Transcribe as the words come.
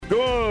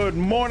Good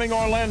morning,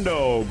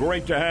 Orlando.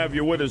 Great to have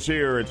you with us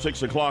here at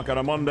 6 o'clock on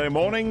a Monday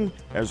morning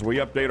as we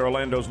update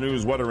Orlando's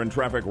news, weather, and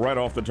traffic right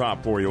off the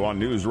top for you on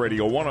News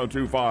Radio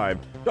 102.5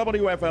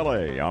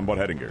 WFLA. I'm Bud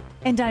Hettinger.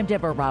 And I'm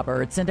Deborah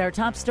Roberts. And our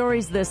top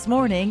stories this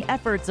morning,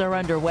 efforts are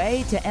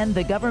underway to end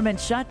the government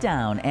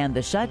shutdown. And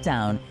the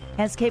shutdown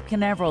has Cape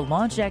Canaveral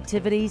launch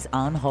activities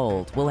on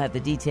hold. We'll have the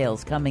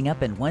details coming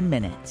up in 1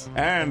 minute.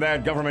 And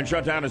that government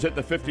shutdown has hit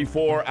the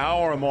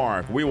 54-hour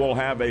mark. We will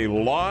have a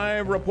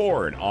live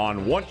report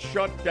on what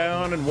shut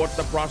down and what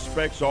the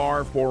prospects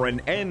are for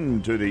an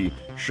end to the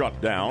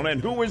shutdown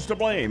and who is to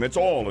blame. It's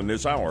all in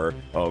this hour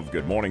of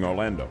Good Morning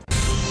Orlando.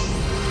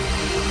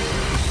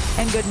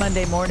 And good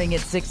Monday morning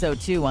at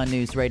 6:02 on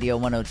News Radio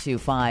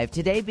 102.5.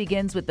 Today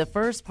begins with the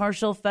first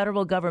partial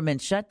federal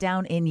government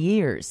shutdown in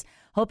years.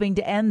 Hoping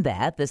to end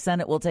that, the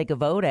Senate will take a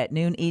vote at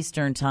noon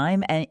Eastern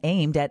time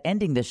aimed at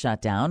ending the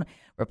shutdown.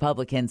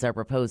 Republicans are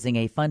proposing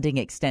a funding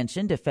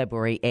extension to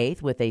February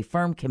 8th with a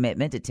firm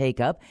commitment to take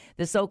up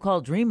the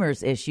so-called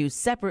Dreamers issue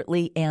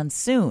separately and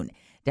soon.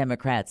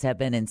 Democrats have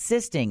been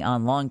insisting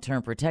on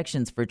long-term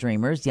protections for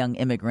Dreamers, young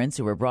immigrants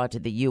who were brought to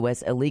the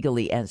U.S.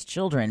 illegally as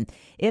children.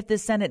 If the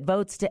Senate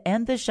votes to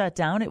end the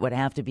shutdown, it would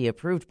have to be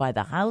approved by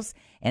the House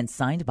and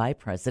signed by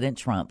President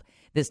Trump.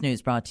 This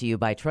news brought to you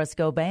by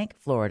Trustco Bank,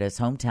 Florida's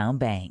hometown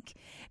bank.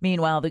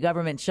 Meanwhile, the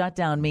government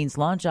shutdown means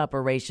launch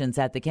operations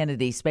at the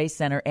Kennedy Space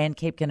Center and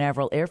Cape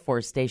Canaveral Air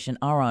Force Station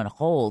are on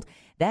hold.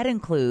 That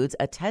includes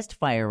a test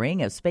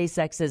firing of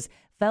SpaceX's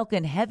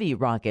Falcon Heavy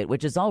rocket,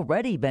 which has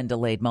already been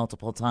delayed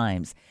multiple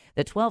times.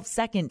 The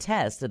 12-second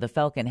test of the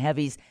Falcon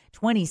Heavy's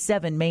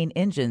 27 main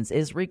engines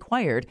is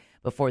required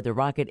before the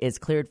rocket is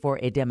cleared for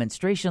a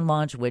demonstration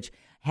launch, which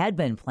had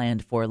been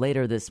planned for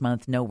later this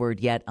month. No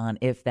word yet on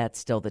if that's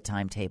still the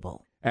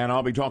timetable. And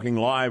I'll be talking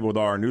live with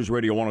our News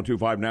Radio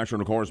 102.5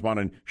 national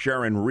correspondent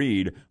Sharon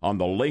Reed on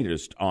the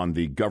latest on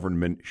the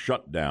government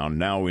shutdown,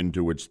 now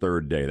into its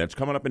third day. That's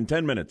coming up in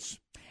 10 minutes.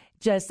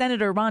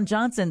 Senator Ron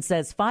Johnson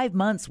says 5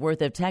 months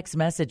worth of text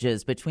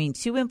messages between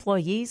two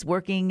employees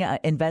working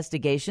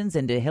investigations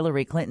into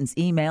Hillary Clinton's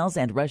emails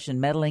and Russian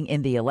meddling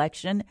in the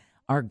election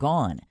are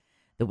gone.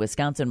 The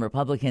Wisconsin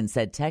Republican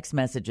said text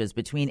messages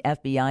between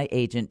FBI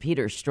agent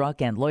Peter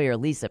Strzok and lawyer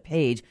Lisa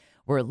Page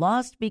were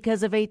lost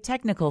because of a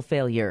technical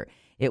failure.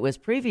 It was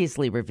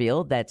previously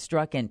revealed that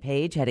Strzok and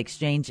Page had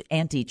exchanged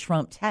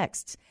anti-Trump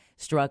texts.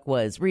 Strzok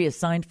was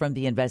reassigned from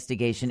the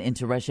investigation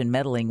into Russian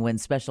meddling when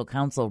special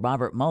counsel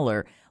Robert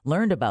Mueller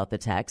learned about the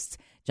texts.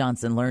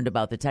 Johnson learned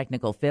about the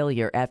technical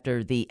failure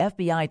after the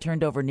FBI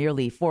turned over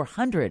nearly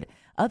 400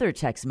 other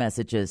text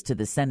messages to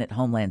the Senate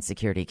Homeland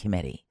Security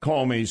Committee.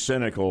 Call me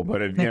cynical,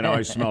 but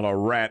I smell a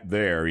rat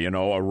there,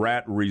 a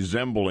rat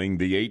resembling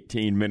the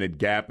 18-minute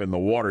gap in the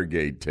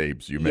Watergate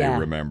tapes, you may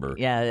remember.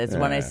 Yeah, it's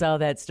when I saw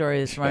that story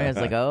this morning, I was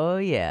like, oh,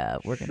 yeah,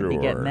 we're going to be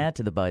getting that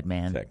to the bud,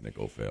 man.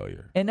 Technical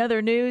failure. In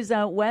other news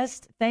out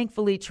west,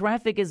 thankfully,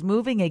 traffic is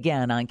moving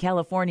again on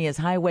California's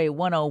Highway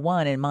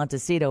 101 in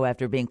Montecito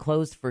after being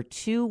closed for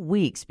 2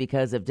 weeks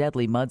because of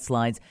deadly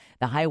mudslides.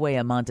 The highway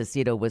in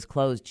Montecito was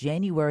closed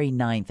January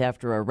 9th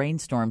after a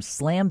rainstorm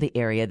slammed the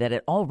area that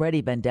had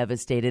already been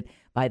devastated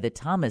by the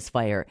Thomas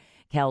Fire.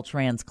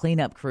 Caltrans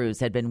cleanup crews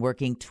had been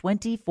working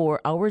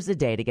 24 hours a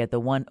day to get the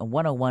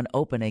 101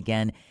 open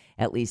again.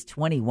 At least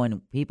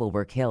 21 people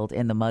were killed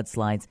in the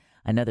mudslides.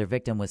 Another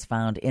victim was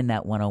found in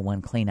that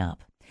 101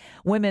 cleanup.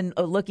 Women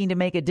looking to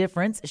make a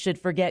difference should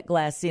forget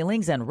glass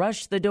ceilings and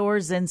rush the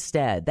doors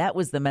instead. That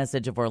was the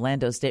message of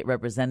Orlando State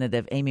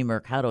Representative Amy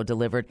Mercado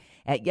delivered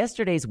at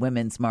yesterday's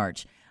Women's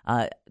March.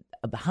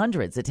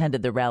 Hundreds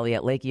attended the rally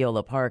at Lake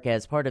Eola Park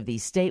as part of the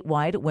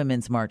statewide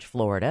Women's March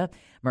Florida.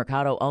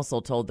 Mercado also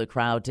told the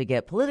crowd to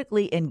get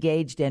politically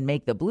engaged and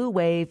make the blue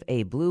wave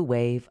a blue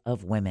wave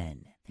of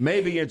women.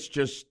 Maybe it's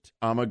just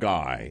I'm a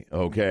guy,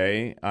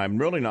 okay? I'm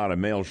really not a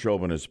male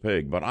chauvinist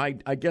pig, but I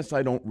guess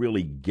I don't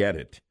really get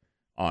it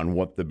on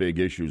what the big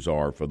issues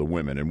are for the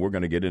women, and we're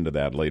going to get into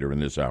that later in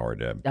this hour,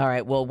 Deb. All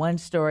right, well, one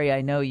story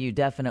I know you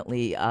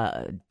definitely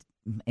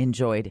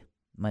enjoyed,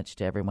 much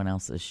to everyone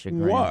else's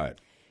chagrin.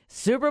 What?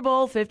 Super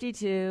Bowl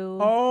 52.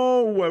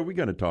 Oh, well, we're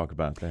going to talk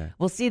about that.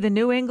 We'll see the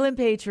New England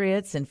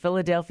Patriots and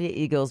Philadelphia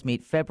Eagles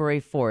meet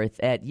February 4th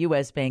at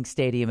U.S. Bank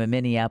Stadium in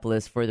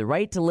Minneapolis for the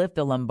right to lift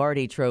the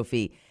Lombardi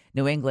Trophy.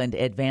 New England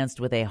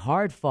advanced with a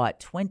hard-fought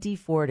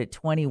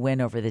 24-20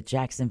 win over the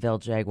Jacksonville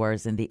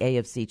Jaguars in the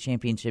AFC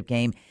Championship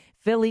game.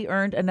 Philly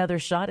earned another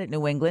shot at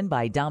New England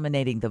by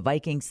dominating the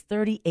Vikings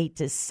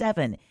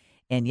 38-7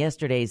 in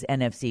yesterday's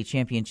NFC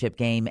Championship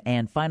game.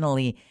 And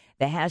finally,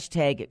 the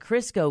hashtag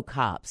Crisco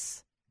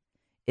Cops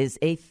is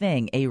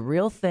a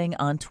real thing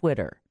on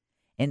Twitter,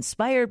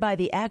 inspired by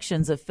the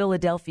actions of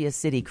Philadelphia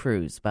city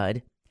crews,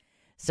 Bud.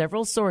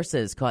 Several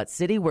sources caught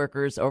city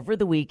workers over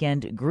the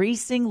weekend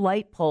greasing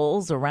light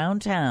poles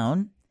around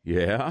town.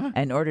 Yeah?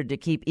 In order to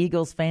keep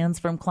Eagles fans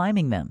from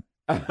climbing them.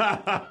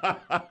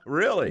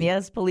 Really?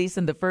 Yes, police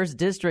in the 1st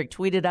District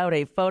tweeted out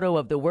a photo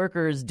of the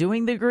workers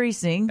doing the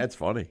greasing. That's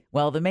funny.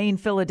 While the main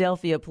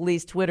Philadelphia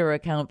police Twitter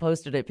account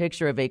posted a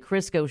picture of a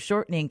Crisco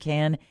shortening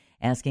can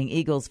asking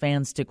Eagles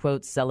fans to,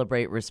 quote,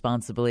 celebrate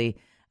responsibly.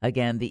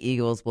 Again, the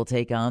Eagles will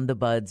take on the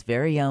Buds'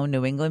 very own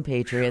New England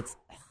Patriots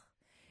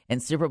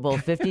in Super Bowl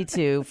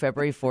 52,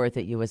 February 4th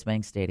at U.S.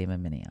 Bank Stadium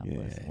in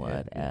Minneapolis.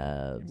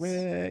 Whatevs.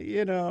 Well,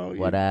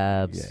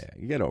 Whatevs. Yeah,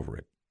 you get over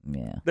it.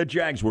 Yeah. The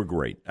Jags were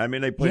great. I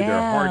mean, they played their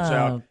hearts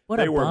out. What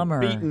they a were bummer.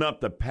 beating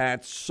up the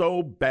Pats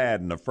so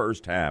bad in the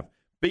first half,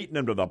 beating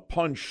them to the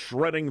punch,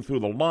 shredding through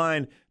the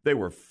line. They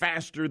were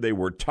faster. They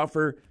were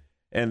tougher.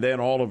 And then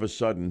all of a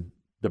sudden,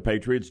 the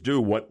Patriots do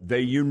what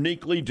they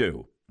uniquely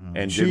do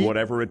and did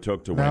whatever it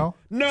took to win.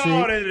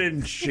 No, they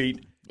didn't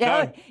cheat.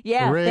 Yeah,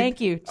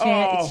 thank you.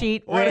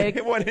 Cheat,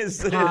 rig. What is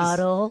this?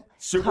 Coddle.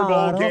 Super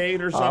Bowl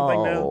gain or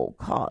something now? Oh,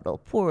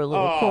 Coddle. Poor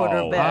little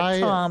quarterback,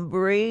 Tom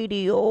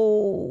Brady.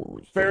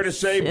 Fair to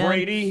say,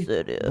 Brady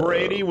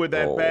with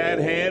that bad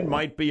hand Oh.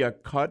 might be a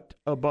cut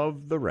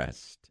above the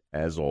rest,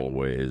 as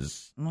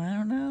always. I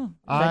don't know.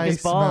 I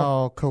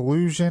smell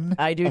collusion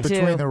I do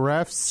between too. the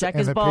refs Check and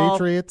his the ball.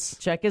 Patriots.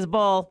 Check his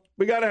ball.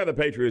 We got to have the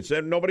Patriots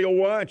in. Nobody will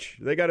watch.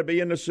 They got to be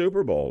in the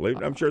Super Bowl.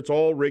 I'm sure it's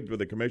all rigged with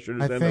the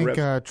commissioners I and the think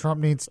refs.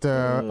 Trump needs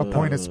to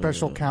appoint a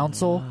special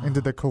counsel into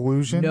the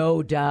collusion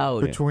No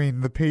doubt. between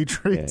the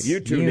Patriots.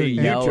 You two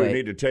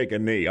need to take a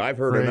knee. I've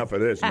heard enough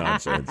of this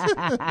nonsense.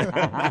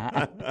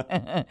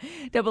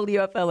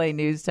 WFLA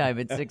News Time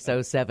at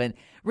 6:07.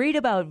 Read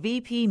about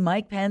VP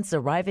Mike Pence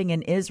arriving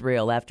in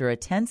Israel after a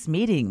tense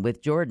meeting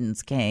with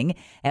Jordan's king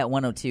at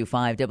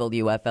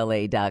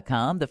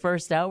 1025WFLA.com. The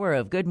first hour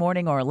of Good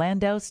Morning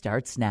Orlando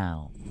starts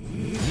now.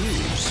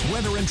 News,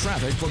 weather, and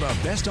traffic for the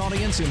best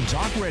audience in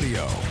talk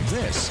radio.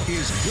 This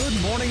is Good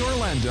Morning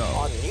Orlando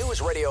on News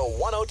Radio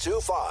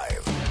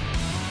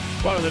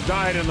 102.5. Well, as a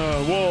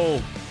dyed-in-the-wool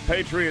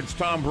Patriots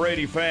Tom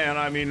Brady fan,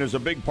 I mean, there's a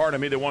big part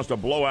of me that wants to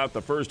blow out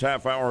the first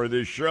half hour of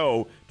this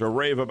show to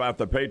rave about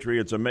the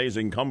Patriots'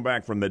 amazing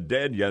comeback from the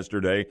dead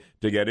yesterday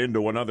to get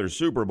into another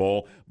Super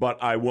Bowl,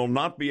 but I will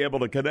not be able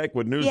to connect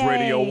with News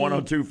Radio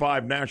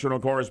 102.5 national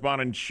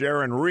correspondent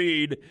Sharon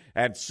Reed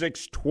at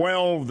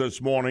 6:12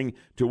 this morning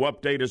to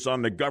update us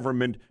on the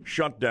government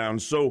shutdown.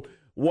 So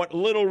what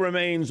little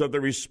remains of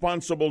the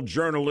responsible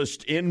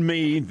journalist in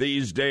me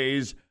these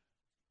days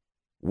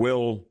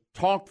will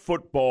talk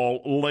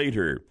football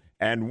later,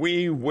 and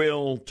we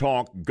will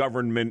talk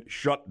government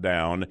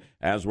shutdown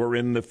as we're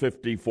in the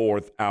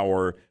 54th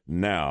hour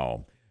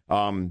now.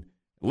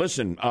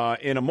 Listen,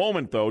 in a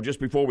moment, though, just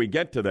before we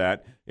get to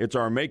that, it's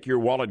our Make Your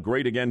Wallet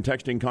Great Again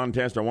texting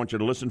contest. I want you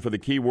to listen for the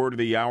key word of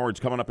the hour.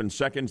 It's coming up in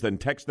seconds. Then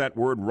text that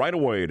word right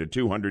away to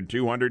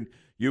 200-200.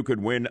 You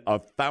could win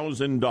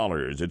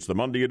 $1,000. It's the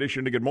Monday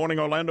edition to Good Morning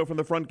Orlando from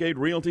the Front Gate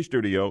Realty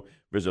Studio.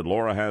 Visit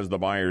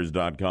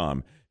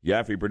laurahasthebuyers.com.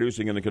 Yaffee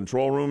producing in the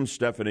control room.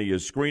 Stephanie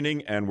is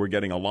screening, and we're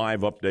getting a live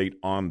update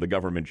on the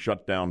government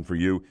shutdown for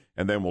you.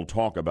 And then we'll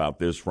talk about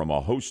this from a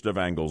host of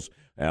angles,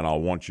 and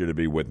I'll want you to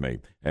be with me.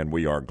 And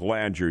we are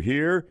glad you're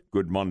here.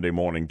 Good Monday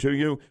morning to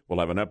you. We'll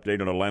have an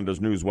update on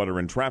Orlando's news, weather,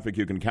 and traffic.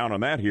 You can count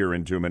on that here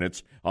in 2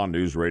 minutes on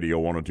News Radio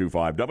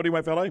 102.5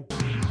 WFLA.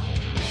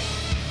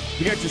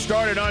 To get you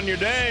started on your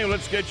day,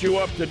 let's get you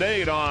up to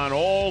date on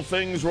all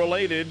things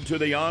related to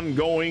the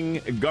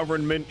ongoing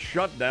government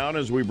shutdown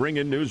as we bring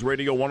in News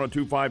Radio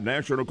 102.5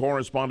 national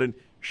correspondent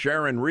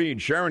Sharon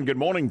Reed. Sharon, good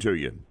morning to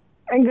you.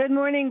 And good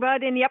morning,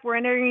 Bud. And yep, we're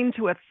entering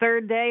into a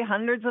third day.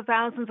 Hundreds of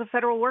thousands of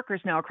federal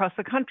workers now across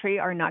the country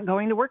are not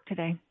going to work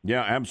today.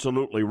 Yeah,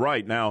 absolutely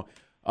right. Now,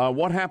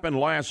 what happened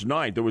last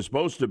night? There was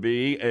supposed to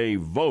be a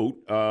vote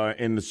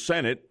in the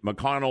Senate.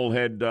 McConnell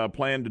had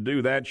planned to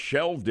do that,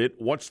 shelved it.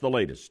 What's the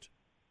latest?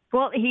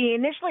 Well, he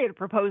initially had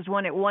proposed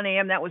one at 1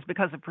 a.m. That was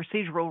because of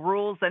procedural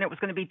rules. Then it was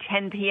going to be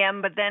 10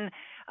 p.m. But then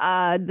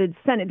the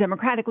Senate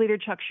Democratic leader,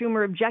 Chuck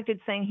Schumer, objected,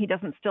 saying he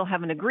doesn't still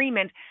have an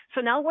agreement.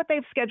 So now what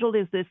they've scheduled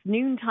is this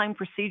noontime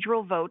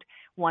procedural vote,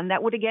 one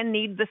that would, again,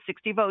 need the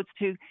 60 votes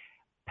to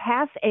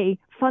pass a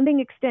funding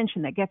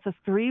extension that gets us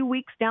 3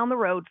 weeks down the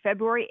road,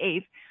 February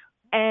 8th.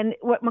 And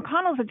what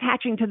McConnell's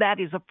attaching to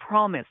that is a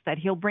promise that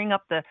he'll bring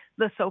up the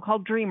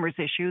so-called Dreamers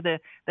issue, the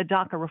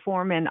DACA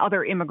reform and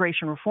other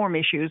immigration reform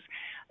issues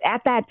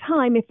at that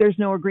time if there's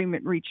no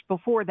agreement reached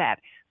before that.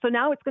 So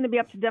now it's going to be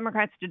up to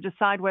Democrats to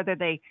decide whether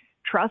they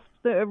trust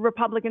the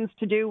Republicans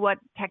to do what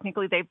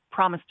technically they've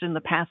promised in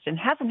the past and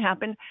hasn't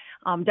happened.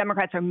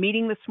 Democrats are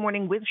meeting this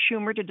morning with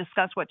Schumer to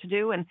discuss what to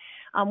do. And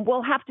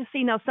we'll have to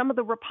see. Now, some of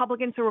the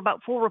Republicans, there were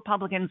about 4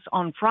 Republicans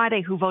on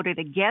Friday who voted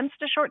against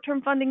a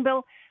short-term funding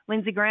bill.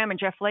 Lindsey Graham and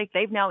Jeff Flake,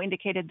 they've now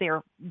indicated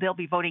they'll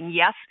be voting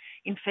yes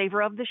in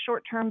favor of the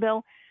short-term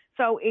bill.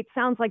 So it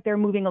sounds like they're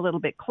moving a little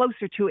bit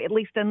closer to at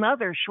least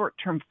another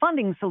short-term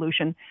funding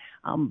solution,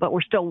 but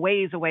we're still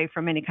ways away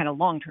from any kind of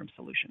long-term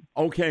solution.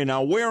 Okay,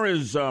 now where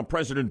is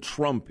President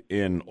Trump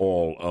in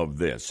all of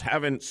this?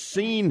 Haven't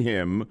seen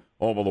him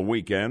over the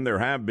weekend. There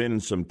have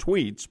been some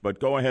tweets, but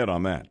go ahead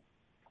on that.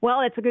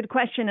 Well, it's a good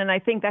question, and I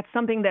think that's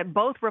something that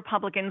both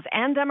Republicans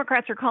and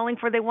Democrats are calling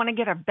for. They want to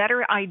get a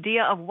better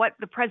idea of what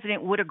the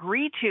president would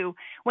agree to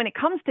when it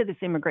comes to this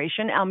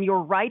immigration. You're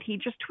right. He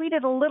just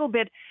tweeted a little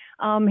bit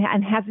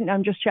and hasn't,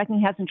 I'm just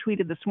checking, hasn't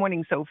tweeted this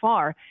morning so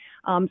far.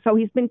 So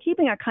he's been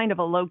keeping a kind of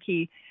a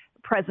low-key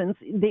presence.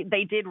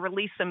 They did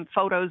release some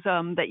photos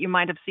that you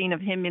might have seen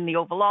of him in the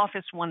Oval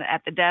Office, one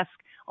at the desk,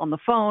 on the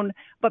phone.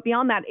 But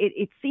beyond that,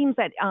 it seems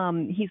that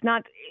he's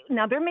not.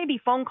 Now, there may be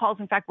phone calls.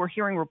 In fact, we're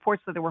hearing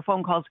reports that there were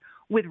phone calls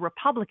with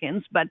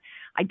Republicans, but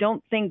I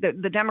don't think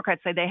that the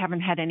Democrats say they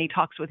haven't had any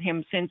talks with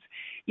him since,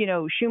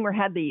 Schumer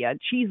had the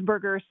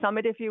cheeseburger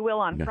summit, if you will,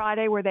 on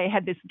Friday, where they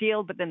had this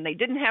deal, but then they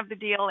didn't have the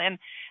deal.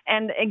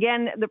 And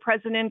again, the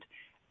president,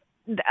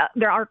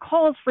 there are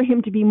calls for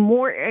him to be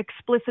more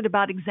explicit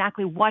about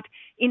exactly what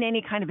in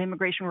any kind of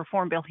immigration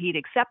reform bill he'd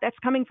accept. That's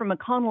coming from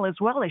McConnell as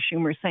well as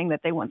Schumer, saying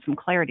that they want some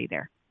clarity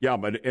there. Yeah,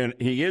 and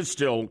he is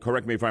still,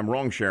 correct me if I'm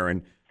wrong,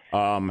 Sharon,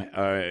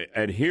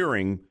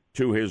 adhering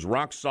to his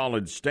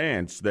rock-solid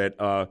stance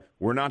that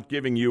we're not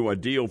giving you a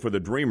deal for the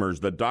Dreamers,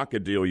 the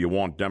DACA deal you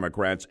want,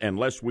 Democrats,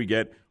 unless we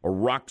get a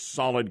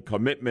rock-solid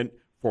commitment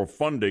for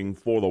funding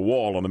for the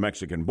wall on the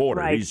Mexican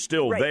border. Right. He's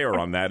still there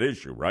on that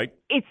issue, right?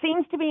 It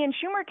seems to be, and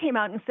Schumer came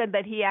out and said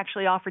that he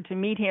actually offered to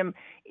meet him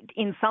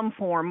in some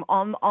form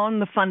on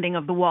the funding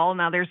of the wall.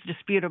 Now, there's a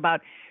dispute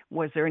about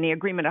was there any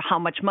agreement of how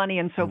much money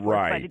and so forth,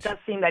 right. But it does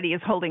seem that he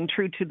is holding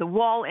true to the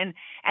wall and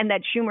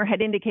that Schumer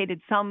had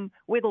indicated some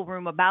wiggle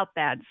room about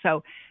that.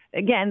 So,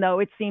 again, though,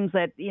 it seems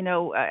that,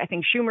 I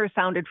think Schumer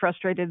sounded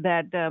frustrated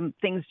that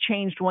things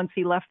changed once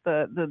he left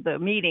the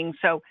meeting.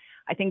 So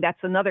I think that's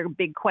another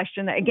big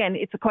question. Again,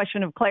 it's a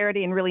question of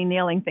clarity and really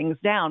nailing things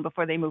down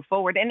before they move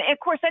forward. And,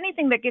 of course,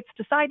 anything that gets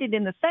decided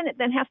in the Senate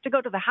then has to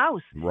go to the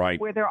House, right,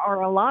 where there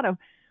are a lot of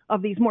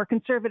these more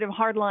conservative,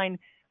 hardline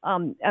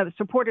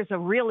supporters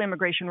of real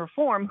immigration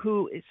reform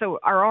who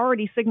are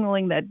already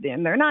signaling that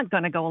they're not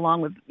going to go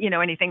along with,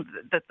 anything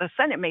that the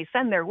Senate may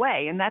send their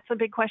way. And that's a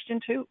big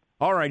question, too.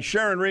 All right,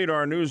 Sharon Reed,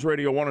 our News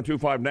Radio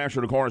 1025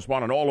 national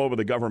correspondent all over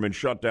the government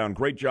shutdown.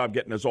 Great job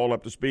getting us all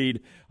up to speed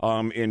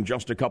in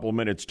just a couple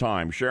minutes'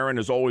 time. Sharon,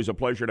 it's always a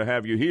pleasure to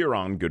have you here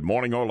on Good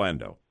Morning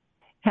Orlando.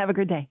 Have a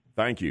good day.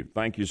 Thank you.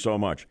 Thank you so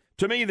much.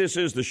 To me, this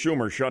is the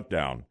Schumer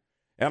shutdown.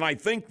 And I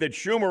think that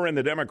Schumer and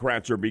the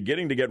Democrats are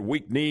beginning to get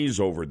weak knees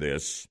over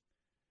this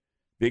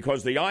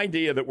because the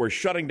idea that we're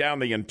shutting down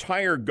the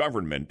entire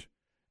government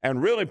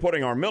and really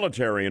putting our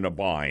military in a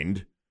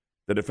bind,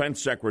 the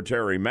Defense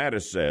Secretary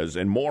Mattis says,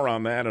 and more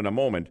on that in a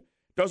moment,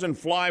 doesn't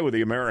fly with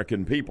the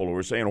American people who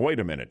are saying, wait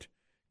a minute,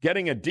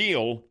 getting a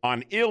deal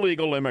on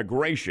illegal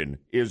immigration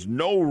is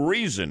no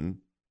reason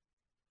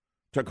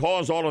to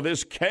cause all of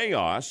this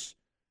chaos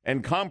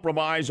and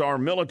compromise our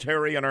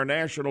military and our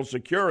national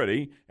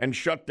security and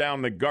shut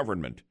down the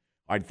government.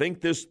 I think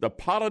the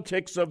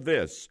politics of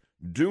this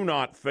do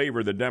not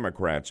favor the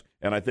Democrats,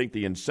 and I think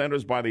the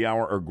incentives by the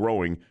hour are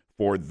growing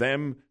for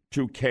them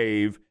to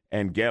cave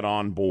and get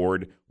on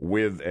board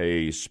with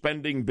a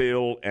spending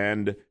bill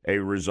and a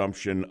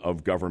resumption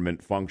of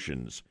government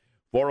functions.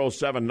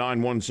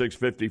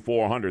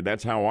 407-916-5400.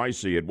 That's how I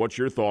see it. What's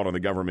your thought on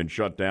the government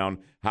shutdown,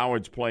 how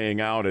it's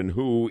playing out, and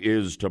who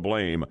is to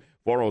blame?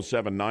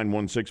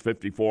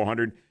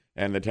 407-916-5400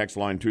 and the text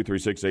line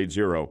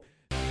 23680.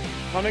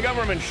 On the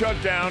government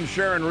shutdown,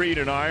 Sharon Reed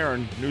and I, our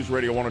News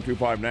Radio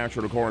 1025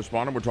 national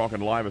correspondent, we're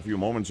talking live a few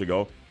moments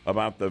ago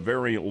about the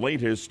very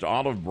latest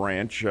olive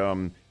branch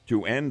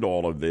to end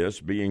all of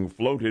this being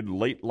floated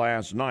late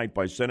last night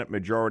by Senate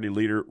Majority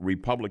Leader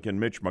Republican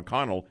Mitch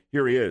McConnell.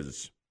 Here he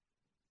is.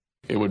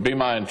 It would be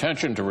my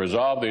intention to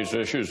resolve these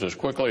issues as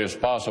quickly as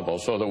possible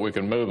so that we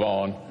can move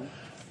on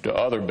to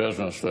other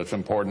business that's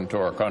important to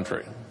our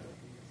country.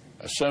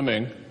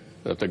 Assuming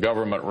that the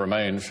government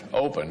remains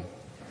open,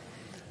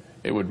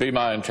 it would be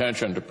my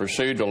intention to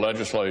proceed to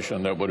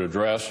legislation that would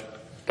address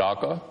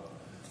DACA,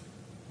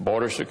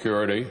 border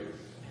security,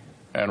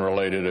 and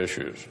related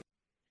issues.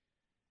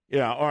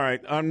 Yeah, all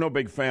right. I'm no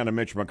big fan of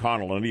Mitch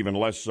McConnell and even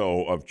less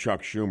so of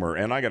Chuck Schumer.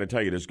 And I got to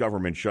tell you, this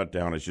government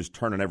shutdown is just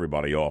turning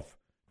everybody off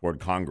toward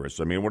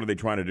Congress. I mean, what are they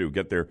trying to do?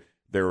 Get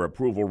their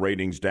approval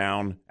ratings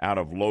down out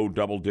of low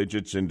double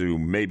digits into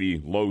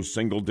maybe low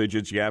single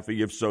digits,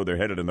 Yaffee? If so, they're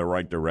headed in the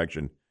right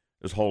direction.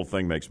 This whole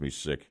thing makes me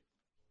sick.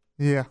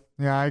 Yeah,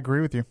 I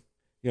agree with you.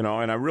 And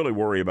I really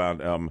worry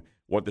about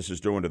what this is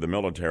doing to the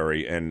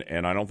military, and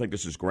I don't think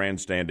this is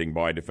grandstanding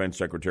by Defense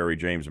Secretary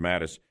James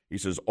Mattis. He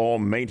says all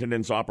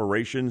maintenance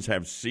operations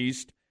have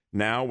ceased.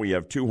 Now we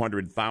have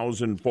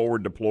 200,000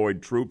 forward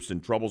deployed troops in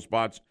trouble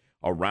spots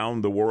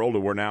around the world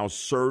who are now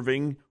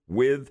serving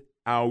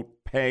without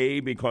pay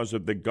because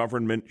of the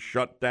government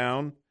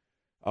shutdown.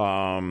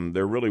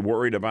 They're really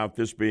worried about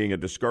this being a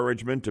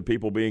discouragement to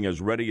people being as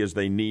ready as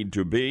they need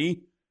to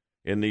be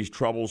in these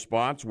trouble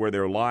spots where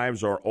their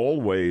lives are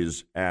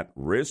always at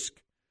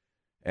risk.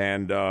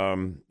 And,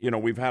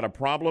 we've had a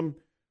problem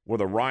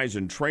with a rise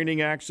in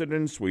training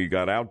accidents. We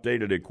got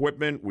outdated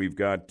equipment. We've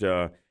got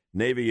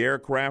Navy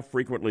aircraft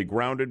frequently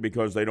grounded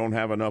because they don't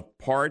have enough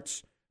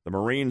parts. The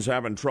Marines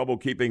having trouble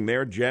keeping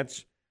their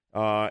jets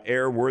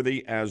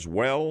airworthy as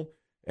well.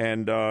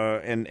 And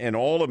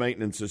all the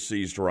maintenance is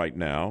ceased right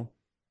now.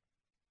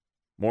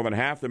 More than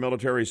half the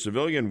military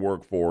civilian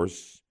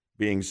workforce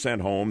being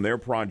sent home. Their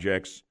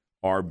projects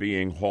are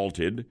being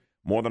halted.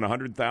 More than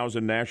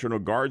 100,000 National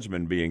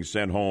Guardsmen being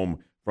sent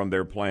home from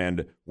their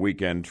planned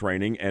weekend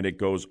training, and it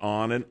goes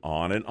on and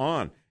on and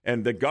on.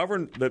 And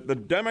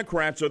the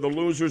Democrats are the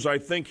losers, I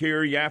think,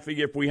 here, Yaffee,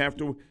 if we have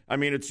to. I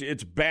mean,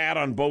 it's bad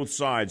on both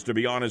sides, to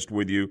be honest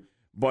with you.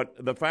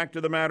 But the fact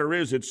of the matter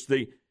is, it's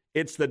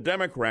the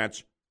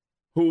Democrats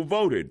who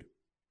voted,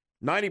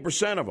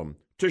 90% of them,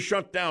 to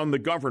shut down the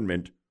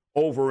government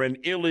over an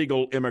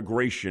illegal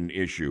immigration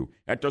issue.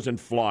 That doesn't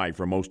fly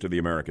for most of the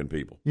American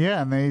people.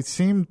 Yeah,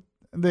 and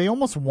they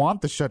almost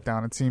want the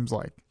shutdown, it seems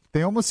like.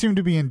 They almost seem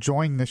to be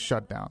enjoying this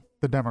shutdown,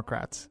 the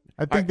Democrats.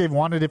 I think they've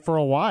wanted it for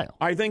a while.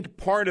 I think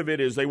part of it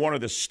is they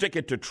wanted to stick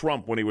it to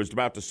Trump when he was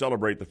about to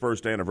celebrate the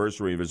first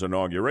anniversary of his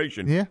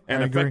inauguration. Yeah,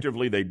 and I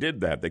effectively agree. they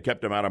did that. They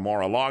kept him out of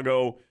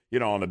Mar-a-Lago,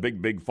 on a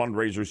big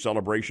fundraiser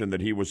celebration that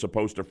he was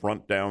supposed to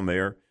front down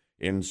there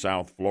in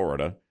South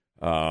Florida.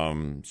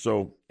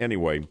 So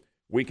anyway,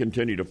 we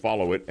continue to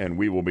follow it, and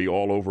we will be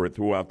all over it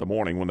throughout the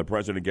morning. When the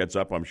president gets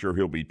up, I'm sure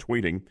he'll be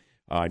tweeting.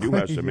 I do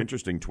have some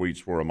interesting tweets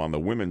for him on the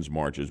women's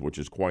marches, which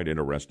is quite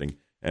interesting,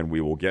 and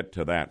we will get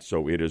to that.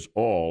 So it is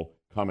all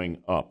coming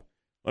up.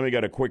 Let me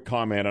get a quick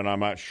comment, and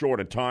I'm short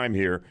of time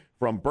here,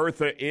 from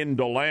Bertha in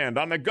DeLand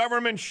on the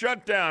government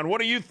shutdown. What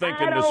are you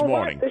thinking this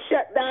morning? I don't want to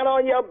shut down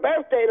on your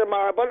birthday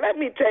tomorrow, but let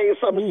me tell you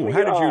something,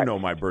 sweetheart. How did you know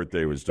my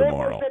birthday was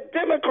tomorrow? It was the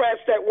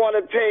Democrats that want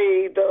to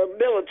pay the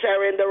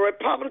military, and the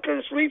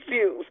Republicans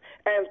refuse.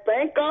 And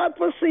thank God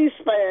for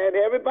C-SPAN.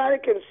 Everybody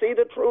can see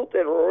the truth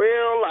in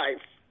real life.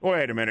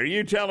 Wait a minute. Are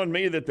you telling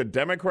me that the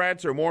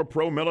Democrats are more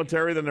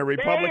pro-military than the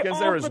Republicans?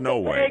 There is no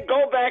way.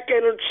 Go back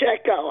and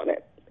check on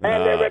it.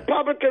 And the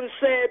Republicans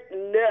said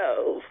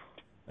no.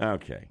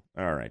 Okay.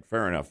 All right.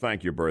 Fair enough.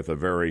 Thank you, Bertha,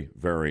 very,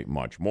 very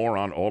much. More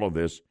on all of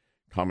this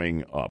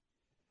coming up.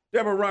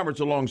 Deborah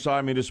Roberts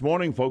alongside me this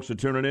morning. Folks are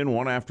tuning in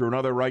one after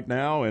another right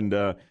now,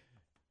 and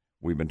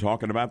we've been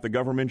talking about the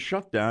government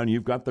shutdown.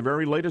 You've got the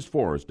very latest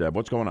for us, Deb.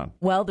 What's going on?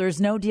 Well, there's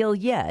no deal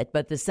yet,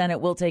 but the Senate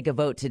will take a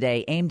vote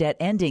today aimed at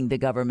ending the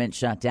government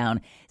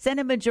shutdown.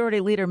 Senate Majority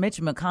Leader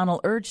Mitch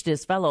McConnell urged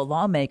his fellow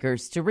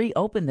lawmakers to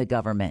reopen the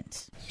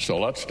government. So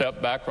let's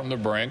step back from the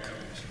brink.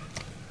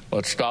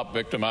 Let's stop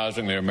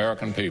victimizing the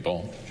American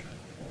people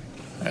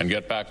and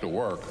get back to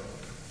work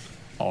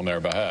on their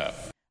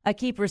behalf. A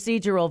key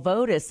procedural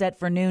vote is set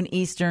for noon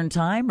Eastern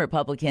time.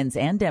 Republicans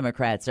and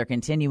Democrats are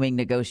continuing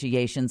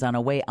negotiations on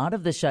a way out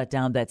of the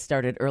shutdown that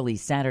started early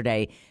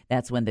Saturday.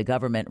 That's when the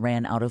government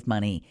ran out of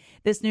money.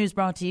 This news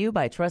brought to you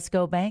by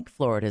Trustco Bank,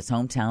 Florida's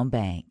hometown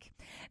bank.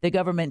 The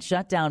government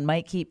shutdown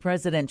might keep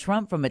President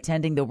Trump from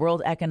attending the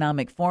World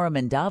Economic Forum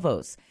in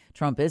Davos.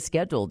 Trump is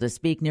scheduled to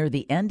speak near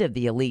the end of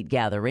the elite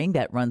gathering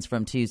that runs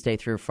from Tuesday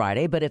through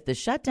Friday. But if the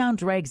shutdown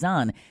drags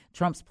on,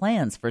 Trump's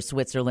plans for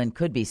Switzerland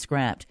could be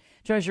scrapped.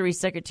 Treasury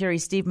Secretary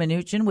Steve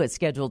Mnuchin was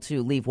scheduled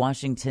to leave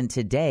Washington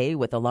today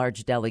with a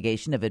large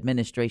delegation of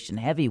administration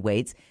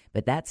heavyweights,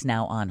 but that's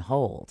now on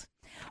hold.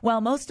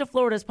 While most of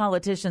Florida's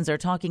politicians are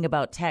talking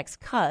about tax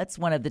cuts,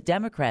 one of the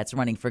Democrats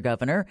running for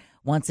governor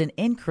wants an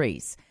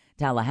increase.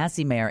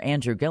 Tallahassee Mayor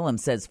Andrew Gillum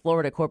says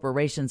Florida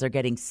corporations are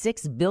getting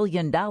 $6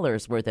 billion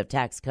worth of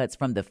tax cuts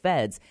from the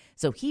feds,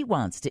 so he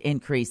wants to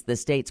increase the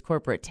state's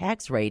corporate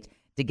tax rate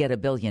to get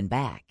 $1 billion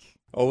back.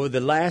 Over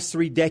the last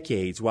 3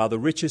 decades, while the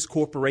richest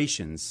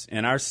corporations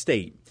in our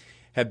state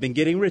have been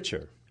getting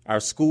richer,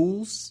 our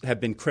schools have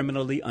been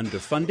criminally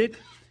underfunded,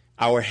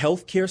 our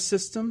health care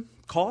system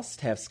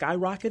costs have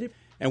skyrocketed,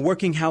 and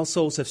working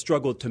households have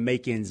struggled to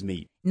make ends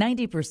meet.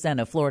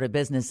 90% of Florida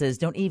businesses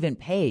don't even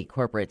pay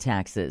corporate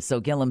taxes, so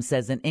Gillum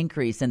says an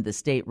increase in the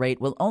state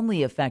rate will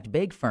only affect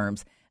big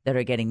firms that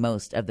are getting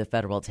most of the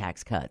federal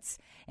tax cuts.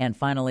 And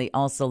finally,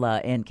 also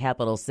in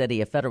Capital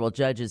City, a federal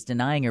judge is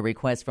denying a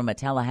request from a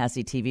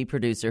Tallahassee TV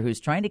producer who's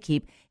trying to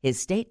keep his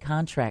state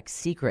contract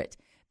secret.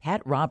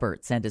 Pat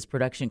Roberts and his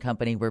production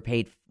company were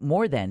paid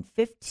more than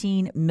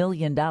 $15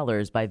 million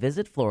by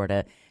Visit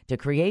Florida to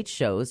create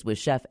shows with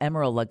Chef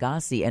Emeril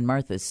Lagasse and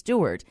Martha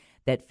Stewart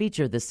that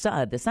feature the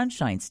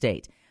Sunshine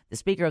State. The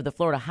Speaker of the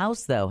Florida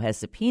House, though, has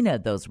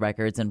subpoenaed those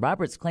records, and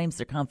Roberts claims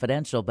they're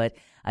confidential, but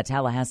a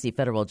Tallahassee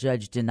federal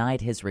judge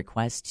denied his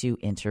request to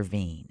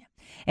intervene.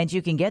 And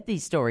you can get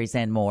these stories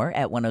and more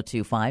at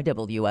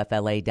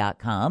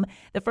 1025WFLA.com.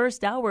 The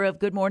first hour of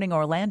Good Morning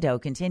Orlando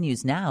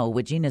continues now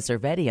with Gina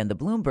Cervetti on the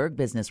Bloomberg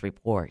Business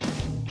Report.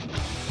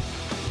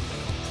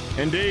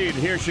 Indeed,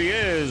 here she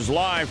is,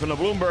 live from the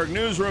Bloomberg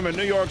Newsroom in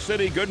New York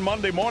City. Good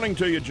Monday morning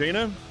to you,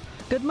 Gina.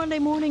 Good Monday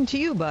morning to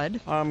you, Bud.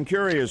 I'm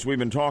curious. We've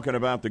been talking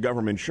about the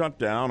government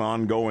shutdown,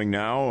 ongoing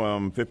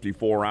now,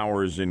 54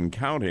 hours in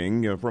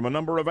counting, from a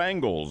number of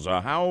angles.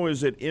 How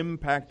is it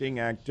impacting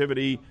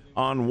activity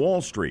on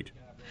Wall Street?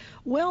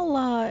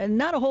 Well,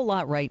 not a whole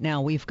lot right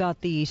now. We've got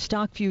the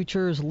stock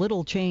futures,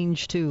 little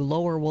change to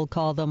lower, we'll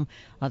call them.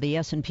 The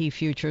S&P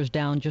futures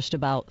down just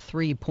about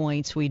 3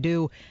 points. We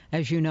do,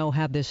 as you know,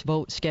 have this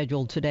vote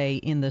scheduled today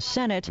in the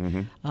Senate,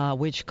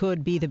 which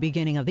could be the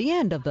beginning of the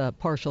end of the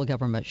partial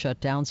government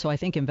shutdown. So I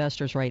think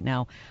investors right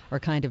now are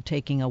kind of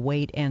taking a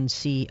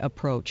wait-and-see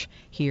approach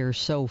here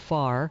so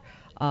far.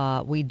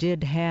 We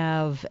did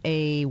have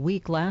a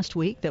week last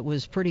week that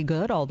was pretty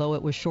good, although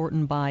it was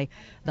shortened by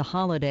the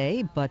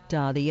holiday. But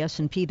the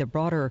S&P, the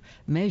broader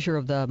measure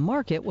of the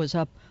market, was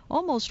up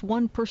almost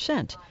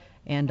 1%.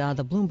 And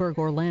the Bloomberg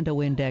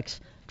Orlando Index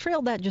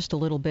trailed that just a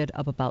little bit,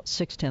 up about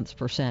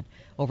 0.6%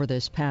 over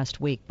this past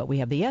week. But we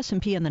have the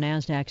S&P and the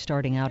NASDAQ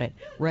starting out at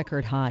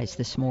record highs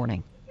this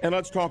morning. And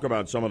let's talk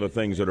about some of the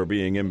things that are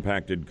being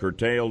impacted,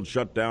 curtailed,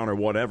 shut down, or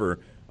whatever,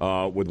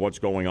 with what's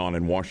going on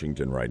in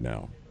Washington right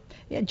now.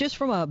 Yeah, just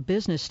from a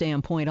business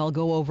standpoint, I'll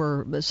go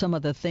over some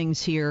of the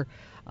things here.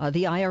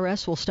 The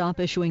IRS will stop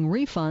issuing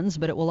refunds,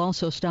 but it will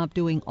also stop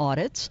doing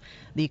audits.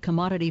 The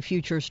Commodity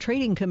Futures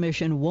Trading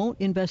Commission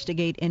won't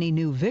investigate any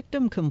new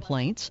victim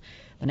complaints.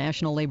 The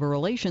National Labor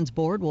Relations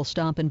Board will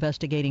stop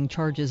investigating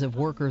charges of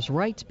workers'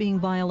 rights being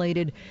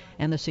violated,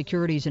 and the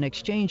Securities and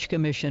Exchange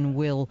Commission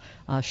will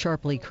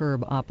sharply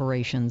curb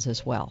operations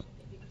as well.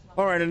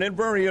 All right, and a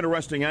very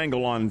interesting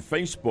angle on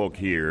Facebook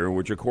here,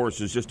 which, of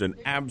course, is just an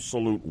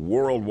absolute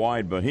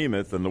worldwide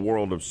behemoth in the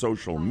world of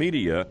social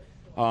media.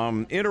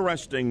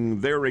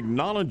 Interesting, they're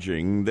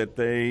acknowledging that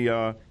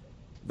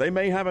they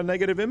may have a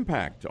negative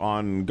impact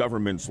on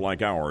governments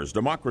like ours,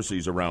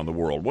 democracies around the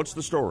world. What's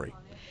the story?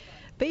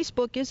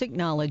 Facebook is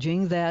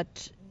acknowledging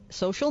that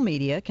social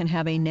media can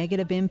have a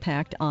negative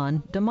impact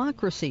on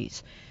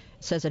democracies.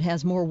 It says it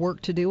has more work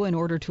to do in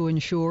order to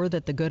ensure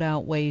that the good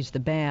outweighs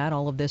the bad.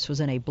 All of this was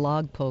in a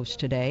blog post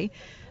today.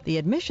 The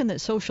admission that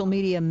social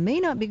media may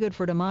not be good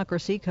for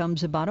democracy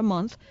comes about a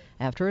month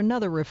after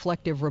another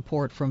reflective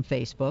report from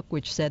Facebook,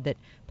 which said that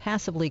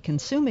passively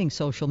consuming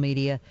social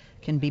media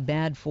can be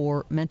bad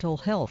for mental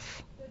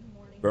health.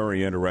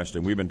 Very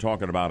interesting. We've been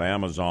talking about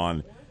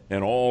Amazon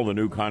and all the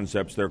new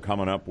concepts they're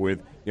coming up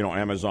with. You know,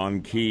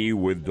 Amazon Key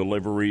with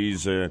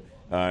deliveries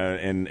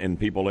and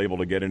people able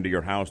to get into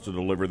your house to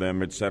deliver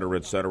them, et cetera,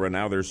 et cetera.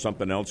 Now there's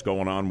something else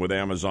going on with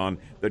Amazon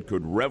that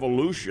could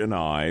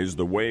revolutionize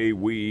the way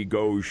we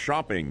go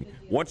shopping.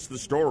 What's the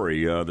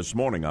story this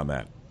morning on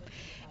that?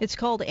 It's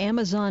called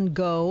Amazon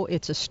Go.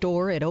 It's a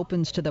store. It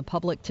opens to the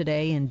public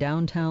today in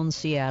downtown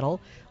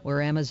Seattle,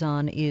 where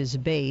Amazon is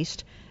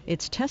based.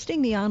 It's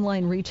testing the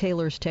online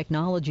retailer's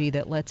technology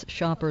that lets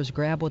shoppers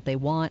grab what they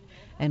want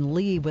and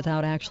leave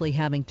without actually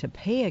having to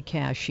pay a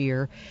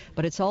cashier.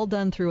 But it's all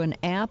done through an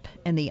app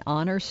and the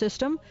honor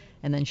system,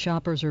 and then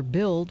shoppers are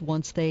billed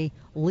once they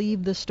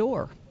leave the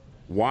store.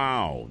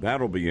 Wow,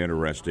 that'll be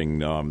interesting.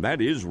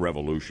 That is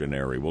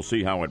revolutionary. We'll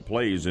see how it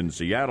plays in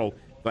Seattle.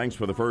 Thanks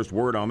for the first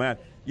word on that.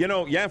 You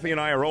know, Yaffee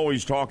and I are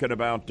always talking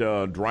about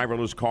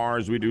driverless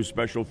cars. We do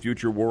special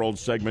Future World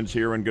segments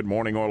here in Good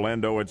Morning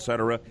Orlando, et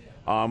cetera.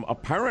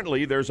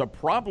 Apparently, there's a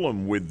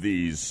problem with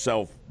these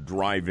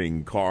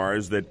self-driving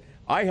cars that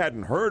I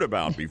hadn't heard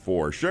about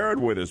before. Share it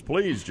with us,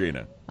 please,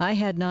 Gina. I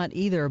had not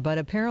either, but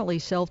apparently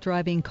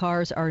self-driving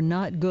cars are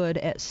not good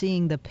at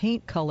seeing the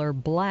paint color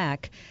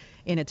black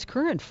in its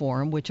current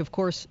form, which of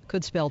course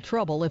could spell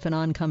trouble if an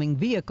oncoming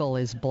vehicle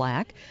is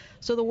black.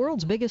 So the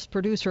world's biggest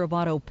producer of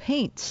auto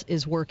paints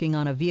is working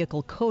on a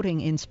vehicle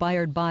coating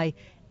inspired by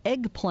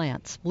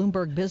eggplants.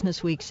 Bloomberg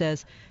Businessweek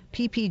says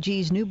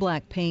PPG's new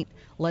black paint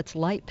lets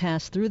light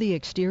pass through the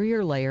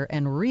exterior layer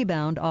and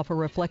rebound off a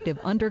reflective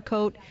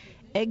undercoat.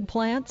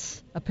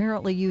 Eggplants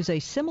apparently use a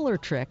similar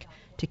trick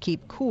to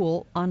keep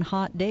cool on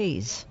hot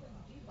days.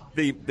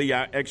 The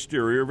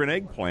exterior of an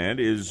eggplant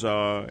is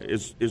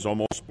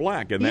almost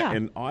black, and yeah.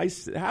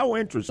 How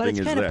interesting is that? But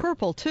it's kind of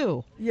purple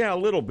too. Yeah, a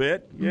little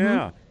bit. Yeah.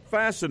 Mm-hmm.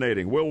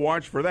 Fascinating. We'll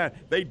watch for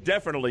that. They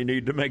definitely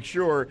need to make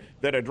sure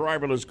that a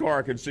driverless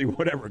car can see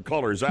whatever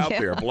color's out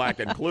there, black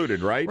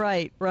included, right?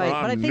 Right. But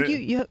I think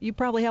you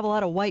probably have a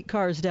lot of white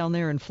cars down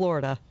there in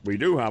Florida. We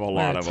do have a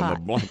lot of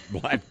them.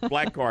 The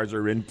black cars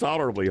are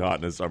intolerably hot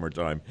in the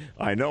summertime.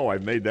 I know.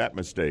 I've made that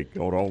mistake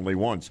only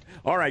once.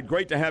 All right.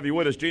 Great to have you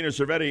with us. Gina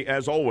Cervetti,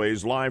 as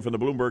always, live from the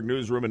Bloomberg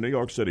Newsroom in New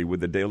York City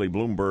with the daily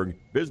Bloomberg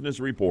Business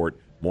Report.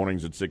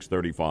 Mornings at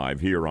 6:35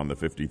 here on the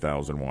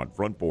 50,000-watt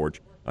front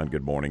porch on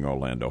Good Morning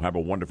Orlando. Have a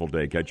wonderful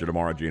day. Catch you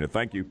tomorrow, Gina.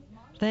 Thank you.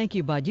 Thank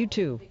you, Bud. You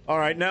too. All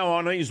right, now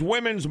on these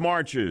women's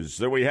marches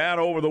that we had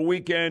over the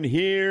weekend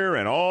here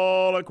and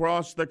all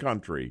across the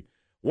country.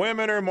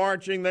 Women are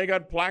marching. They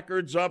got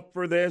placards up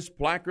for this,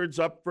 placards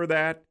up for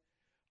that.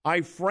 I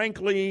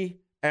frankly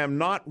am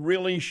not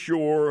really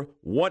sure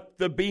what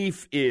the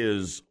beef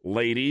is,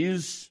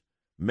 ladies.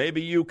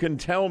 Maybe you can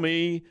tell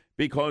me,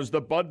 because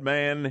the Bud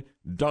Man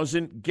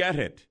doesn't get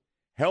it.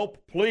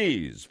 Help,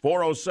 please.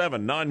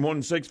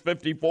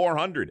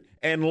 407-916-5400.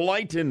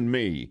 Enlighten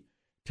me.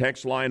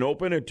 Text line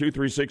open at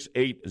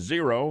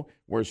 23680,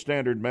 where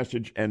standard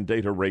message and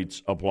data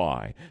rates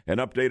apply. An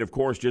update, of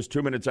course, just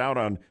 2 minutes out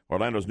on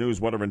Orlando's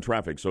news, weather, and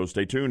traffic. So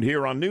stay tuned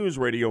here on News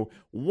Radio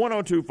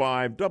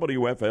 102.5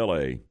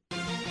 WFLA.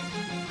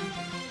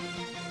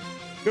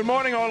 Good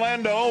morning,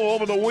 Orlando.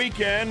 Over the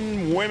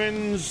weekend,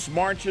 women's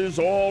marches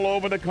all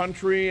over the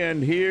country,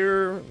 and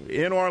here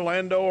in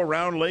Orlando,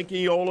 around Lake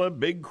Eola,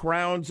 big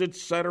crowds,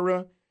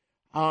 etc.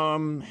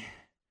 I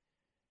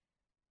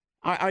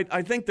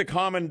think the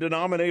common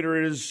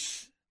denominator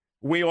is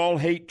we all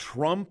hate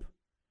Trump.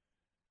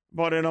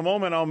 But in a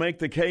moment, I'll make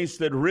the case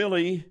that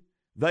really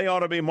they ought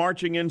to be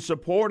marching in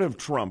support of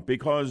Trump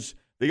because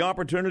the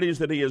opportunities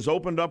that he has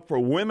opened up for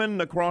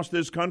women across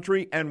this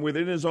country and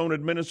within his own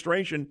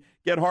administration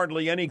get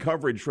hardly any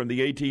coverage from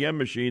the ATM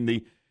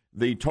machine,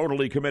 the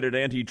totally committed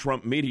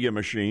anti-Trump media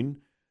machine.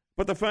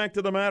 But the fact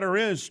of the matter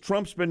is,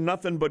 Trump's been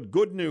nothing but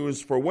good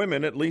news for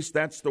women. At least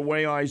that's the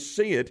way I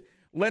see it.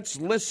 Let's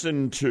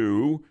listen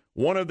to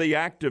one of the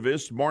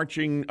activists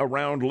marching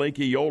around Lake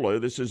Eola.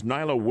 This is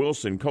Nyla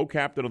Wilson,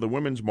 co-captain of the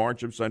Women's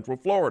March of Central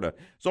Florida.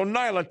 So,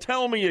 Nyla,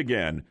 tell me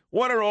again,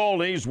 what are all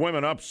these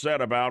women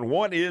upset about?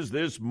 What is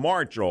this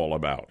march all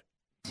about?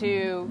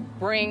 To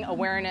bring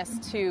awareness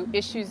to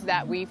issues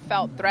that we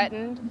felt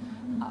threatened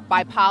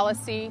by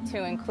policy,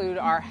 to include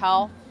our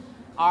health,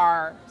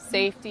 our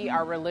safety,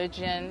 our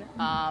religion,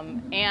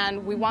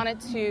 and we wanted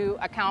to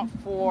account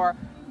for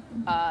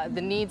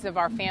the needs of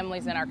our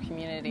families and our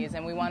communities,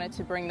 and we wanted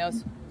to bring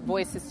those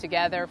voices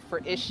together for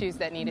issues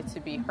that needed to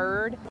be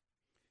heard.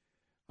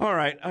 All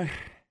right.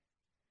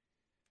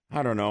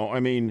 I don't know.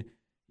 I mean,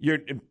 your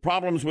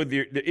problems with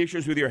the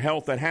issues with your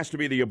health, that has to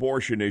be the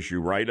abortion issue,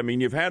 right? I mean,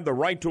 you've had the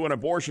right to an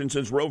abortion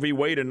since Roe v.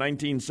 Wade in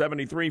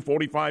 1973,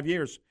 45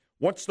 years.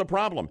 What's the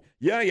problem?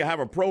 Yeah, you have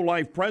a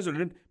pro-life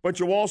president, but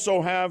you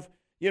also have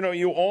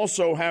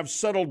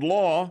settled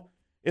law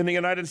in the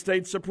United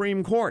States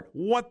Supreme Court.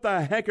 What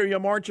the heck are you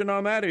marching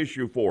on that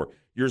issue for?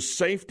 Your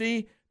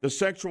safety, the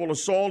sexual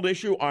assault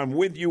issue, I'm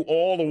with you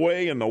all the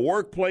way in the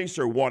workplace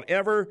or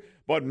whatever,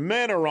 but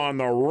men are on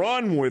the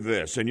run with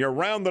this, and you're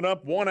rounding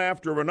up one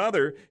after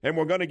another, and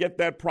we're going to get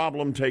that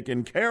problem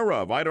taken care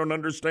of. I don't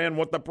understand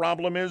what the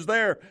problem is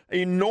there.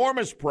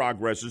 Enormous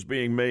progress is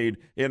being made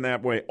in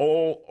that way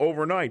all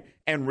overnight.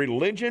 And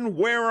religion,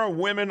 where are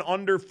women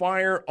under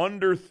fire,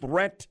 under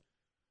threat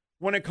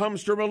when it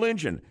comes to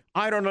religion?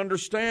 I don't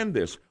understand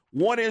this.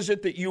 What is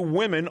it that you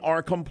women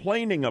are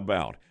complaining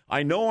about?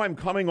 I know I'm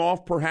coming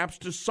off perhaps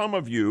to some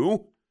of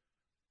you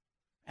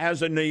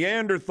as a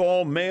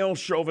Neanderthal male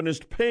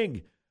chauvinist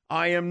pig.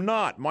 I am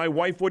not. My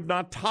wife would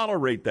not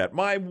tolerate that.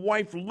 My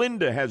wife,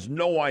 Linda, has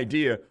no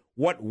idea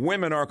what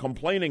women are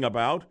complaining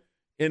about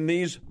in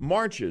these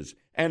marches.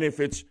 And if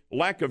it's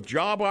lack of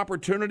job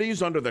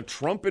opportunities under the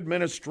Trump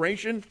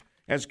administration,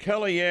 as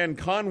Kellyanne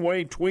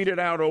Conway tweeted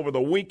out over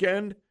the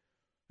weekend,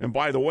 and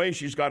by the way,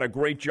 she's got a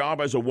great job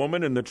as a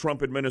woman in the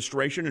Trump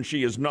administration, and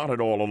she is not at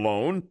all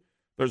alone.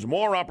 There's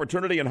more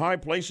opportunity in high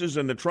places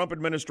in the Trump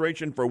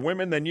administration for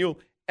women than you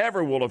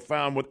ever will have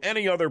found with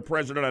any other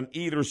president on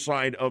either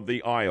side of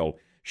the aisle.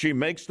 She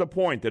makes the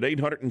point that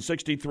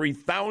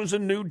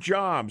 863,000 new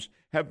jobs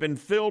have been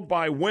filled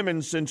by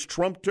women since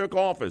Trump took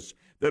office,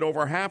 that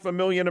over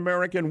 500,000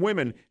 American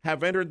women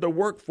have entered the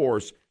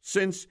workforce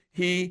since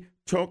he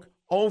took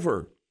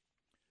over.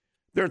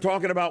 They're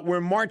talking about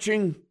we're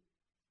marching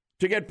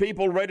to get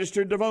people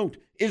registered to vote.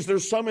 Is there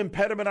some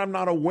impediment I'm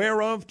not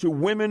aware of to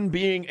women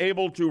being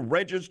able to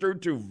register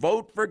to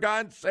vote, for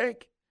God's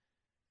sake?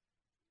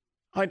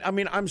 I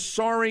mean, I'm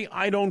sorry,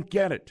 I don't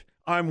get it.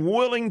 I'm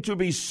willing to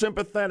be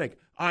sympathetic.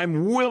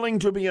 I'm willing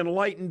to be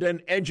enlightened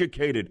and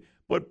educated.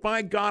 But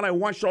by God, I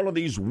watched all of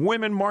these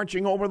women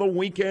marching over the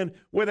weekend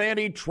with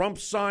anti-Trump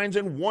signs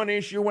and one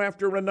issue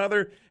after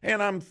another,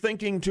 and I'm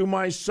thinking to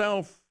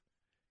myself,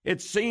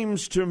 it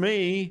seems to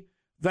me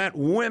that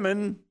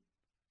women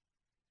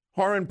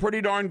are in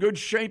pretty darn good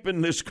shape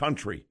in this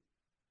country,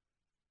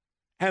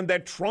 and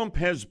that Trump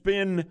has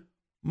been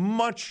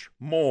much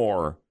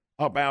more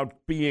about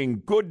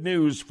being good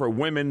news for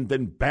women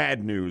than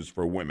bad news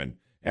for women.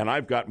 And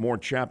I've got more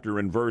chapter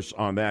and verse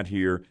on that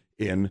here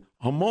in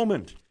a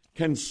moment.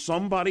 Can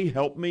somebody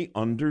help me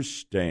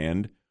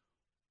understand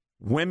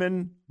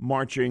women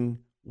marching?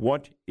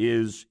 What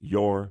is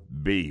your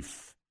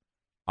beef?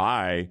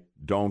 I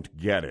don't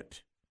get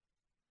it.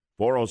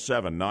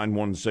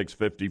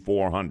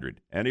 407-916-5400.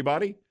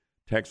 Anybody?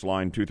 Text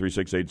line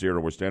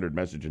 23680 where standard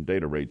message and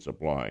data rates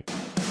apply.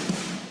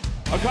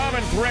 A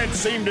common thread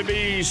seemed to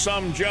be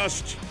some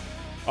just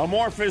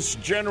amorphous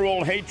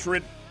general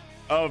hatred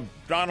of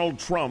Donald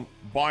Trump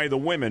by the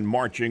women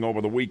marching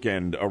over the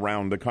weekend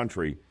around the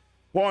country.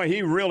 Boy,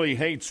 he really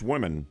hates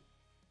women.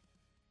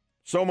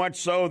 So much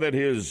so that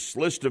his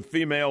list of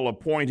female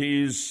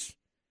appointees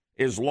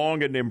is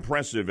long and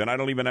impressive, and I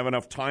don't even have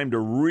enough time to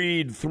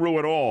read through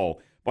it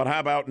all. But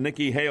how about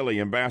Nikki Haley,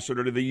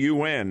 ambassador to the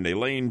UN,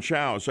 Elaine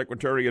Chao,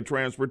 Secretary of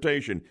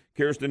Transportation,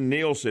 Kirstjen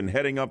Nielsen,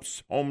 heading up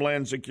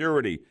Homeland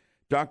Security,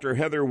 Dr.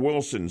 Heather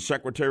Wilson,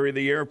 Secretary of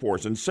the Air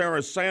Force, and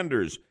Sarah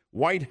Sanders,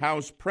 White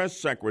House Press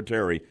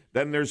Secretary.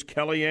 Then there's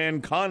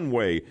Kellyanne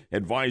Conway,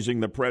 advising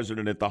the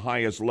president at the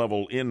highest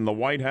level in the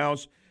White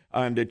House.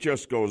 And it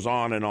just goes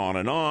on and on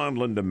and on.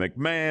 Linda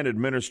McMahon,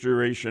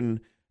 Minister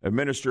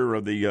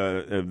of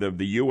the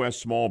U.S.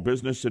 Small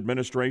Business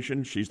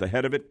Administration. She's the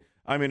head of it.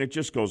 I mean, it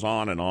just goes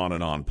on and on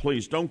and on.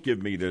 Please don't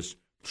give me this.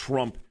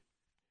 Trump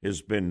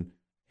has been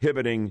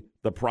inhibiting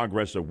the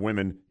progress of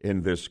women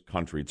in this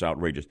country. It's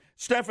outrageous.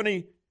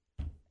 Stephanie,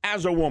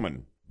 as a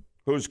woman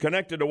who's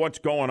connected to what's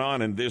going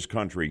on in this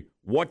country,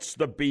 what's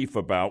the beef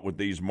about with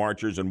these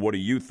marchers, and what do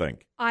you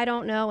think? I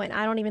don't know, and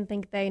I don't even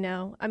think they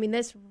know. I mean,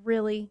 this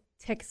really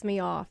ticks me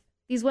off.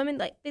 These women,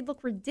 they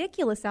look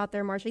ridiculous out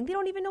there marching. They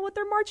don't even know what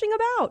they're marching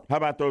about. How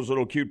about those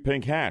little cute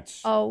pink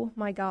hats? Oh,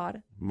 my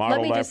God.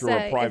 Modeled Let me just after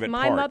say, a private if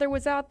my part. mother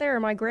was out there or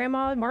my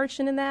grandma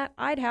marching in that,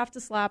 I'd have to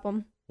slap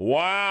them.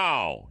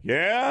 Wow.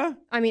 Yeah?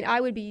 I mean,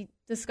 I would be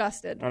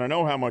disgusted. And I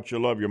know how much you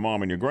love your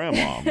mom and your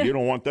grandma. You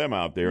don't want them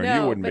out there, and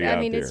No, you wouldn't but be out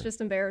I mean, there. it's just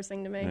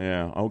embarrassing to me.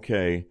 Yeah,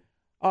 okay.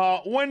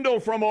 Wendell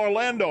from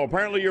Orlando.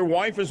 Apparently your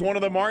wife is one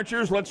of the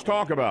marchers. Let's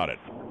talk about it.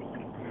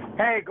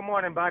 Hey, good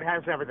morning, bud.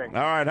 How's everything?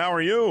 All right, how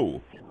are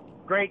you?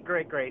 Great.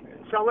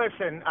 So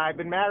listen, I've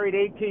been married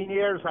 18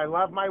 years. I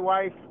love my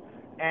wife,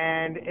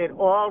 and it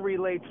all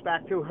relates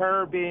back to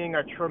her being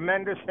a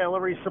tremendous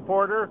Hillary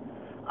supporter.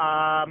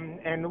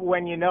 And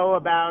when you know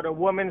about a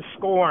woman's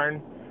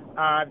scorn,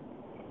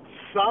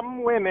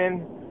 some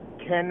women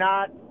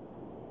cannot,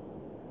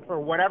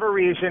 for whatever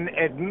reason,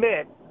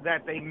 admit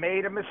that they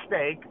made a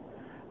mistake.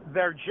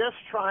 They're just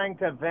trying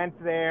to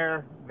vent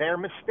their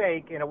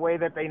mistake in a way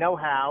that they know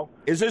how.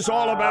 Is this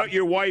all about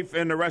your wife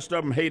and the rest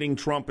of them hating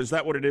Trump? Is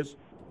that what it is?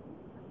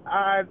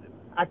 I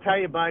tell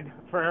you, bud,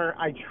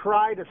 I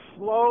try to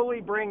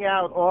slowly bring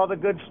out all the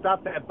good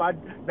stuff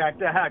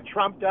that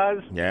Trump does.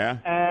 Yeah.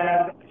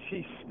 And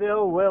she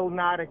still will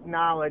not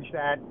acknowledge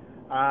that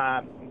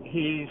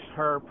he's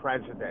her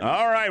president.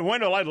 All right,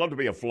 Wendell, I'd love to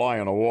be a fly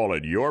on a wall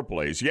at your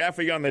place.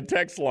 Yaffee on the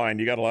text line.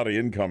 You got a lot of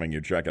incoming you're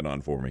checking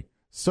on for me.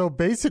 So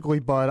basically,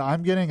 Bud,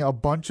 I'm getting a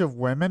bunch of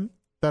women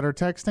that are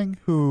texting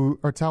who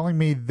are telling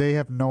me they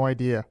have no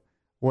idea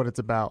what it's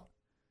about.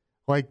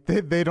 Like,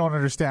 they don't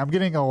understand. I'm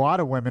getting a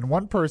lot of women.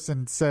 One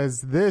person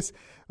says this,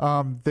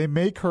 they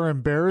make her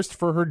embarrassed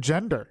for her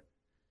gender,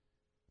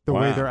 the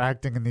way they're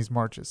acting in these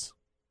marches.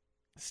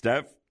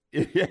 Steph,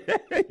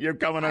 you're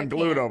coming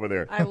unglued over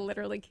there. I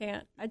literally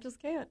can't. I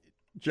just can't.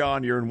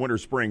 John, you're in Winter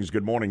Springs.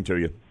 Good morning to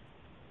you.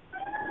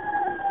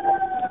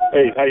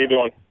 Hey, how you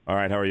doing? All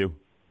right, how are you?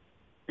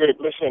 Good.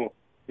 Listen,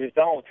 this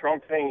Donald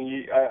Trump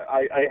thing,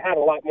 I had a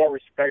lot more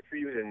respect for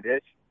you than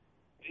this.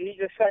 He's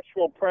a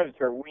sexual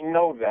predator. We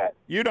know that.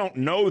 You don't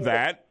know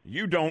that.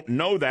 You don't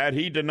know that.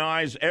 He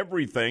denies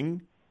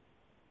everything.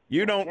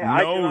 You don't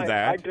know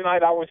that. I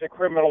denied I was a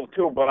criminal,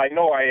 too, but I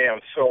know I am.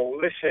 So,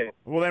 listen.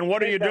 Well, then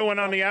what are you doing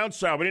on the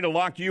outside? We need to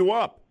lock you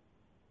up.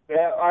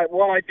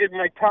 I did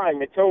my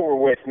time. It's over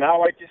with.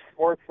 Now I just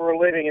work for a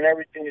living and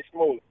everything is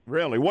smooth.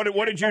 Really? What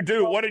did you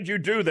do? What did you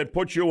do that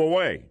put you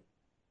away?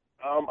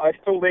 I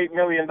stole $8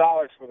 million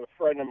with a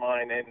friend of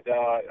mine, and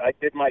I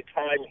did my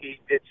time. He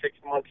did 6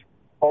 months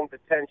home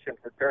detention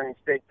for turning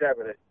state's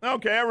evidence.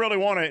 Okay, I really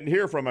want to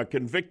hear from a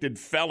convicted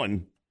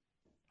felon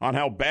on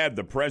how bad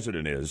the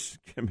president is.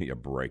 Give me a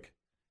break.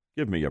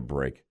 Give me a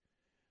break.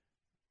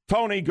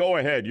 Tony, go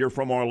ahead. You're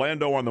from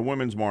Orlando on the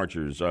women's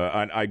marchers.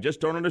 I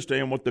just don't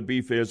understand what the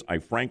beef is. I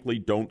frankly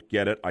don't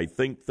get it. I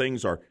think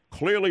things are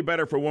clearly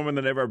better for women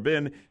than ever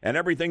been, and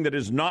everything that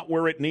is not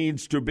where it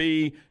needs to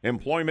be,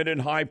 employment in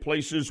high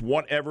places,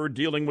 whatever,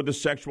 dealing with the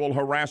sexual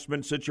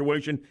harassment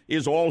situation,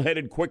 is all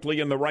headed quickly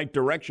in the right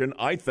direction,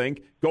 I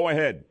think. Go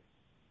ahead.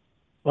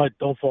 But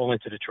don't fall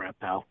into the trap,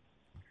 pal.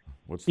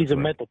 These are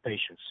mental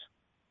patients.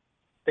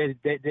 They're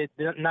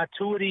not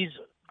two of these,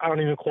 I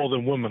don't even call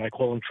them women, I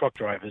call them truck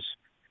drivers.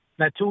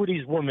 Now, two of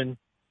these women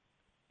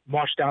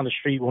marched down the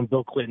street when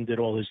Bill Clinton did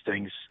all his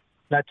things.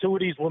 Now, two of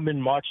these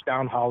women marched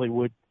down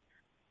Hollywood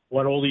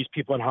when all these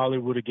people in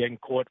Hollywood are getting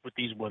caught with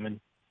these women.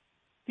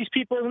 These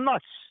people are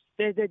nuts.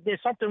 There's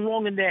something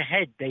wrong in their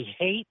head. They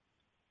hate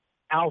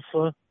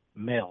alpha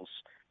males.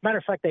 Matter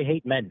of fact, they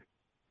hate men.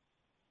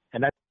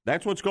 And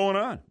that's what's going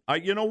on.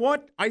 You know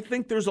what? I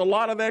think there's a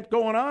lot of that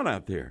going on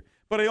out there.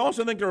 But I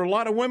also think there are a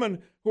lot of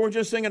women who are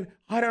just thinking,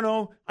 I don't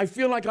know, I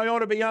feel like I ought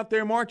to be out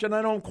there marching.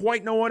 I don't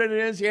quite know what it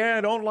is. Yeah,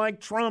 I don't like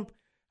Trump.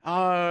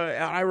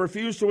 I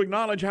refuse to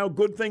acknowledge how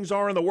good things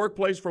are in the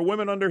workplace for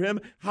women under him,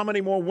 how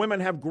many more women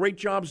have great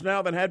jobs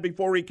now than had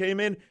before he came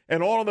in,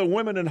 and all of the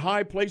women in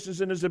high places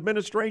in his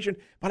administration.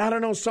 But I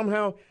don't know,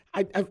 somehow,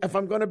 if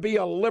I'm going to be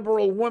a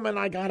liberal woman,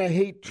 I got to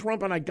hate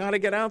Trump, and I got to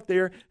get out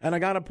there, and I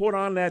got to put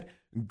on that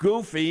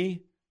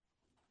goofy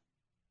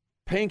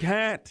pink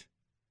hat.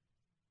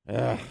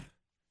 Ugh.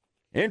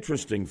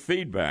 Interesting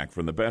feedback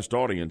from the best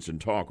audience in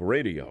talk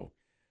radio.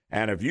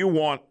 And if you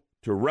want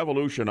to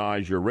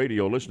revolutionize your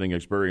radio listening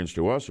experience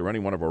to us or any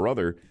one of our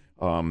other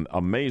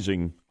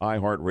amazing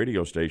iHeart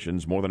radio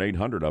stations, more than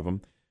 800 of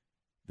them,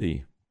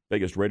 the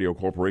biggest radio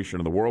corporation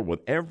in the world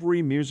with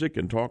every music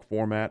and talk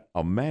format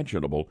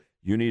imaginable,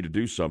 you need to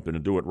do something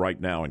and do it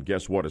right now. And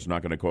guess what? It's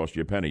not going to cost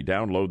you a penny.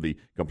 Download the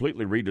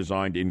completely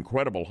redesigned,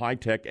 incredible,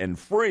 high-tech, and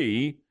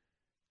free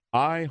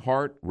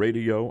iHeart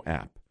Radio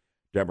app.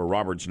 Deborah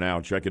Roberts now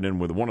checking in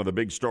with one of the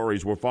big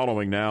stories we're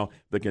following now,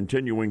 the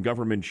continuing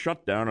government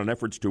shutdown and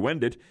efforts to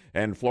end it,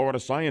 and Florida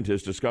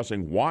scientists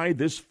discussing why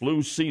this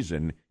flu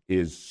season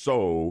is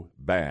so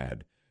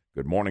bad.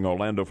 Good morning,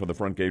 Orlando, for the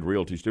Frontgate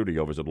Realty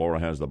Studio. Visit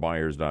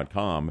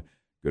laurahasthebuyers.com.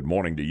 Good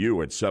morning to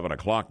you at 7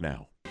 o'clock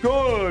now.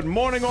 Good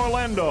morning,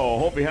 Orlando.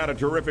 Hope you had a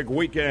terrific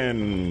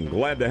weekend.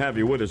 Glad to have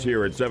you with us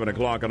here at 7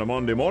 o'clock on a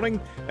Monday morning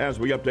as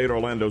we update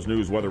Orlando's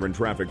news, weather, and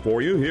traffic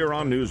for you here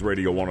on News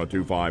Radio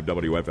 102.5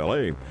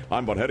 WFLA.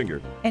 I'm Bud Hedinger.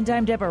 And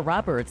I'm Deborah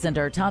Roberts. And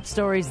our top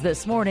stories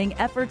this morning,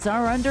 efforts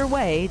are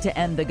underway to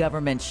end the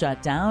government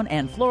shutdown,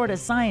 and Florida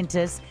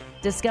scientists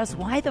discuss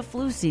why the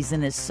flu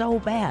season is so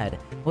bad.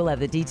 We'll have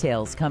the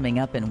details coming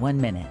up in 1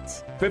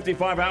 minute.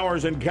 55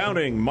 hours and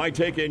counting. My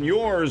take and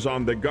yours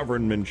on the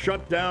government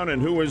shutdown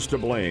and who is to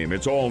blame.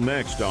 It's all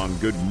next on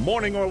Good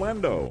Morning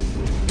Orlando.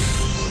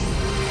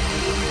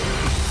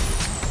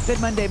 Good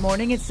Monday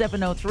morning. It's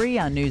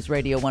 7:03 on News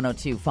Radio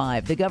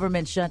 102.5. The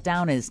government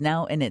shutdown is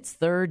now in its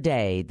third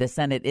day. The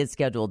Senate is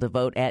scheduled to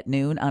vote at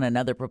noon on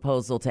another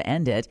proposal to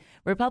end it.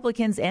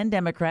 Republicans and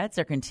Democrats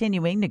are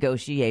continuing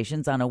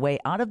negotiations on a way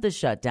out of the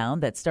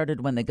shutdown that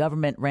started when the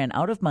government ran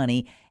out of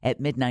money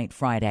at midnight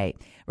Friday.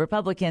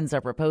 Republicans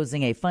are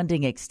proposing a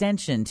funding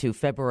extension to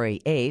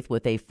February 8th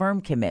with a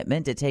firm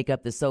commitment to take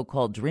up the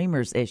so-called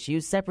Dreamers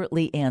issue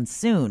separately and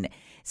soon.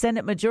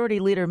 Senate Majority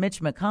Leader Mitch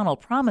McConnell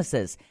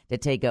promises to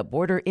take up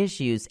border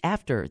issues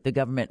after the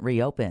government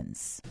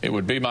reopens. It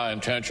would be my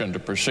intention to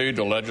proceed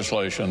to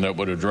legislation that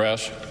would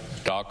address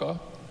DACA,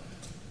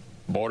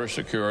 border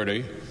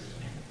security,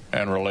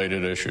 and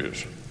related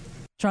issues.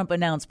 Trump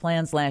announced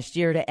plans last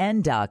year to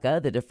end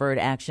DACA, the Deferred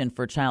Action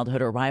for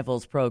Childhood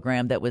Arrivals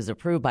program that was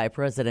approved by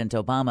President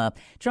Obama.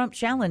 Trump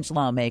challenged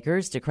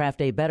lawmakers to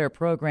craft a better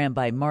program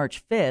by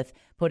March 5th,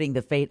 putting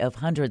the fate of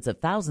hundreds of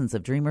thousands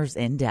of dreamers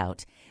in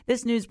doubt.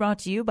 This news brought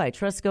to you by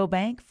Trusco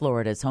Bank,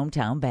 Florida's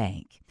hometown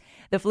bank.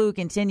 The flu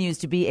continues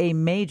to be a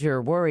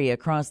major worry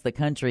across the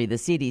country. The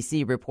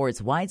CDC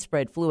reports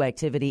widespread flu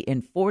activity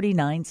in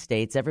 49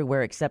 states,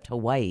 everywhere except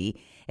Hawaii.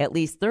 At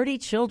least 30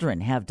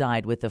 children have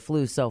died with the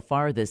flu so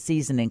far this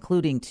season,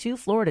 including 2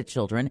 Florida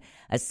children,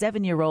 a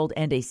 7-year-old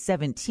and a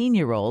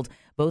 17-year-old,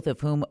 both of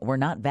whom were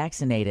not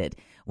vaccinated.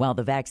 While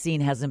the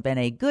vaccine hasn't been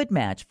a good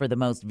match for the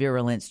most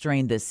virulent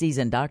strain this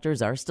season,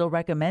 doctors are still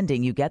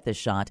recommending you get the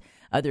shot.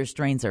 Other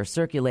strains are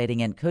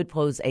circulating and could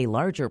pose a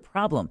larger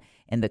problem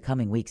in the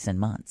coming weeks and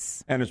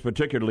months. And it's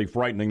particularly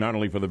frightening not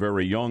only for the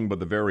very young, but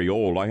the very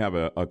old. I have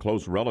a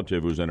close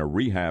relative who's in a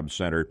rehab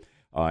center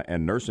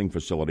and nursing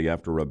facility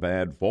after a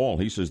bad fall.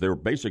 He says they're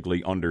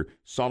basically under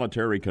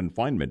solitary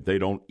confinement. They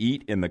don't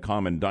eat in the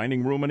common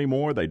dining room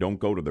anymore. They don't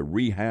go to the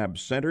rehab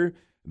center.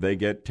 They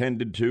get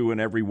tended to in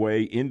every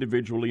way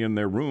individually in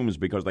their rooms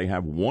because they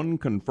have one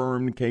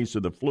confirmed case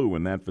of the flu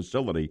in that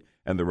facility,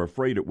 and they're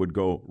afraid it would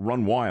go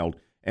run wild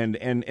and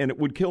it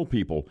would kill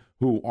people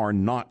who are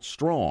not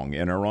strong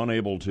and are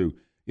unable to,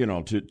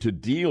 to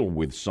deal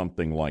with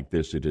something like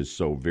this. It is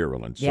so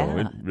virulent.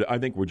 Yeah. So I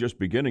think we're just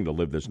beginning to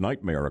live this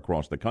nightmare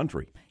across the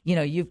country.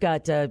 You've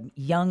got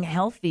young,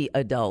 healthy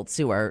adults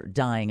who are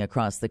dying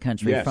across the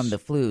country from the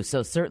flu.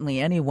 So certainly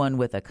anyone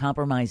with a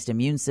compromised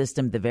immune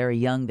system, the very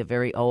young, the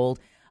very old,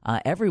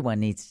 everyone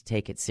needs to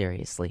take it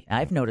seriously.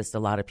 I've noticed a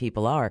lot of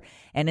people are.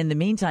 And in the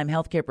meantime,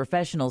 healthcare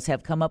professionals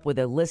have come up with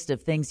a list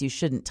of things you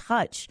shouldn't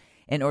touch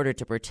in order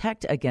to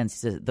protect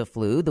against the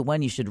flu. The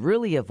one you should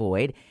really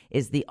avoid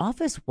is the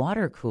office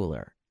water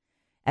cooler.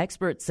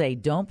 Experts say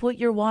don't put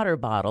your water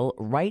bottle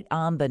right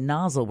on the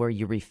nozzle where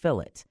you refill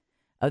it.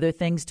 Other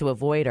things to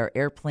avoid are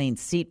airplane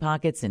seat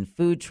pockets and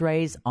food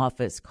trays,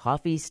 office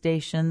coffee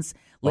stations,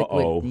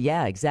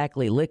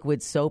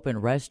 liquid soap in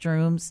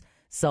restrooms,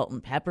 salt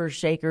and pepper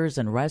shakers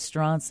in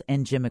restaurants,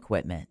 and gym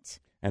equipment.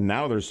 And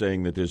now they're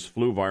saying that this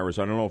flu virus,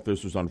 I don't know if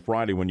this was on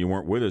Friday when you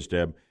weren't with us,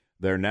 Deb,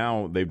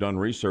 they've done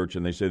research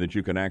and they say that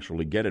you can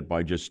actually get it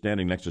by just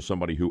standing next to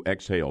somebody who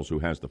exhales, who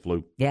has the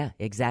flu. Yeah,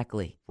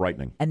 exactly.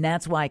 Frightening. And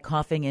that's why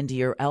coughing into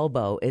your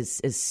elbow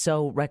is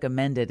so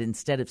recommended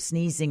instead of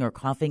sneezing or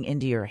coughing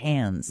into your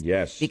hands.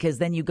 Yes. Because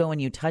then you go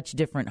and you touch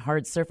different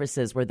hard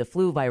surfaces where the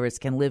flu virus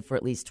can live for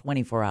at least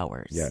 24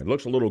 hours. Yeah, it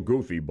looks a little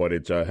goofy, but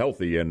it's a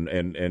healthy and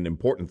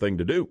important thing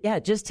to do. Yeah,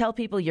 just tell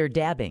people you're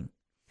dabbing.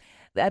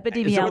 The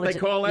epidemiologist. Is that what they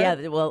call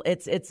that? Yeah, well,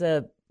 it's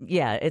a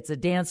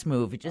dance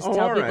move. Just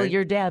tell people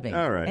you're dabbing.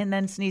 All right. And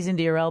then sneeze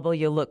into your elbow.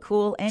 You'll look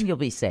cool and you'll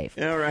be safe.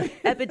 All right.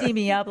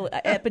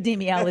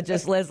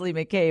 Epidemiologist Leslie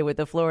McKay with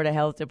the Florida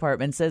Health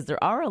Department says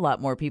there are a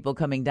lot more people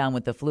coming down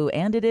with the flu,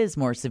 and it is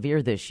more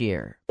severe this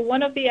year.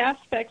 One of the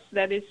aspects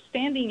that is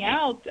standing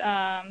out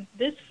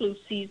this flu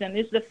season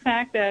is the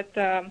fact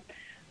that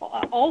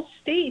all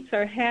states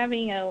are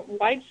having a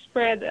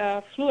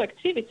widespread flu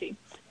activity.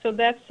 So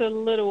that's a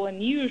little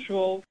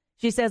unusual.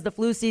 She says the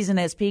flu season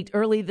has peaked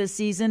early this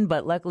season,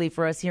 but luckily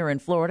for us here in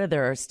Florida,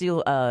 there are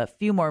still a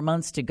few more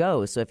months to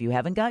go. So if you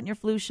haven't gotten your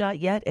flu shot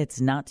yet,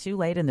 it's not too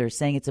late. And they're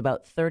saying it's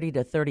about 30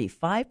 to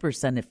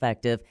 35%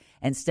 effective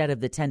instead of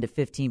the 10 to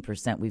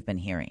 15% we've been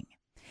hearing.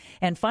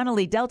 And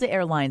finally, Delta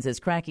Airlines is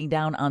cracking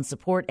down on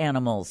support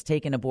animals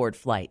taken aboard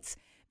flights.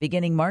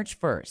 Beginning March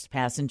 1st,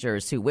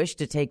 passengers who wish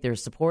to take their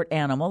support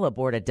animal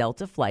aboard a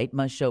Delta flight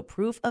must show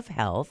proof of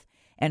health,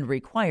 and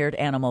required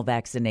animal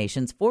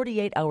vaccinations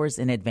 48 hours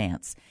in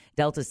advance.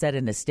 Delta said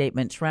in a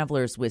statement,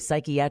 travelers with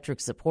psychiatric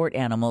support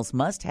animals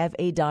must have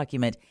a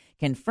document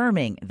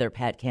confirming their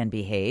pet can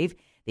behave.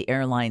 The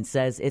airline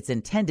says it's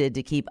intended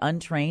to keep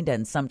untrained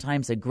and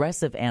sometimes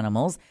aggressive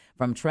animals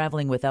from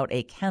traveling without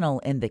a kennel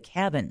in the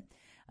cabin.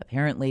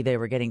 Apparently, they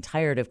were getting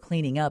tired of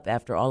cleaning up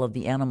after all of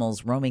the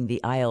animals roaming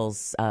the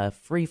aisles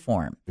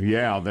freeform.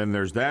 Yeah, then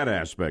there's that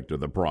aspect of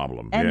the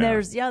problem. And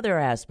there's the other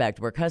aspect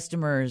where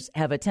customers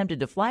have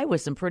attempted to fly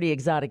with some pretty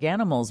exotic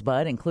animals,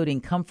 Bud,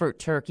 including comfort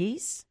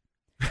turkeys.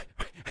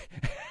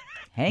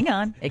 Hang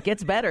on, it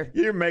gets better.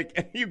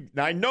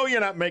 I know you're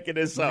not making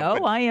this up.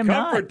 No, I am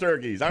not. Comfort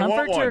turkeys. I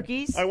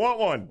want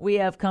one. We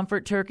have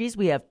comfort turkeys.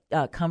 We have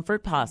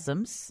comfort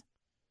possums,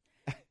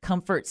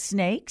 comfort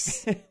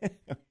snakes,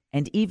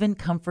 and even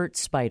comfort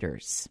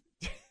spiders.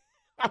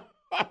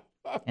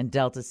 And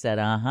Delta said,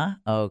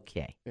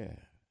 okay. Yeah.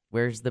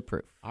 Where's the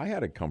proof? I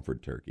had a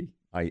comfort turkey.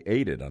 I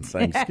ate it on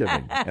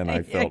Thanksgiving, and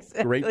I felt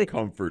great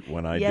comfort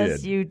when I did.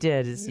 Yes, you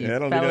did. I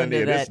don't need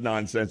any of this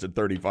nonsense at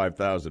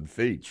 35,000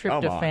 feet.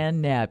 Tryptophan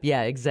nap.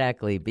 Yeah,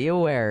 exactly. Be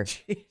aware.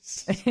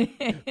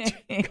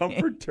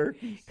 Comfort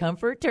turkeys.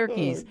 Comfort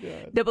turkeys.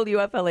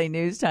 WFLA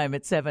News Time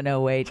at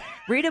 7:08.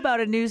 Read about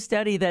a new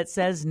study that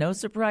says, no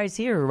surprise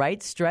here,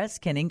 right? Stress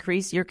can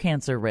increase your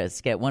cancer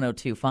risk at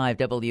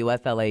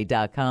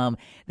 1025WFLA.com.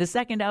 The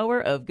second hour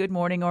of Good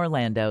Morning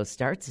Orlando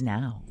starts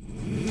now.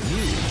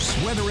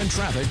 News, weather, and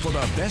traffic for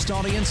the best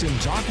audience in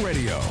talk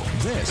radio.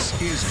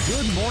 This is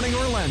Good Morning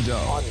Orlando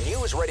on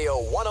News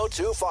Radio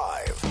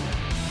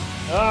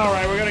 102.5. All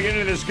right, we're going to get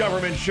into this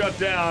government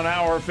shutdown,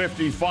 hour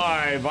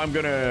 55. I'm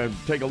going to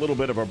take a little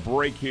bit of a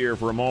break here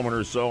for a moment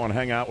or so and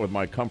hang out with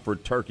my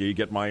comfort turkey,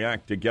 get my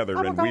act together,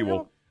 and we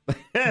will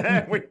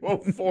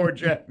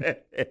forge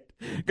ahead.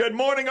 Good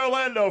morning,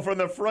 Orlando, from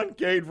the Front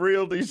Gate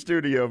Realty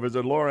Studio.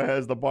 Visit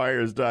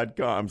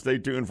LauraHasTheBuyers.com. Stay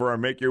tuned for our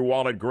Make Your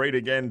Wallet Great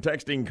Again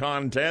texting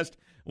contest.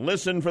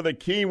 Listen for the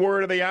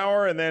keyword of the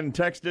hour and then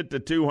text it to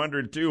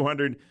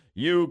 200-200.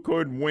 You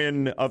could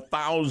win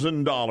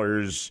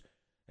 $1,000,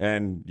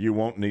 and you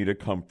won't need a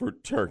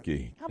comfort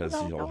turkey because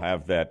you'll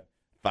have that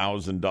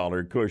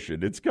 $1,000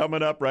 cushion. It's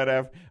coming up right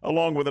after,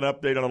 along with an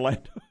update on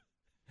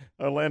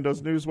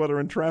Orlando's news, weather,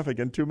 and traffic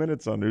in 2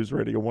 minutes on News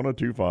Radio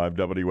 102.5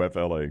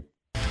 WFLA.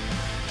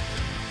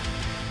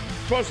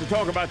 Supposed to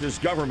talk about this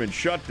government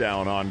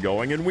shutdown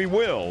ongoing, and we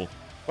will,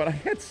 but I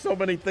had so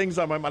many things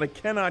on my mind. I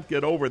cannot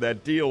get over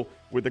that deal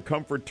with the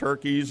comfort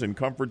turkeys and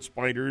comfort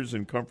spiders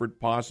and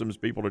comfort possums.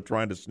 People are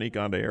trying to sneak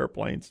onto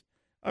airplanes.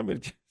 I mean,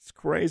 it's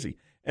crazy.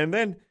 And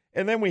then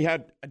we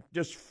had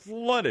just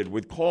flooded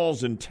with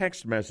calls and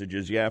text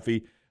messages,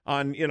 Yaffee,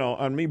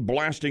 on me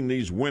blasting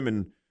these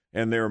women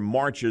and their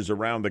marches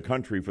around the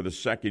country for the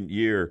second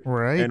year,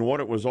 right, and what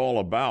it was all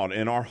about.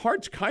 And our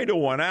hearts kind of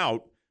went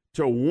out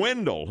to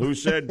Wendell, who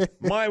said,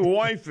 my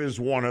wife is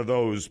one of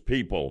those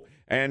people,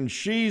 and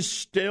she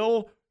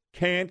still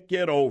can't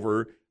get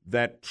over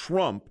that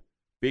Trump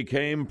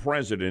became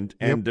president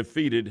and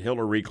defeated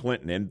Hillary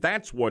Clinton. And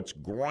that's what's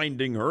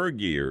grinding her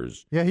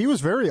gears. Yeah, he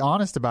was very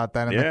honest about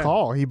that in the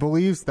call. He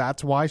believes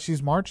that's why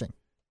she's marching.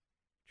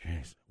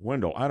 Jeez.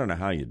 Wendell, I don't know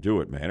how you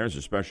do it, man. There's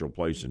a special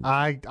place in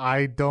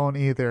I don't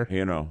either.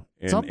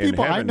 Some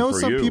people, I know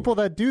some people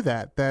that do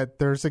that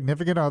their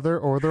significant other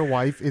or their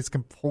wife is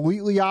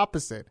completely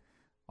opposite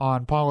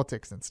on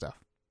politics and stuff.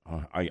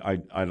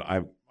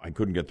 I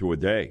couldn't get through a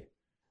day.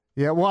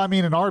 Yeah, well, I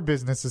mean, in our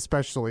business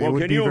especially, it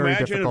would can you be very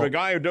imagine difficult. if a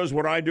guy who does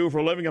what I do for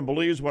a living and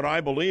believes what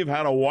I believe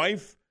had a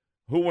wife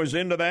who was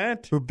into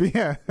that?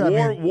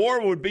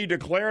 War would be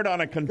declared on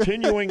a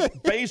continuing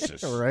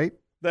basis. Right.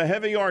 The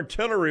heavy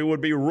artillery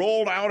would be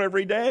rolled out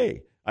every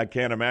day. I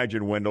can't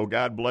imagine, Wendell.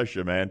 God bless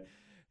you, man.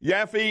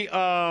 Yaffee,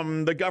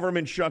 the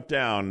government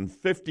shutdown,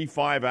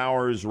 55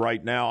 hours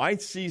right now. I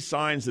see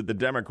signs that the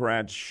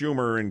Democrats,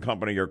 Schumer and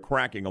company, are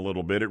cracking a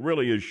little bit. It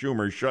really is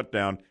Schumer's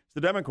shutdown. It's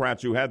the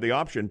Democrats who had the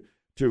option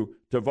to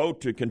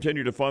vote to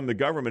continue to fund the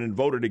government and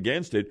voted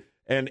against it.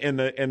 And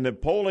the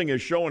polling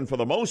is showing, for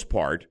the most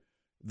part,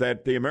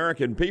 that the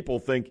American people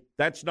think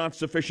that's not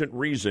sufficient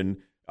reason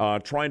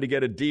trying to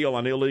get a deal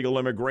on illegal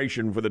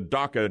immigration for the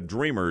DACA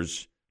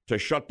dreamers to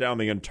shut down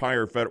the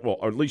entire federal,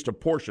 or at least a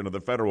portion of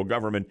the federal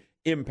government,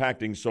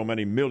 impacting so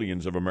many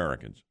millions of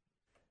Americans.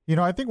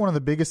 I think one of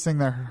the biggest thing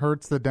that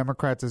hurts the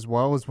Democrats as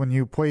well is when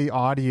you play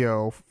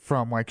audio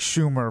from like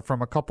Schumer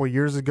from a couple of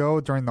years ago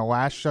during the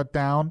last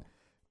shutdown,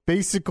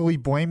 basically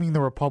blaming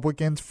the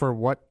Republicans for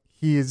what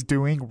he is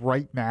doing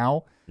right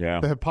now.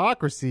 Yeah. The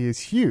hypocrisy is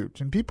huge,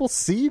 and people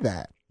see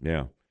that.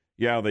 Yeah.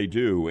 Yeah, they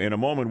do. In a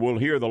moment, we'll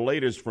hear the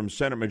latest from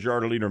Senate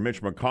Majority Leader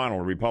Mitch McConnell,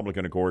 a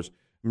Republican, of course.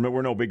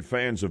 We're no big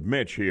fans of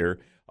Mitch here,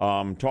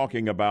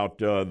 talking about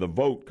the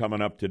vote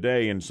coming up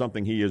today and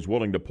something he is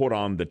willing to put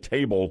on the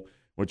table,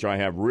 which I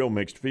have real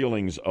mixed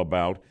feelings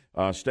about.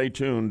 Stay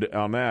tuned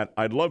on that.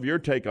 I'd love your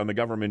take on the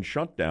government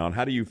shutdown.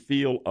 How do you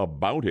feel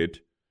about it,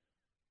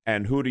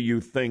 and who do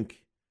you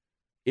think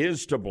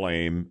is to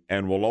blame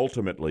and will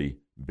ultimately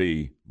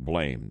be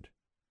blamed?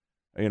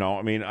 You know,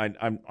 I mean,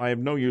 I have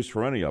no use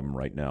for any of them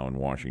right now in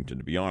Washington,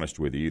 to be honest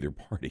with you, either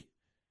party.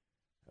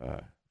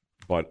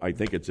 But I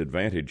think it's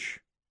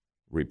advantage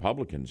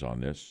Republicans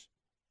on this.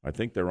 I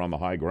think they're on the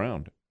high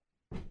ground.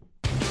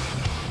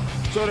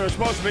 So there was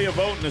supposed to be a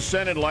vote in the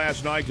Senate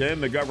last night to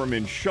end the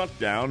government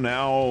shutdown,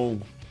 now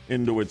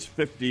into its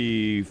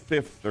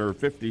 55th or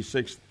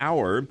 56th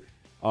hour.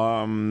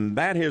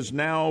 That has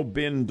now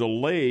been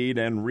delayed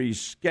and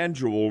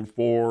rescheduled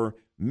for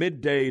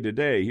midday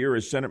today. Here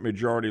is Senate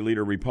Majority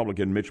Leader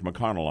Republican Mitch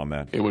McConnell on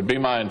that. It would be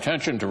my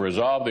intention to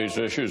resolve these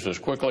issues as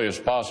quickly as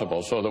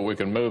possible so that we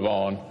can move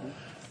on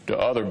to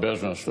other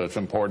business that's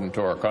important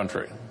to our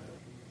country.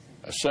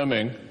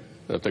 Assuming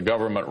that the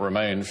government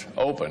remains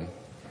open,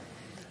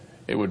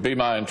 it would be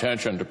my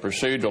intention to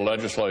proceed to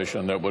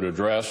legislation that would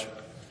address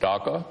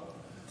DACA,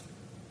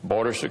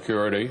 border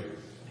security,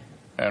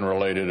 and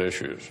related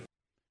issues.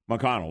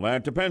 McConnell,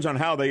 that depends on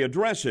how they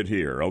address it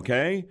here,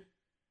 okay?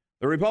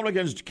 The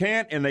Republicans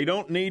can't and they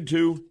don't need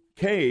to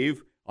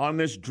cave on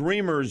this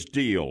Dreamers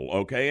deal,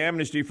 okay?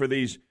 Amnesty for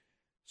these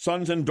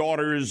sons and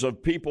daughters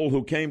of people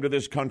who came to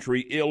this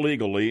country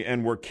illegally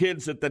and were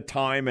kids at the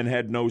time and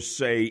had no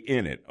say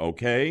in it,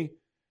 okay?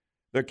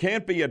 There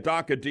can't be a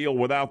DACA deal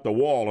without the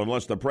wall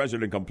unless the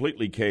president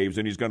completely caves,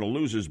 and he's going to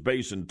lose his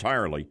base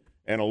entirely,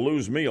 and he'll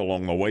lose me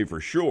along the way for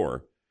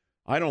sure.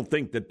 I don't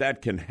think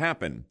that can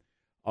happen.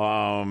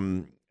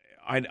 I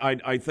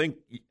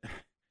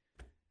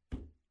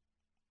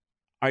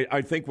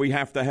think we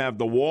have to have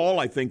the wall.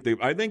 I think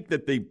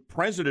that the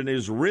president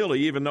is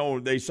really, even though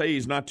they say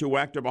he's not too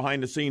active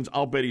behind the scenes,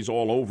 I'll bet he's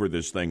all over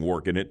this thing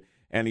working it,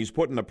 and he's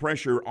putting the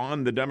pressure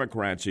on the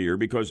Democrats here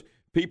because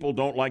people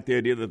don't like the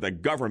idea that the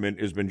government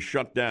has been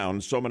shut down,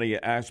 so many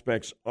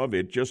aspects of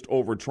it, just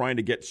over trying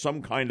to get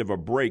some kind of a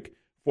break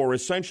for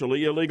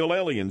essentially illegal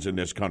aliens in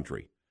this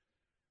country.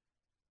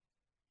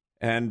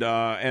 And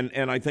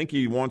I think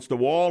he wants the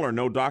wall or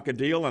no DACA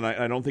deal, and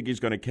I don't think he's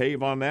going to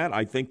cave on that.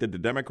 I think that the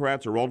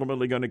Democrats are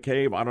ultimately going to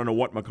cave. I don't know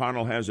what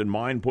McConnell has in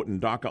mind putting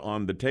DACA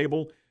on the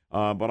table,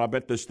 but I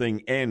bet this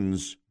thing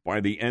ends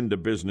by the end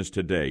of business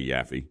today,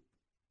 Yaffee.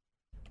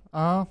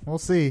 We'll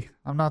see.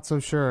 I'm not so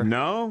sure.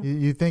 No?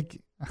 You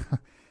think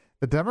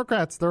the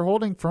Democrats, they're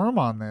holding firm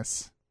on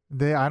this.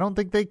 I don't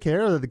think they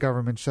care that the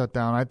government shut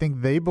down. I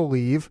think they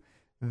believe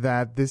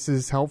that this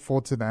is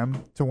helpful to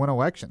them to win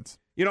elections.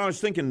 You know, I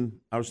was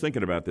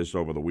thinking about this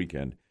over the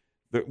weekend.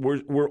 That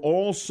we're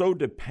all so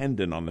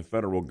dependent on the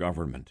federal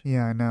government.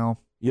 Yeah, I know.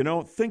 You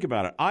know, think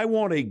about it. I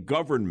want a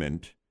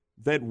government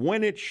that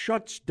when it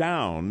shuts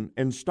down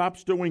and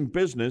stops doing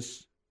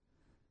business,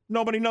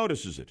 nobody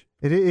notices it.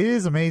 It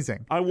is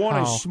amazing. I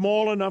want a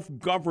small enough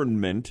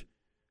government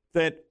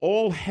that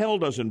all hell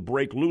doesn't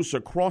break loose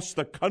across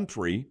the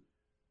country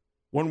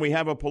when we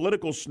have a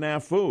political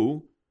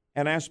snafu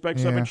and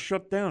aspects of it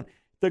shut down.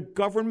 The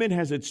government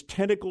has its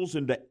tentacles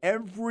into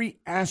every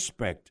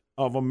aspect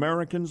of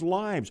Americans'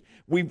 lives.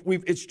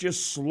 It's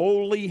just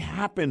slowly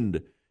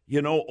happened,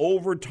 you know,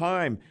 over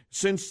time.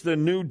 Since the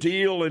New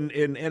Deal in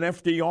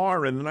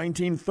FDR in the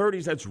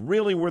 1930s, that's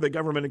really where the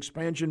government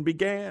expansion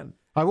began.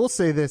 I will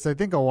say this. I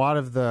think a lot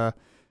of the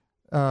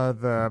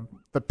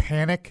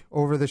panic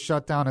over the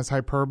shutdown is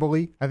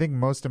hyperbole. I think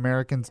most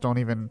Americans don't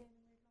even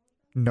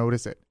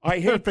notice it. I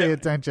hate pay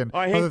attention.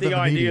 I hate the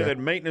idea that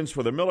maintenance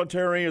for the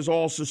military is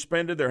all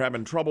suspended. They're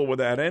having trouble with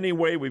that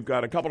anyway. We've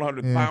got a couple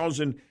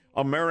 100,000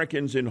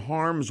 Americans in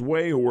harm's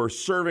way who are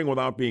serving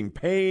without being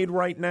paid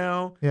right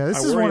now. Yeah,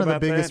 this is one of the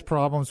biggest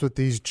problems with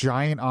these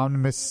giant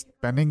omnibus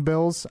spending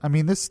bills. I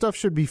mean, this stuff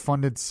should be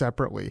funded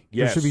separately.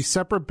 Yes. There should be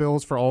separate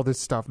bills for all this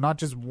stuff, not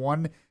just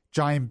one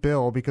giant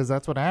bill, because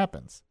that's what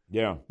happens.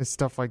 Yeah. It's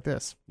stuff like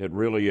this. It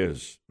really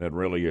is. It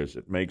really is.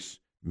 It makes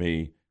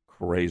me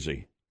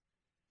crazy.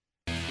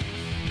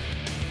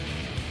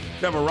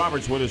 Deborah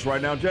Roberts with us right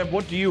now. Deb,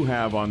 what do you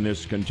have on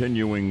this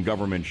continuing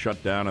government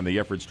shutdown and the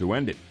efforts to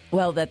end it?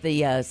 Well, that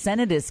the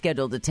Senate is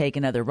scheduled to take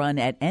another run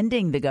at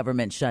ending the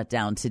government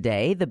shutdown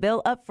today. The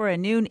bill up for a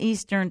noon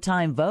Eastern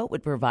time vote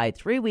would provide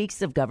 3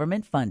 weeks of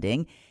government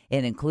funding.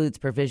 It includes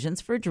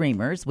provisions for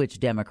Dreamers, which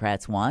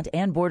Democrats want,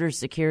 and border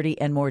security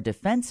and more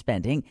defense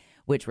spending,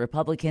 which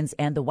Republicans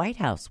and the White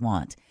House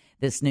want.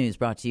 This news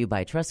brought to you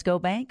by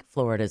Trustco Bank,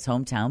 Florida's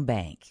hometown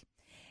bank.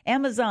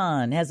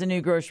 Amazon has a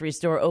new grocery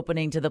store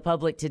opening to the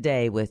public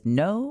today with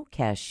no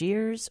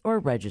cashiers or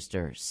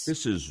registers.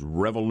 This is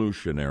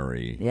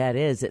revolutionary. Yeah, it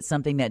is. It's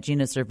something that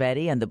Gina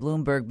Cervetti and the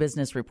Bloomberg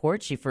Business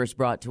Report, she first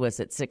brought to us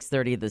at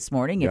 6:30 this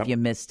morning, if you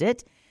missed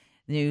it.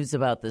 News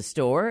about the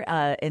store.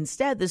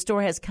 Instead, the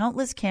store has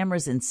countless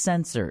cameras and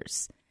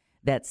sensors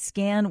that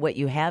scan what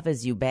you have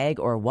as you bag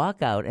or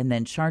walk out and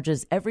then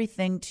charges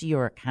everything to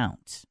your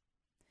account.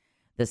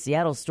 The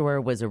Seattle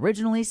store was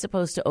originally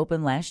supposed to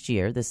open last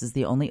year. This is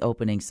the only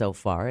opening so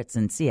far. It's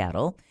in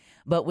Seattle,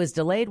 but was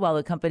delayed while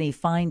the company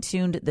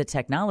fine-tuned the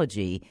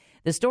technology.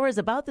 The store is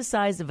about the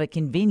size of a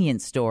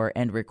convenience store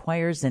and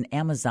requires an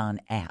Amazon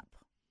app.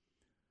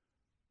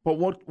 But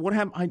what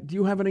happens? Do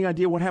you have any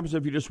idea what happens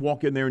if you just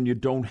walk in there and you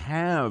don't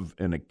have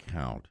an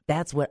account?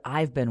 That's what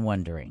I've been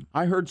wondering.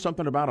 I heard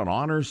something about an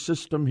honor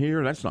system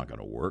here. That's not going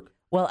to work.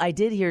 Well, I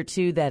did hear,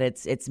 too, that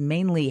it's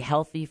mainly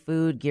healthy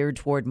food geared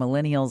toward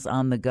millennials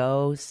on the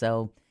go.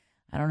 So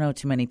I don't know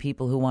too many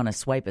people who want to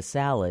swipe a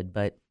salad,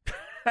 but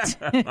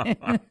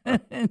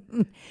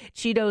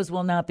Cheetos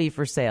will not be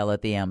for sale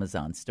at the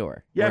Amazon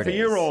store. Yeah,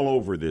 you're all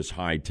over this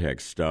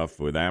high-tech stuff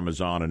with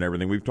Amazon and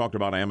everything. We've talked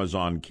about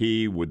Amazon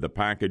Key with the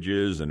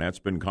packages, and that's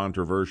been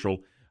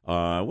controversial.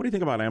 What do you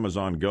think about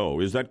Amazon Go?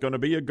 Is that going to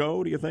be a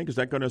go, do you think? Is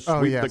that going to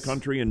sweep the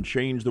country and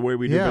change the way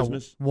we do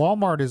business?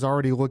 Walmart is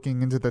already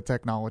looking into the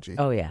technology.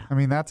 Oh, yeah. I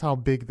mean, that's how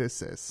big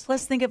this is.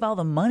 Plus, think of all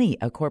the money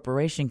a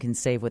corporation can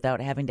save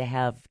without having to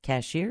have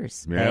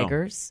cashiers,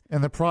 baggers.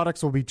 And the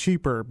products will be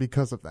cheaper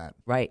because of that.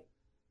 Right.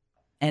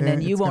 And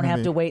then you won't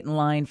have to wait in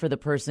line for the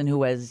person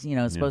who has,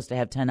 supposed to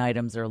have 10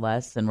 items or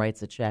less and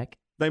writes a check.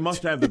 They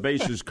must have the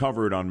bases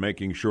covered on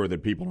making sure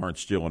that people aren't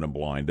stealing them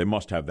blind. They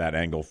must have that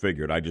angle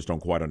figured. I just don't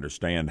quite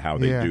understand how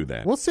they do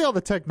that. We'll see how the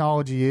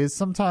technology is.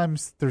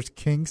 Sometimes there's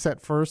kinks at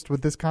first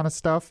with this kind of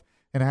stuff,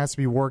 and it has to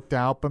be worked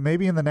out. But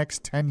maybe in the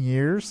next 10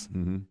 years,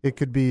 it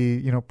could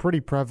be,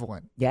 pretty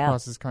prevalent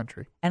across this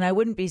country. And I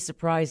wouldn't be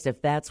surprised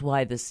if that's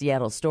why the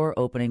Seattle store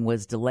opening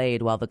was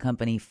delayed while the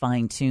company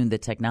fine-tuned the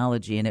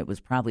technology, and it was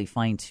probably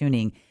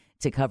fine-tuning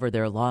to cover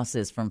their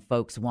losses from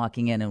folks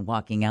walking in and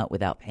walking out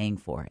without paying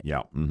for it.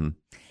 Yeah.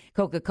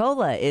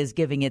 Coca-Cola is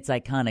giving its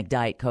iconic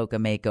Diet Coke a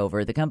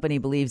makeover. The company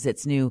believes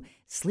its new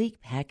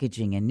sleek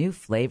packaging and new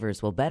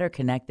flavors will better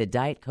connect the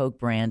Diet Coke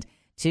brand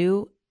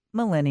to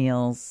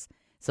millennials.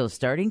 So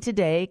starting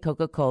today,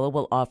 Coca-Cola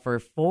will offer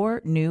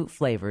 4 new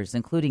flavors,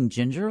 including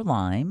ginger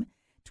lime,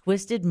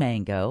 twisted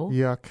mango,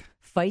 yuck,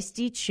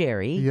 feisty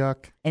cherry,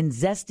 yuck, and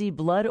zesty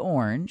blood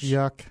orange,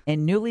 yuck,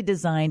 and newly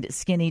designed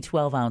skinny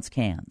 12-ounce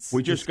cans.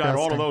 We just got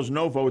all of those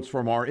no votes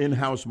from our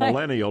in-house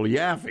millennial,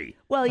 Yaffee.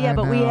 Well, yeah,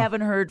 but we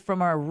haven't heard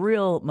from our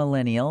real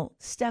millennial,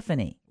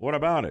 Stephanie. What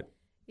about it?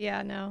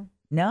 Yeah, no.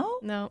 No?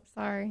 No,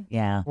 sorry.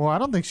 Yeah. Well, I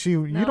don't think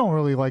you don't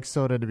really like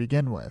soda to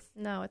begin with.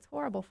 No, it's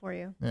horrible for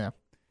you. Yeah.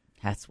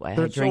 That's why I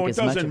drink as much of it as I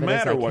can. So it doesn't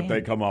matter what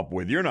they come up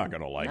with. You're not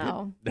going to like it.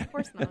 No, of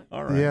course not.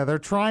 All right. Yeah, they're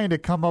trying to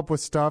come up with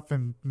stuff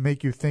and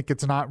make you think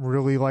it's not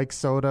really like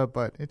soda,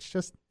 but it's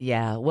just...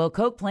 Yeah, well,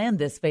 Coke planned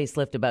this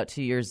facelift about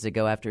 2 years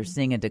ago after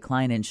seeing a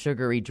decline in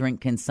sugary drink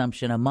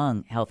consumption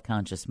among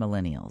health-conscious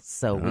millennials.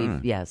 So,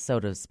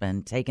 soda's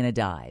been taking a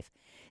dive.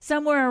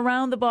 Somewhere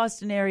around the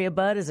Boston area,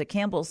 Bud, is a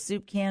Campbell's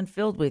soup can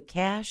filled with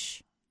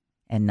cash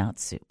and not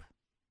soup.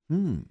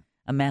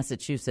 A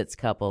Massachusetts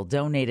couple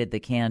donated the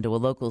can to a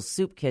local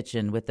soup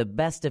kitchen with the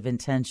best of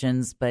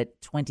intentions, but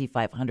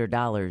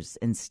 $2,500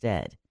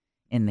 instead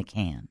in the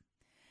can.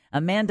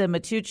 Amanda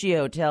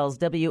Matuccio tells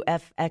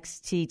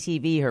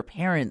WFXT-TV her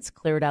parents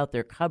cleared out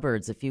their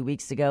cupboards a few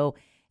weeks ago,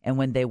 and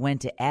when they went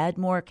to add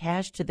more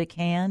cash to the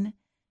can,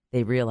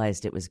 they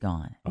realized it was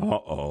gone.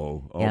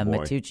 Uh-oh. Oh, yeah, boy.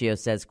 Matuccio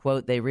says,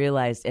 quote, they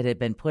realized it had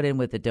been put in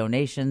with the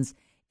donations.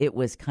 It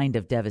was kind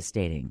of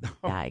devastating.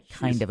 I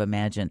kind of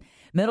imagine.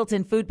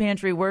 Middleton food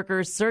pantry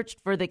workers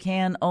searched for the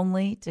can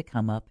only to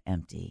come up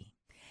empty.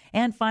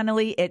 And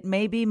finally, it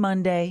may be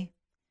Monday,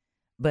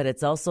 but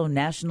it's also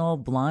National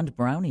Blonde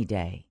Brownie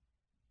Day.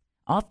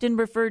 Often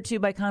referred to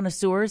by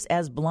connoisseurs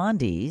as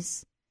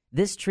blondies,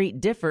 this treat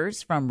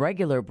differs from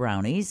regular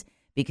brownies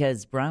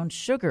because brown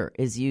sugar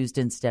is used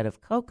instead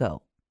of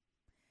cocoa.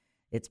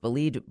 It's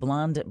believed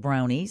blonde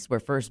brownies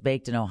were first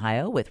baked in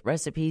Ohio with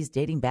recipes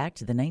dating back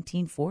to the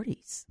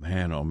 1940s.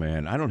 Man, oh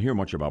man, I don't hear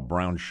much about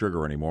brown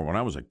sugar anymore. When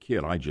I was a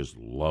kid, I just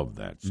loved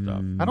that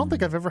stuff. I don't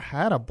think I've ever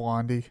had a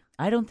blondie.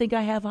 I don't think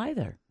I have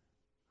either.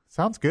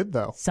 Sounds good,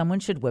 though. Someone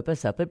should whip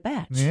us up at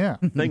batch. Yeah.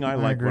 The thing I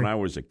liked when I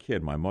was a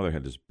kid, my mother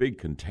had this big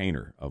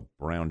container of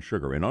brown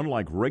sugar. And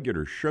unlike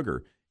regular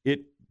sugar,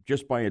 it,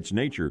 just by its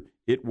nature,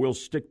 it will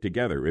stick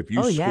together. If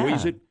you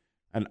squeeze it,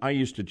 and I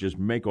used to just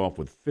make off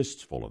with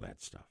fists full of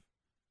that stuff.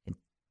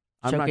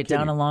 Choke it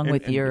down along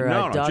with your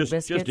dog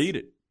biscuits? Just eat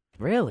it.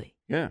 Really?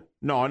 Yeah.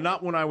 No,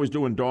 not when I was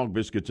doing dog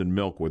biscuits and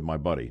milk with my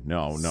buddy.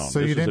 No.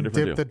 So you didn't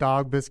dip the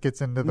dog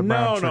biscuits into the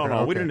brown sugar? No.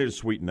 Okay. We didn't need to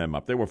sweeten them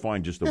up. They were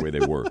fine just the way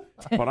they were.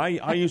 But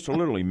I used to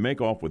literally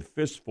make off with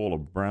fists full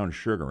of brown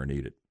sugar and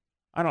eat it.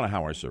 I don't know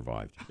how I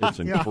survived. It's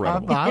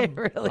incredible.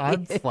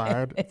 I'm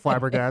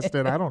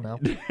flabbergasted. I don't know.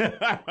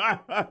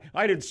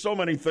 I did so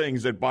many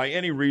things that by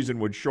any reason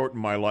would shorten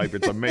my life.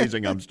 It's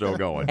amazing I'm still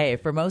going. Hey,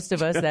 for most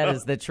of us, that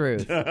is the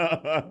truth.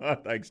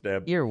 Thanks,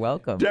 Deb. You're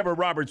welcome. Deborah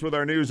Roberts with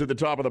our news at the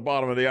top of the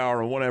bottom of the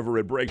hour and whenever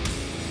it breaks.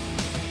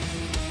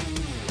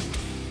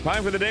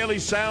 Time for the Daily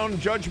Sound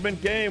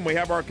Judgment Game. We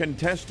have our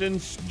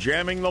contestants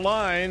jamming the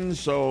lines.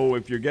 So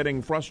if you're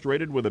getting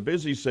frustrated with a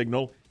busy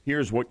signal,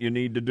 here's what you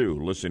need to do.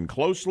 Listen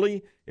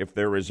closely. If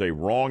there is a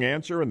wrong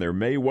answer, and there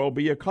may well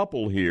be a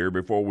couple here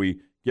before we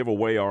give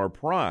away our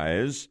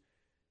prize,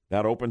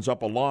 that opens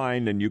up a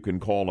line, and you can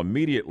call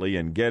immediately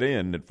and get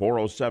in at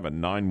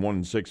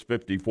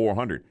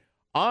 407-916-5400.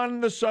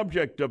 On the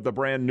subject of the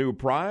brand new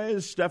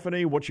prize,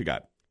 Stephanie, what you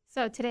got?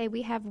 So today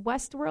we have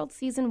Westworld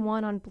Season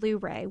 1 on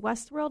Blu-ray.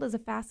 Westworld is a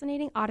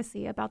fascinating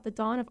odyssey about the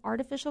dawn of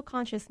artificial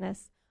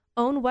consciousness.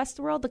 Own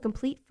Westworld, the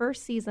complete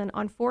first season,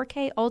 on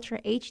 4K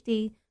Ultra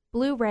HD,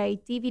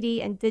 Blu-ray,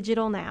 DVD, and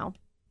digital now.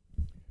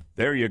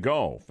 There you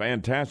go.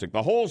 Fantastic.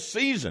 The whole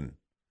season.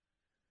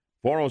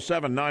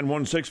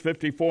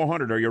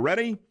 407-916-5400. Are you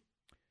ready?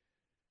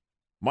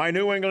 My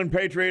New England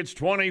Patriots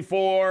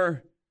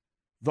 24,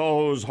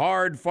 those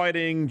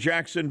hard-fighting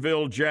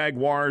Jacksonville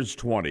Jaguars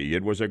 20.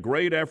 It was a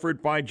great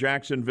effort by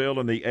Jacksonville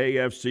in the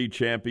AFC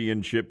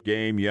Championship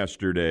game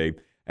yesterday,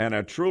 and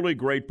a truly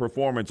great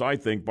performance, I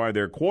think, by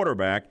their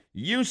quarterback,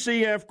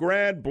 UCF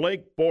grad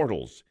Blake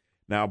Bortles.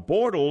 Now,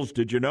 Bortles,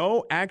 did you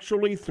know,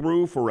 actually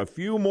threw for a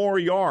few more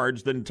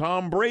yards than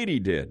Tom Brady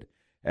did.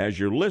 As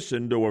you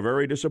listen to a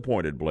very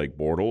disappointed Blake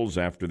Bortles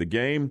after the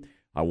game,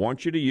 I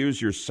want you to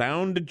use your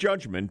sound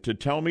judgment to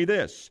tell me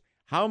this.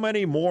 How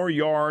many more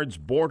yards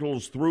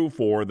Bortles threw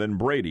for than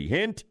Brady?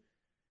 Hint,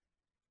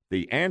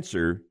 the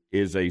answer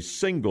is a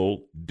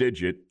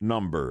single-digit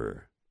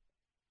number.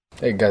 I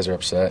think guys are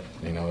upset.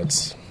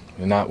 It's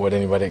not what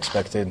anybody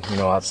expected,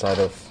 outside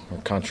of, or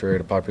contrary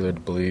to popular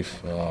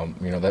belief.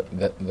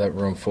 That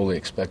room fully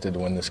expected to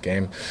win this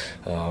game.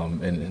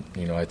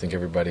 I think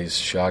everybody's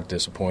shocked,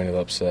 disappointed,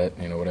 upset,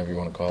 whatever you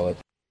want to call it.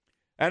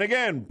 And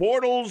again,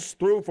 Bortles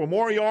threw for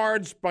more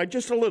yards by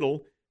just a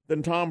little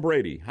than Tom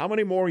Brady. How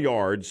many more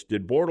yards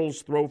did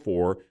Bortles throw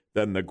for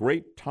than the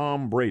great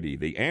Tom Brady?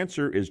 The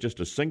answer is just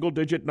a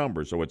single-digit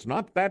number, so it's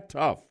not that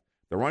tough.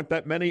 There aren't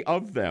that many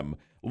of them.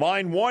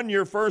 Line 1,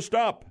 you're first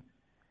up.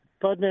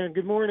 Budman,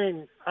 good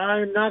morning.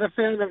 I'm not a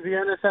fan of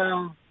the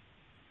NFL.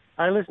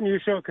 I listen to your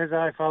show because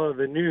I follow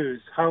the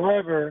news.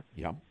 However,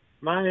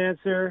 my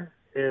answer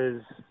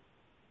is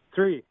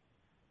 3.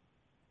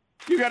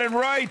 You got it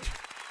right.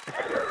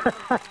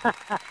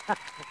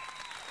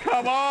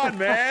 Come on,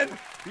 man.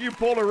 You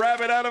pulled a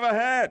rabbit out of a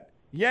hat.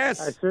 Yes.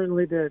 I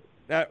certainly did.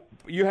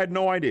 You had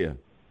no idea.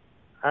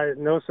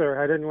 No,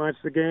 sir. I didn't watch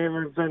the game.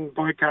 I've been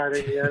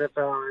boycotting the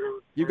NFL.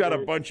 You got a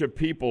bunch of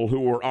people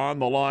who are on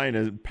the line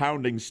and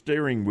pounding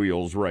steering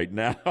wheels right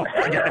now.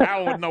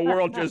 How in the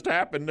world just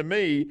happened to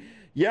me?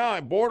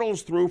 Yeah,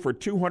 Bortles threw for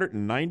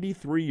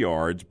 293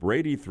 yards.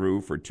 Brady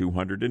threw for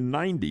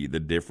 290. The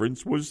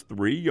difference was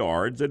 3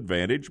 yards.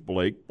 Advantage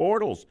Blake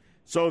Bortles.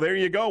 So there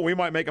you go. We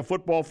might make a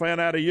football fan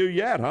out of you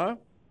yet, huh?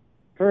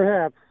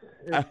 Perhaps.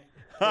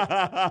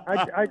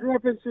 I grew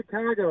up in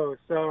Chicago,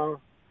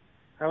 so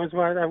I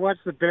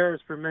watched the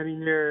Bears for many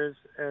years,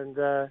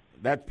 and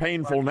that's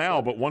painful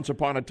now. But once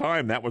upon a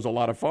time, that was a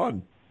lot of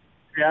fun.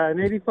 Yeah, in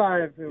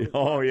 '85.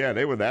 Yeah,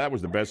 that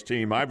was the best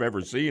team I've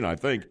ever seen, I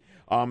think.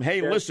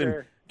 Hey, yes, listen,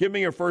 sir. Give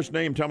me your first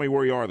name. Tell me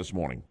where you are this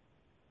morning.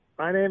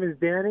 My name is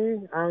Danny.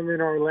 I'm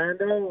in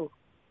Orlando.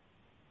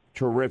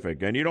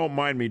 Terrific. And you don't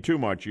mind me too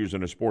much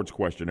using a sports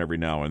question every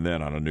now and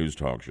then on a news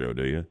talk show,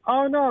 do you?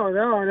 Oh, no,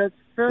 that's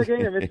fair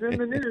game. It's in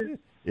the news.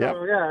 Yep.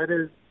 So, yeah, it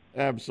is.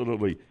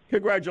 Absolutely.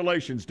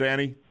 Congratulations,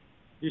 Danny.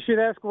 You should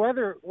ask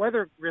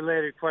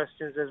weather-related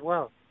questions as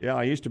well. Yeah,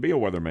 I used to be a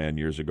weatherman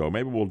years ago.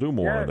 Maybe we'll do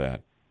more of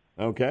that.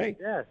 Okay?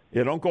 Yes.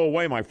 Yeah, don't go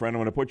away, my friend. I'm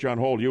going to put you on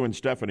hold. You and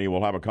Stephanie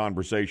will have a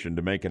conversation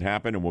to make it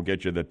happen, and we'll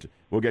get you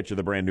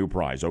the brand new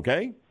prize,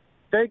 okay?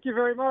 Thank you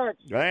very much.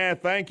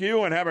 Thank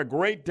you, and have a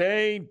great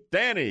day,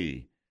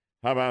 Danny.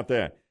 How about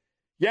that?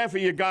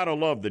 Yaffee, you got to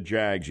love the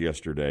Jags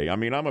yesterday. I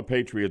mean, I'm a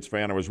Patriots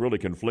fan. I was really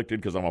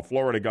conflicted because I'm a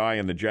Florida guy,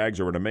 and the Jags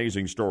are an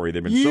amazing story.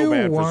 They've been so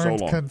bad for so long. You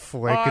weren't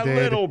conflicted. A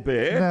little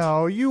bit.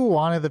 No, you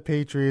wanted the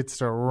Patriots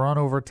to run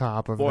over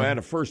top of them. Boy, in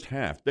the first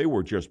half, they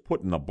were just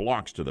putting the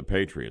blocks to the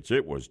Patriots.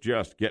 It was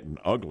just getting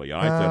ugly.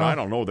 I said, I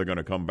don't know if they're going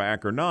to come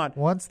back or not.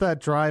 Once that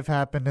drive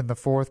happened in the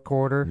fourth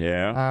quarter,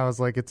 I was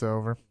like, it's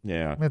over.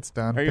 Yeah. It's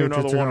done. Are you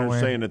another one who's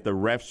saying that the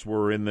refs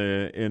were in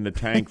the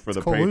tank for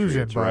the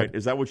Patriots, right?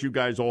 Is that what you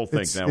guys all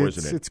think now,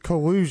 isn't it? It's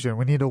collusion.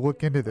 We need to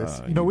look into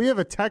this. We have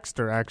a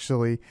texter,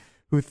 actually,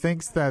 who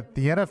thinks that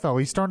the NFL,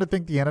 he's starting to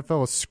think the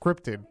NFL is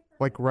scripted,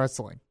 like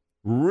wrestling.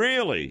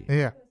 Really?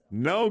 Yeah.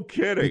 No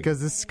kidding. Because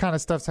this kind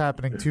of stuff's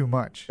happening too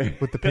much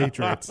with the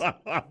Patriots.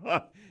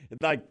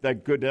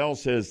 Like Goodell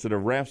says to the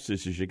refs, he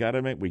says,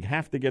 we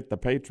have to get the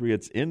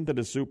Patriots into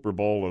the Super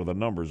Bowl or the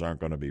numbers aren't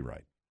going to be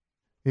right.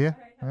 Yeah.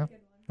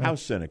 How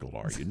cynical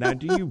are you? Now,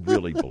 do you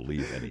really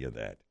believe any of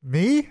that?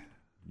 Me?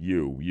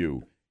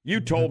 You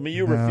told me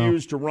you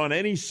refused to run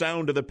any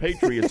sound of the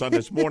Patriots on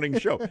this morning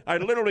show. I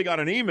literally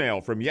got an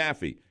email from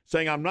Yaffee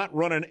saying I'm not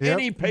running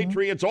any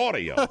Patriots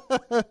audio.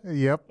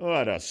 Yep.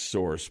 What a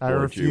sore sport I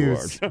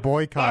refuse. You are.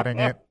 Boycotting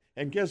it.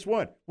 And guess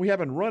what? We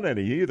haven't run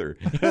any either.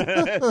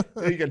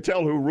 You can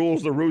tell who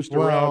rules the roost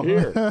around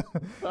here.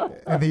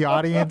 And the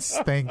audience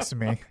thanks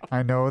me.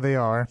 I know they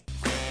are.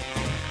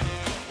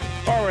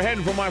 All right, we're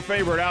heading for my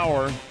favorite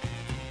hour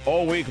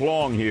all week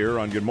long here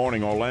on Good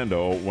Morning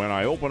Orlando, when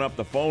I open up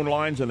the phone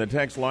lines and the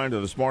text line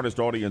to the smartest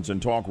audience in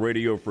talk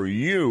radio for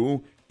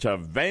you to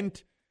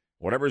vent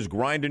whatever's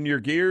grinding your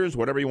gears,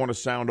 whatever you want to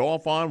sound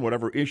off on,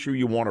 whatever issue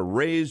you want to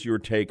raise, your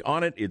take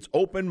on it. It's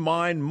Open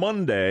Mind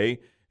Monday,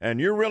 and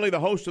you're really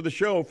the host of the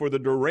show for the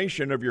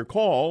duration of your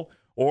call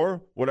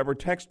or whatever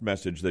text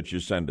message that you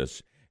send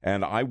us.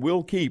 And I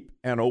will keep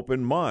an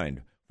open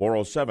mind.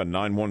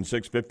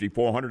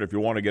 407-916-5400 if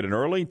you want to get in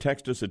early.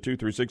 Text us at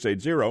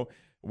 23680.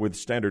 With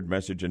standard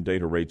message and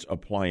data rates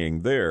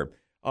applying there.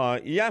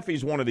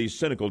 Yaffee's one of these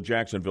cynical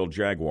Jacksonville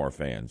Jaguar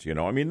fans, you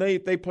know. I mean, they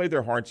played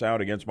their hearts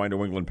out against my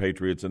New England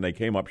Patriots, and they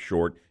came up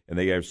short in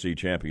the AFC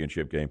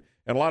Championship game.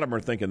 And a lot of them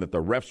are thinking that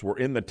the refs were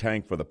in the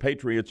tank for the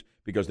Patriots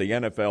because the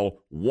NFL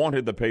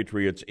wanted the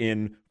Patriots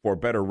in for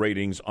better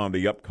ratings on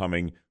the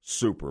upcoming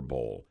Super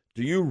Bowl.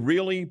 Do you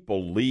really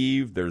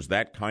believe there's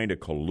that kind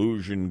of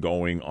collusion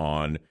going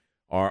on?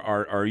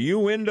 Are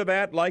you into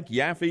that like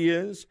Yaffee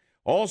is?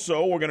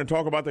 Also, we're going to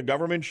talk about the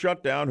government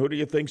shutdown. Who do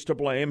you think's to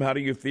blame? How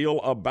do you feel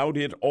about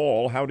it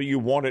all? How do you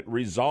want it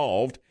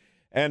resolved?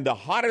 And the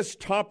hottest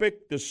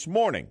topic this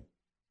morning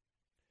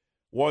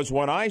was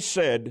when I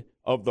said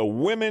of the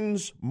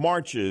women's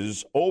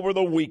marches over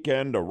the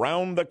weekend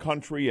around the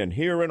country and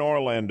here in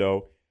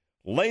Orlando,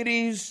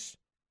 ladies,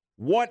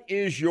 what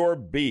is your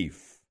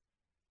beef?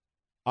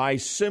 I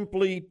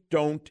simply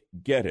don't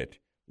get it.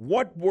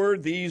 What were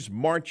these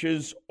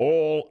marches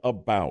all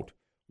about?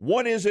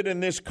 What is it in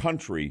this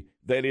country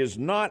that is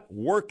not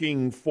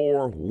working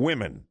for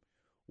women?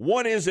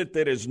 What is it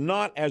that is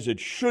not as it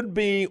should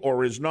be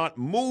or is not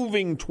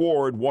moving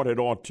toward what it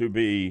ought to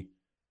be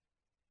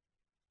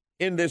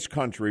in this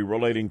country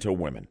relating to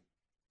women?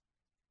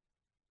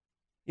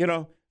 You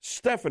know,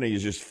 Stephanie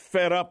is just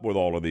fed up with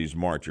all of these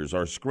marchers,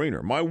 our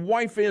screener. My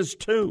wife is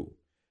too.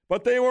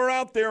 But they were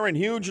out there in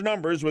huge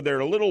numbers with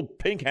their little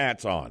pink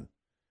hats on.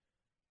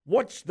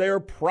 What's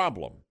their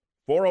problem?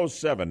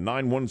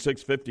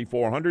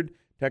 407-916-5400,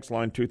 text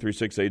line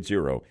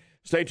 23680.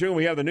 Stay tuned.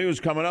 We have the news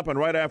coming up, and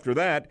right after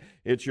that,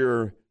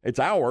 it's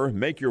our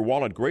Make Your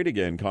Wallet Great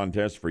Again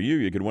contest for you.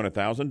 You could win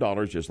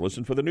 $1,000. Just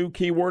listen for the new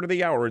keyword of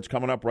the hour. It's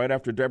coming up right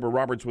after Deborah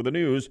Roberts with the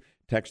news.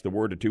 Text the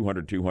word to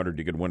 200-200.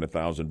 You could win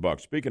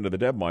 $1,000. Speaking of the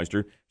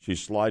Debmeister,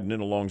 she's sliding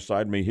in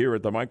alongside me here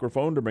at the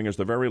microphone to bring us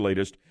the very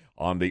latest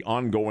on the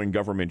ongoing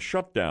government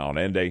shutdown.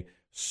 And a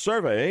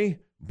survey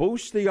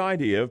boosts the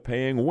idea of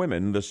paying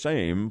women the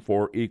same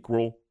for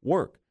equal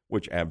work,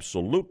 which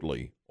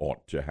absolutely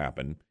ought to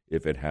happen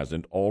if it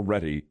hasn't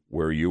already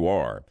where you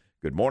are.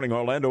 Good morning,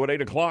 Orlando, at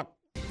 8 o'clock.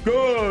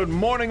 Good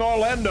morning,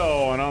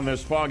 Orlando. And on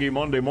this foggy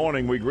Monday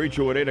morning, we greet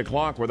you at 8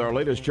 o'clock with our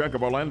latest check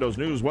of Orlando's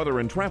news, weather,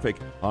 and traffic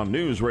on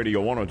News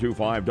Radio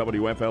 102.5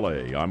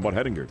 WFLA. I'm Bud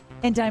Hedinger.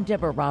 And I'm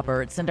Deborah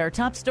Roberts. And our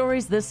top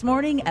stories this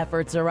morning,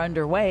 efforts are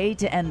underway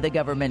to end the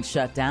government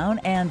shutdown,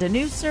 and a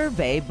new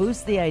survey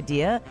boosts the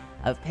idea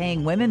of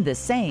paying women the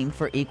same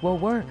for equal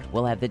work.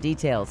 We'll have the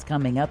details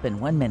coming up in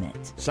 1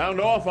 minute. Sound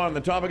off on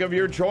the topic of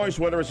your choice,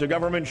 whether it's a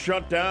government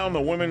shutdown,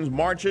 the women's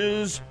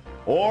marches,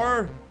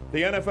 or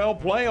the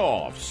NFL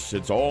playoffs.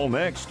 It's all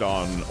next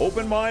on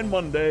Open Mind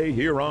Monday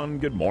here on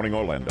Good Morning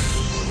Orlando.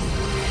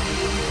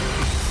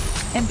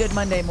 And good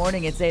Monday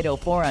morning. It's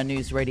 8:04 on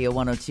News Radio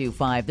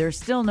 102.5. There's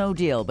still no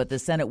deal, but the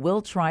Senate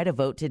will try to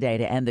vote today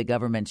to end the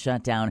government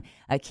shutdown.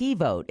 A key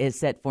vote is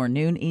set for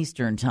noon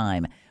Eastern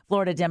time.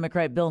 Florida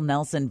Democrat Bill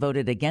Nelson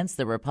voted against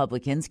the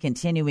Republicans'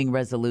 continuing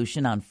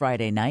resolution on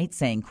Friday night,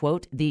 saying,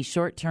 quote, "These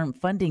short-term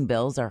funding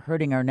bills are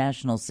hurting our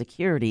national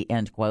security,"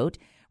 end quote.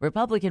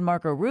 Republican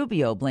Marco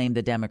Rubio blamed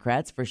the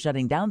Democrats for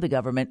shutting down the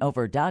government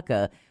over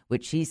DACA,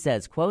 which he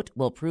says, quote,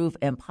 "will prove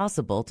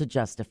impossible to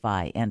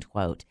justify," end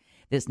quote.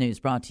 This news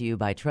brought to you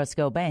by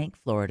Trusco Bank,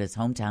 Florida's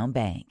hometown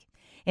bank.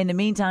 In the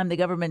meantime, the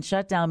government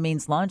shutdown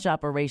means launch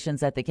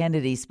operations at the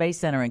Kennedy Space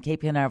Center and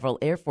Cape Canaveral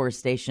Air Force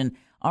Station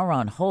are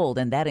on hold,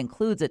 and that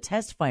includes a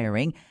test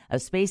firing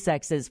of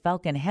SpaceX's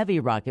Falcon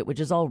Heavy rocket, which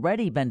has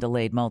already been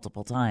delayed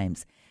multiple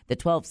times. The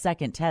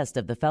 12-second test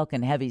of the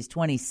Falcon Heavy's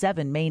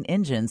 27 main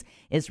engines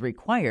is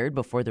required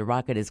before the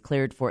rocket is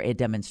cleared for a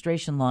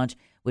demonstration launch,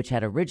 which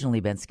had originally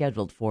been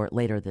scheduled for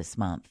later this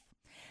month.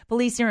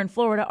 Police here in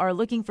Florida are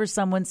looking for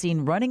someone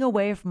seen running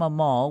away from a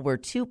mall where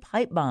 2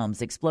 pipe bombs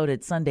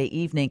exploded Sunday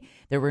evening.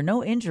 There were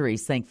no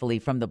injuries, thankfully,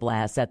 from the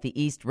blast at the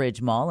East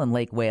Ridge Mall in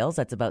Lake Wales.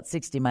 That's about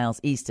 60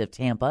 miles east of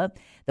Tampa.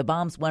 The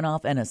bombs went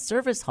off in a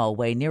service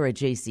hallway near a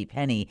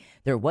JCPenney.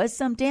 There was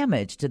some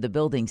damage to the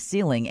building's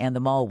ceiling, and the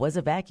mall was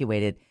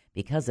evacuated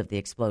because of the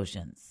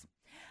explosions.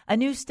 A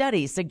new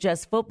study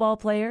suggests football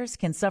players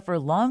can suffer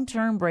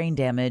long-term brain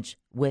damage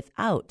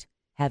without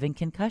having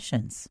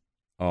concussions.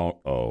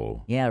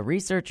 Uh-oh. Yeah,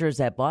 researchers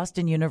at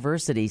Boston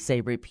University say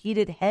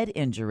repeated head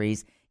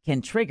injuries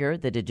can trigger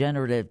the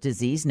degenerative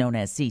disease known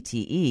as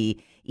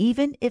CTE,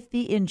 even if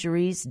the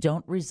injuries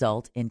don't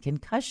result in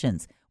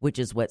concussions, which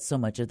is what so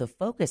much of the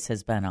focus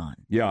has been on.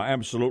 Yeah,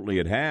 absolutely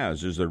it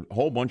has. There's a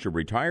whole bunch of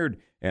retired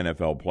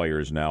NFL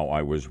players now,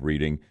 I was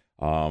reading,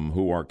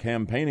 who are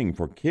campaigning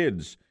for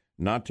kids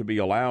not to be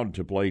allowed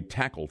to play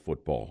tackle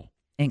football.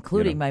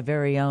 Including my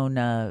very own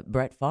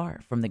Brett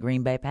Favre from the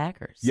Green Bay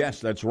Packers.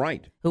 Yes, that's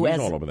right. He's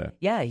all over that.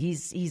 Yeah,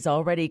 he's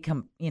already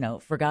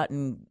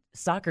forgotten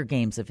soccer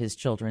games of his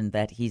children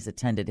that he's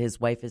attended. His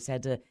wife has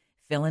had to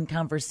fill in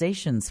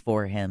conversations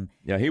for him.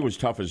 Yeah, he was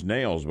tough as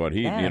nails, but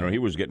he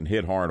was getting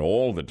hit hard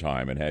all the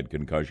time and had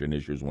concussion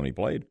issues when he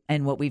played.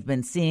 And what we've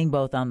been seeing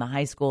both on the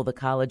high school, the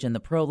college, and the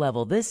pro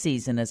level this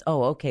season is,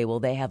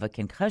 they have a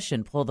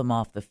concussion, pull them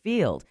off the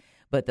field.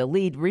 But the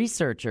lead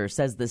researcher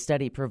says the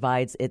study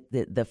provides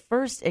the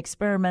first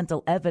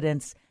experimental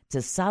evidence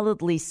to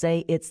solidly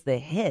say it's the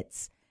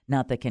hits,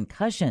 not the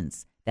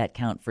concussions that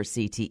count for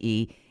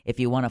CTE. If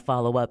you want to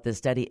follow up, the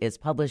study is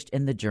published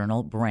in the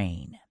journal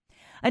Brain.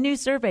 A new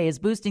survey is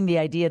boosting the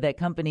idea that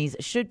companies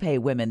should pay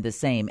women the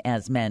same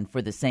as men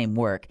for the same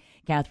work.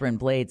 Catherine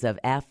Blades of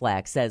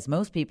Aflac says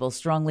most people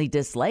strongly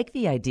dislike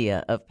the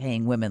idea of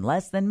paying women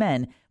less than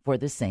men for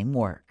the same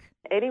work.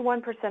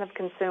 81% of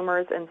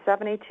consumers and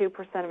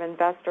 72% of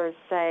investors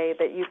say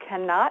that you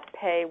cannot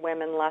pay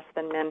women less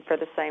than men for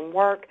the same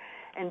work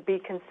and be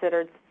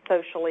considered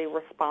socially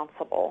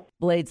responsible.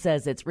 Blade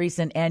says its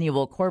recent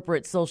annual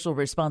corporate social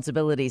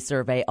responsibility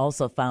survey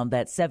also found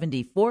that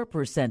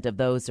 74% of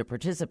those who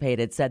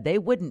participated said they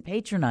wouldn't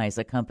patronize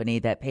a company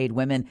that paid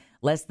women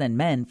less than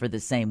men for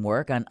the same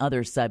work. On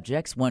other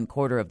subjects,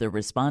 1/4 of the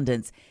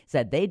respondents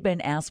said they'd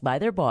been asked by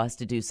their boss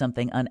to do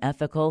something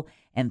unethical,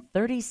 and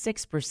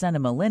 36%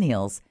 of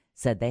millennials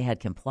said they had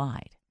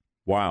complied.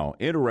 Wow,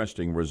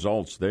 interesting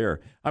results there.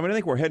 I mean, I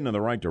think we're heading in the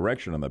right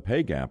direction on the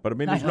pay gap, but I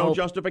mean, there's no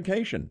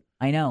justification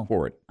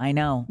for it. I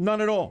know.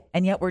 None at all.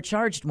 And yet we're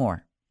charged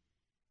more.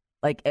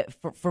 Like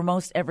for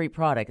most every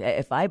product.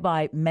 If I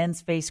buy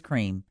men's face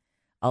cream,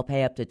 I'll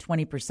pay up to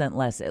 20%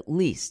 less at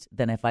least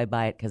than if I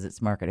buy it because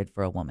it's marketed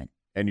for a woman.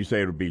 And you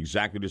say it would be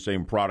exactly the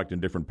same product in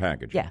different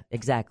packaging. Yeah,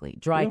 exactly.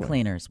 Dry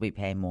cleaners, we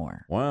pay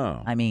more.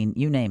 Wow. I mean,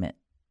 you name it.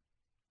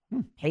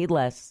 Paid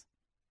less.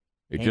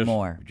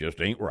 More. It just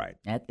ain't right.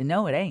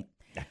 No, it ain't.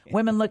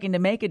 Women looking to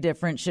make a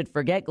difference should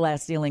forget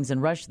glass ceilings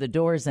and rush the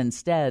doors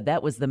instead.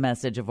 That was the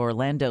message of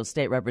Orlando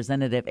State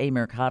Representative A.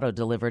 Mercado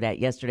delivered at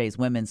yesterday's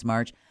Women's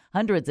March.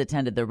 Hundreds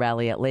attended the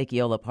rally at Lake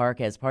Eola Park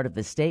as part of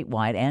the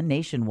statewide and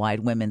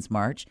nationwide Women's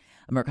March.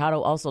 Mercado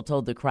also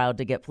told the crowd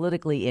to get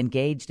politically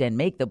engaged and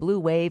make the blue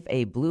wave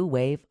a blue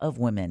wave of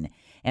women.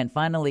 And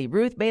finally,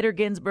 Ruth Bader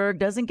Ginsburg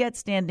doesn't get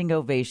standing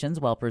ovations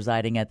while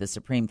presiding at the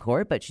Supreme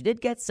Court, but she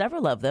did get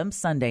several of them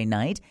Sunday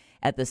night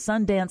at the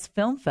Sundance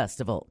Film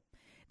Festival.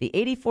 The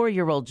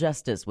 84-year-old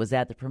justice was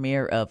at the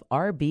premiere of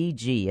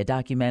RBG, a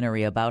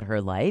documentary about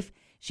her life.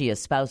 She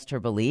espoused her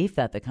belief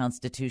that the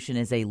Constitution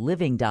is a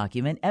living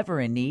document ever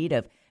in need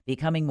of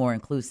becoming more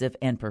inclusive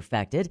and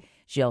perfected.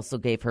 She also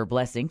gave her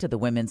blessing to the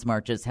women's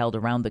marches held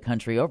around the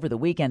country over the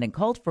weekend and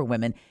called for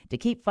women to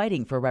keep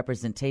fighting for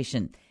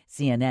representation.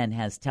 CNN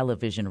has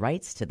television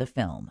rights to the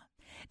film.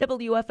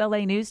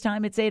 WFLA News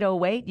Time, it's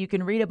 8:08. You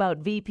can read about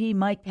VP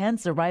Mike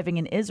Pence arriving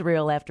in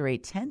Israel after a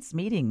tense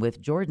meeting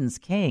with Jordan's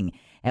king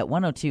at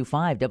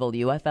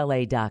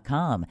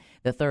 1025WFLA.com.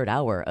 The third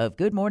hour of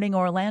Good Morning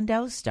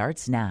Orlando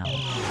starts now.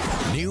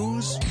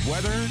 News,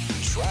 weather,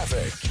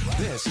 traffic.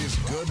 This is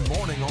Good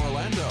Morning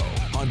Orlando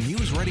on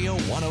News Radio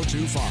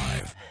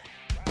 1025.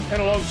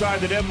 And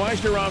alongside the Deb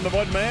Meister, I'm the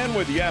Bud Man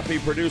with Yaffee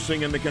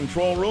producing in the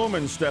control room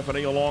and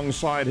Stephanie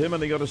alongside him on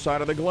the other side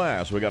of the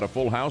glass. We got a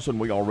full house and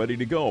we all ready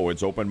to go.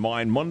 It's Open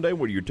Mind Monday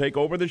where you take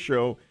over the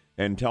show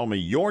and tell me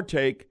your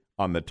take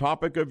on the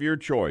topic of your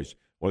choice.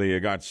 Whether you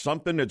got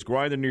something that's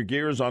grinding your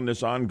gears on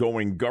this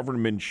ongoing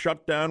government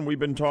shutdown we've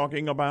been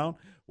talking about,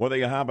 whether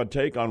you have a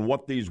take on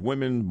what these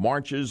women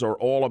marches are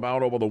all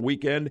about over the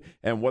weekend,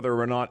 and whether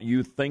or not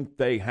you think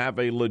they have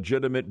a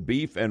legitimate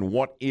beef and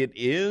what it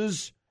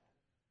is,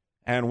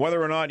 and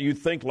whether or not you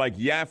think like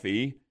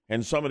Yaffee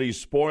and some of these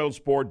spoiled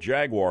sport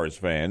Jaguars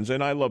fans,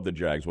 and I love the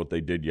Jags, what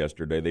they did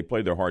yesterday. They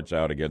played their hearts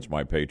out against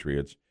my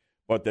Patriots,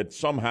 but that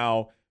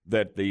somehow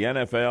that the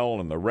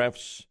NFL and the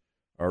refs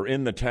are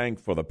in the tank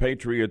for the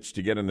Patriots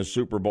to get in the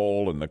Super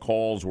Bowl, and the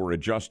calls were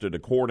adjusted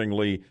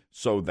accordingly.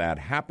 So that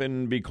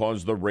happened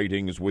because the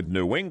ratings with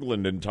New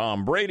England and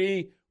Tom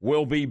Brady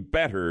will be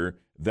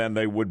better than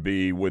they would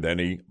be with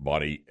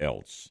anybody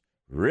else.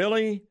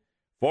 Really?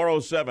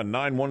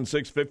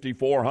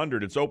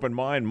 407-916-5400. It's Open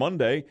Mind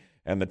Monday,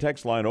 and the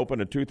text line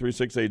open at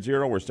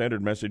 23680 where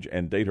standard message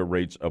and data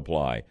rates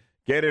apply.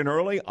 Get in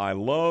early. I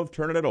love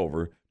turning it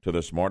over to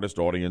the smartest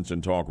audience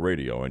in talk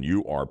radio, and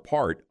you are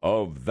part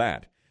of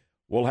that.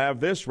 We'll have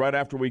this right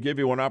after we give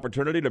you an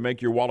opportunity to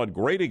make your wallet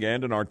great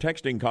again in our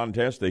texting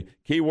contest. The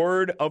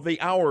keyword of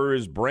the hour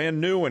is brand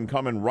new and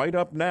coming right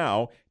up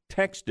now.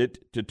 Text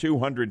it to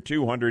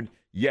 200-200.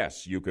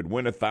 Yes, you could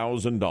win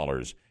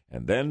 $1,000.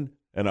 And then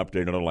an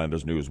update on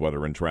Orlando's news,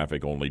 weather, and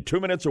traffic only 2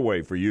 minutes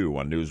away for you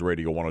on News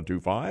Radio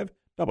 1025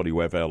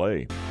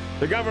 WFLA.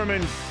 The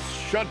government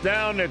shut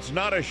down. It's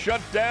not a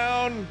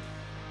shutdown.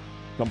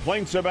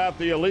 Complaints about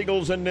the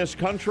illegals in this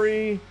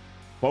country.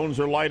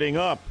 Phones are lighting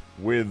up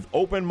with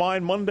Open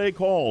Mind Monday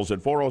calls at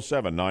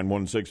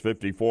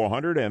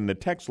 407-916-5400. And the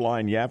text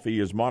line,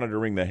 Yaffee, is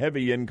monitoring the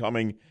heavy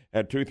incoming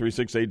at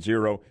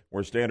 23680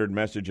 where standard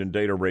message and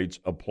data rates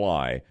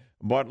apply.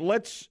 But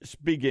let's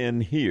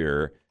begin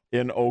here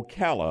in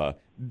Ocala.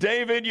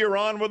 David, you're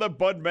on with a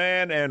Bud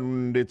Man,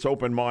 and it's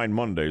Open Mind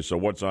Monday, so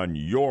what's on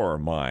your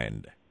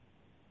mind?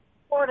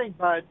 Morning,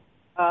 Bud.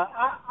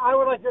 I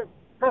would like to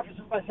preface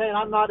it by saying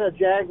I'm not a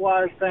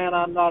Jaguars fan.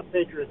 I'm not a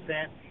Patriots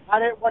fan. I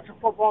didn't watch a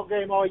football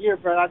game all year,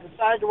 but I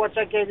decided to watch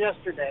that game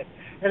yesterday.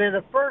 And in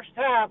the first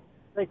half,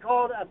 they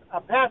called a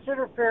pass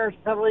interference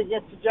penalty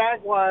against the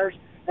Jaguars,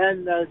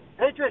 and the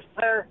Patriots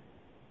player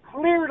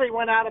clearly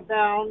went out of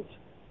bounds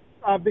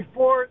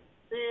before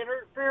the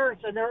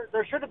interference, and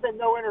there should have been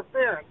no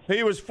interference.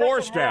 He was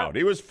forced out.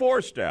 He was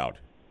forced out.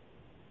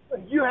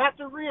 You have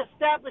to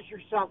reestablish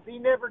yourself. He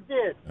never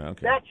did.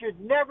 Okay. That should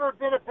never have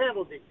been a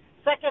penalty.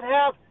 Second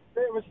half,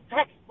 it was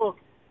textbook.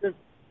 The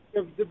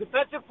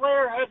defensive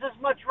player has as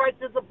much right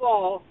to the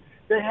ball.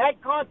 They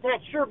had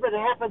contact, sure, but it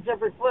happens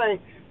every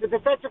play. The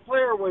defensive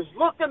player was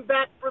looking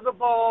back for the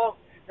ball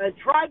and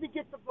tried to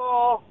get the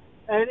ball,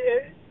 and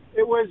it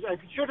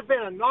should have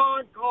been a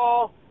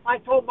non-call. I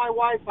told my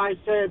wife, I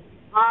said,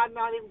 I'm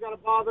not even going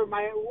to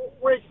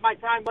waste my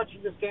time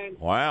watching this game.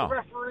 Wow. The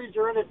referees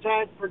are in a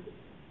tank for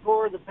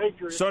the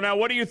Patriots. So now,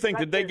 what do you think?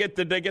 Did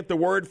they get the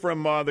word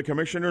from the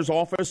commissioner's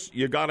office?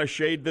 You got to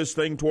shade this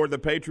thing toward the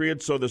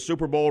Patriots so the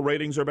Super Bowl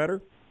ratings are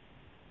better?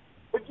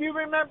 But do you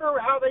remember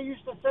how they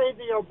used to say,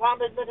 the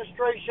Obama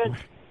administration,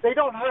 they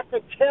don't have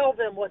to tell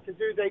them what to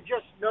do, they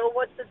just know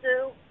what to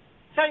do?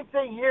 Same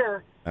thing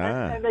here.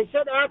 And they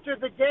said after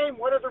the game,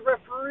 one of the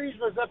referees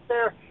was up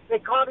there, they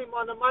caught him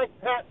on the mic,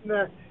 patting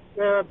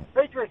the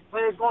Patriots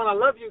players going, I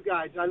love you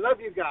guys, I love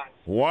you guys.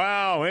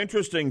 Wow,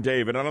 interesting,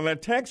 David. And on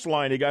that text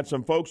line, you got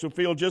some folks who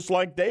feel just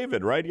like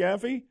David, right,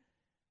 Yaffee?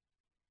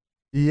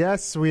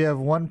 Yes, we have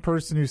one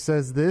person who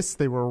says this.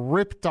 They were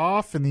ripped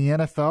off in the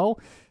NFL.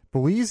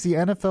 Believes the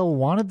NFL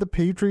wanted the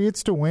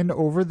Patriots to win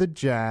over the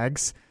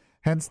Jags,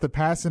 hence the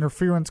pass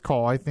interference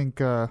call. I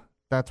think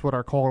that's what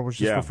our caller was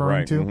just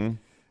referring to.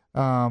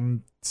 Mm-hmm.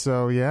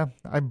 So, yeah,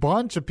 a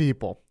bunch of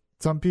people.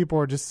 Some people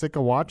are just sick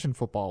of watching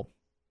football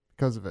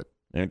because of it.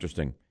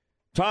 Interesting.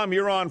 Tom,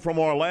 you're on from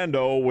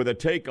Orlando with a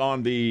take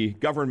on the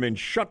government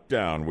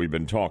shutdown we've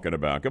been talking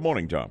about. Good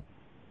morning, Tom.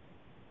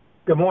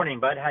 Good morning,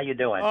 bud. How you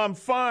doing? I'm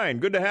fine.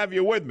 Good to have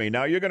you with me.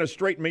 Now, you're going to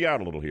straighten me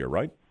out a little here,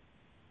 right?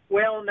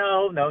 Well,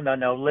 no.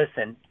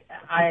 Listen,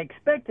 I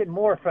expected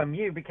more from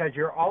you because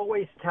you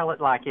always tell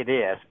it like it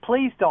is.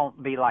 Please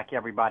don't be like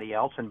everybody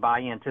else and buy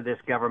into this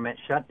government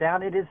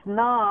shutdown. It is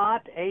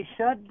not a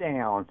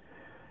shutdown.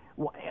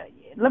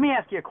 Let me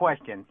ask you a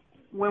question.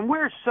 When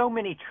we're so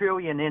many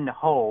trillion in the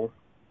hole,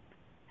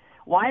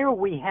 why are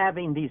we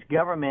having these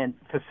government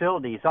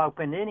facilities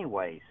open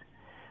anyways?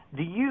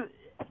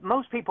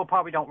 Most people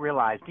probably don't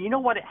realize. Do you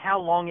know how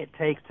long it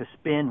takes to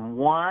spend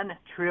 $1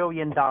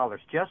 trillion?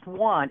 Just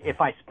one.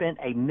 If I spent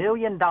 $1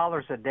 million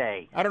a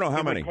day, I don't know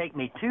how many. It would take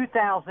me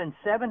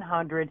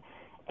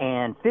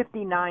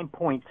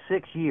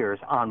 2,759.6 years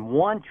on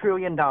 $1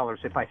 trillion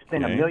if I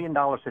spent $1 million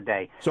a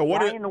day. So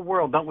why in the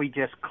world don't we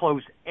just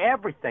close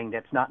everything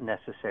that's not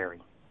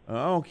necessary?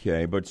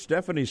 Okay, but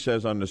Stephanie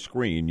says on the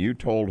screen you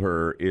told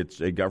her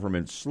it's a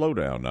government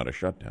slowdown, not a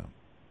shutdown.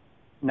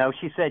 No,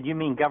 she said, you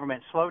mean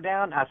government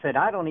slowdown? I said,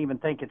 I don't even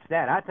think it's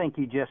that. I think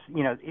you just,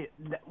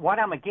 what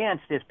I'm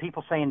against is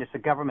people saying it's a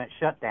government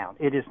shutdown.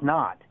 It is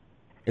not.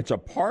 It's a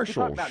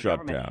partial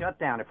government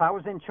shutdown. If I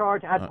was in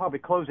charge, I'd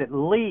probably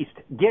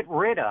get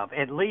rid of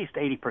at least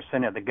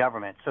 80% of the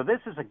government. So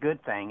this is a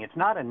good thing. It's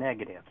not a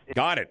negative.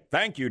 Got it.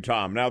 Thank you,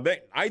 Tom. Now,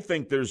 I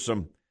think there's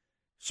some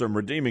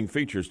redeeming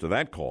features to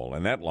that call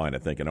and that line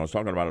of thinking. I was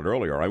talking about it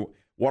earlier.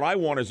 What I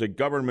want is a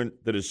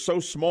government that is so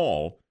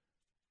small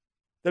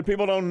that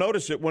people don't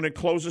notice it when it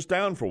closes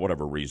down for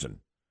whatever reason.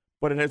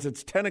 But it has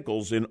its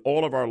tentacles in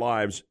all of our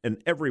lives in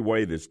every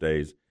way these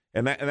days.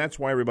 And that's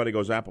why everybody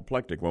goes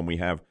apoplectic when we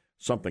have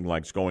something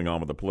like's going on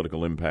with the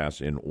political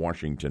impasse in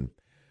Washington.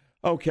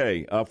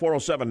 Okay,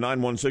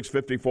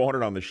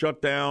 407-916-5400 on the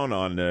shutdown,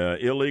 on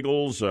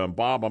illegals.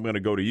 Bob, I'm going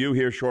to go to you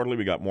here shortly.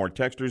 We got more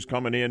texters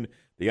coming in.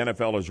 The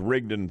NFL is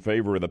rigged in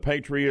favor of the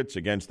Patriots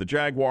against the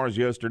Jaguars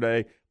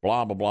yesterday.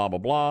 Blah, blah, blah, blah,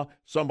 blah.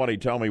 Somebody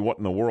tell me what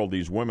in the world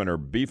these women are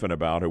beefing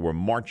about who were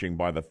marching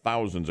by the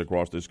thousands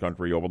across this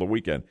country over the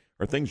weekend.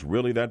 Are things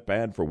really that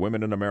bad for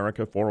women in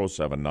America?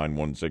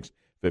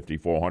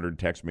 407-916-5400.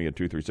 Text me at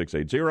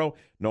 23680,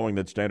 knowing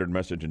that standard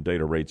message and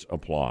data rates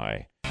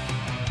apply.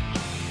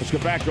 Let's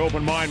get back to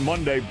Open Mind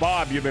Monday.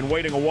 Bob, you've been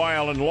waiting a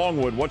while in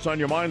Longwood. What's on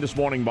your mind this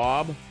morning,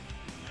 Bob?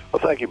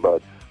 Well, thank you,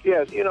 Bud.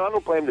 Yeah, I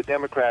don't blame the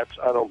Democrats.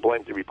 I don't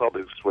blame the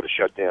Republicans for the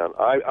shutdown.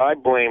 I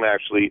blame,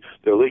 actually,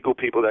 the illegal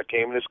people that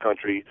came in this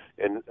country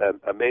and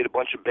made a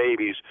bunch of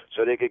babies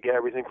so they could get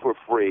everything for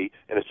free.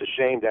 And it's a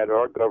shame that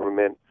our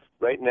government,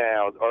 right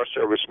now, our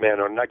servicemen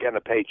are not getting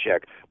a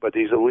paycheck, but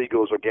these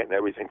illegals are getting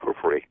everything for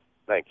free.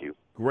 Thank you.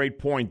 Great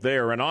point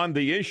there. And on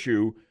the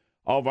issue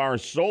of our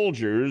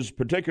soldiers,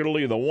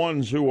 particularly the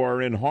ones who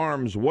are in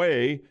harm's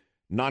way,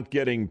 not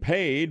getting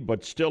paid,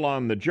 but still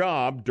on the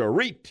job,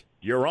 Dorit,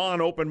 you're on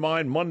Open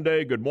Mind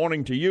Monday. Good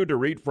morning to you,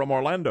 Dorit from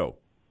Orlando.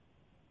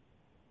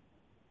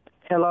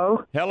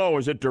 Hello? Hello,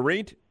 is it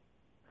Dorit?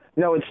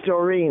 No, it's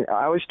Doreen.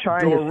 I was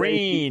trying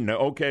Doreen. To say...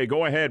 Okay,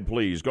 go ahead,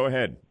 please. Go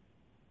ahead.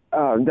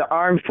 The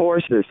armed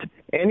forces,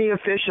 any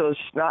officials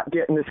not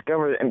getting this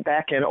government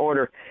back in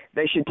order,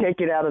 they should take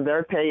it out of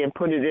their pay and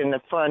put it in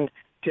the fund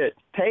to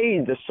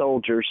pay the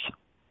soldiers.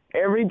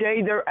 Every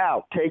day they're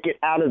out, take it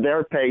out of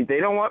their pay.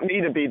 They don't want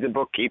me to be the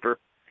bookkeeper.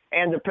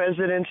 And the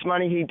president's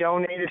money he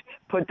donated,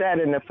 put that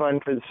in the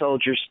fund for the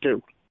soldiers,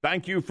 too.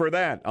 Thank you for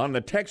that. On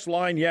the text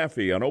line,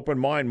 Yaffee, on Open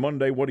Mind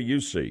Monday, what do you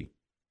see?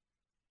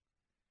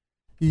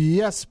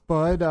 Yes,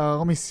 Bud.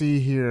 Let me see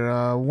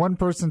here. One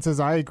person says,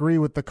 I agree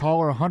with the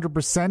caller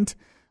 100%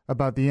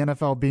 about the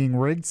NFL being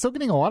rigged. Still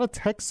getting a lot of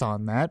texts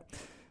on that.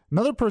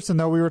 Another person,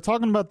 though, we were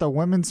talking about the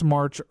Women's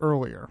March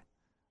earlier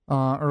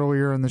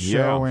in the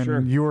show, and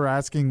sure. You were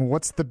asking,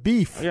 what's the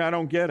beef? Yeah, I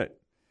don't get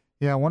it.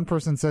 Yeah, one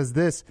person says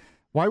this.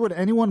 Why would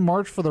anyone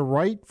march for the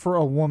right for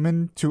a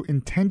woman to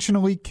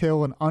intentionally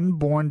kill an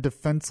unborn,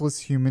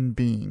 defenseless human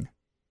being?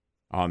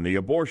 On the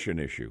abortion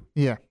issue.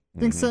 Yeah.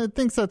 Thinks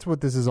that's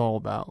what this is all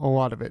about. A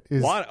lot of it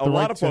is. A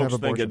lot of folks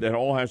think it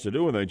all has to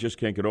do with it. They just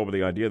can't get over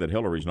the idea that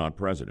Hillary's not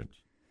president.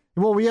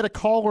 Well, we had a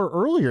caller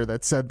earlier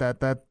that said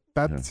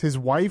that's his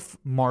wife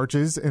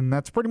marches, and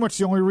that's pretty much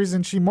the only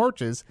reason she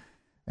marches.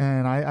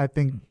 And I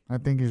think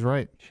he's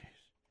right.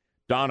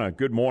 Donna,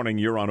 good morning.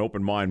 You're on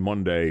Open Mind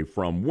Monday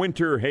from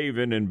Winter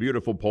Haven in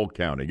beautiful Polk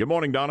County. Good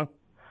morning, Donna.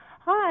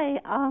 Hi,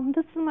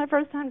 this is my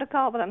first time to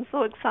call, but I'm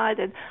so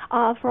excited.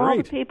 For all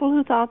the people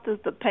who thought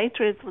that the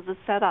Patriots was a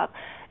setup,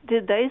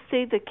 did they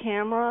see the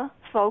camera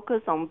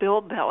focus on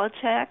Bill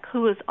Belichick,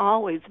 who is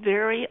always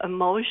very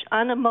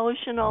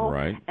unemotional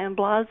and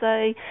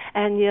blasé?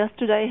 And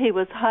yesterday he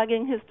was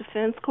hugging his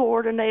defense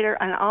coordinator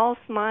and all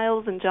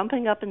smiles and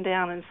jumping up and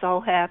down and so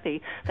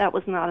happy. That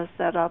was not a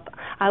setup.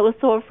 I was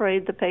so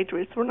afraid the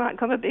Patriots were not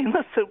going to be in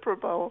the Super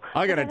Bowl.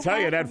 I got to tell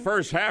you, that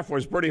first half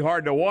was pretty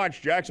hard to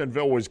watch.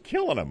 Jacksonville was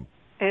killing them.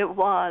 It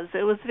was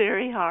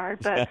very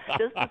hard, but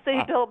just to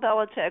see Bill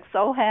Belichick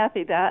so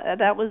happy,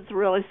 that was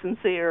really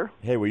sincere.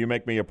 Hey, will you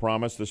make me a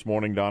promise this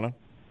morning, Donna?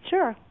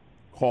 Sure.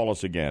 Call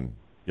us again.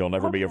 You'll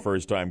never be a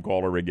first-time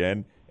caller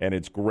again, and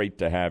it's great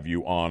to have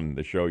you on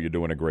the show. You're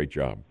doing a great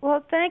job.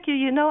 Well, thank you.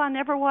 You know, I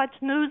never watch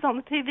news on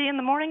the TV in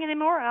the morning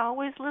anymore. I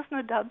always listen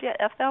to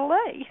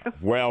WFLA.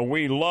 Well,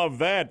 we love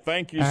that.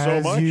 Thank you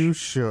so much. As you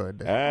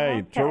should.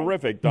 Hey,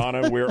 terrific,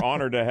 Donna. We're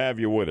honored to have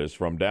you with us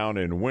from down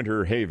in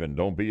Winter Haven.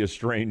 Don't be a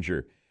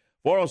stranger.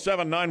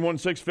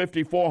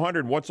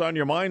 407-916-5400. What's on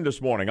your mind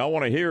this morning? I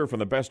want to hear from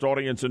the best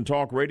audience in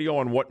talk radio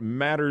on what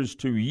matters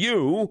to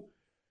you,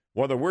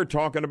 whether we're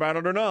talking about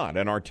it or not.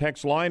 And our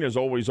text line is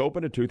always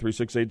open at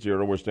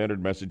 23680, where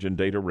standard message and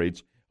data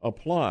rates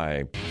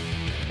apply.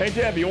 Hey,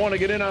 Deb, you want to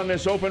get in on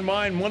this Open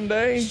Mind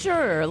Monday?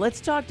 Sure. Let's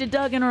talk to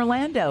Doug in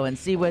Orlando and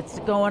see what's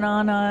going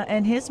on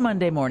in his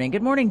Monday morning.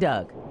 Good morning,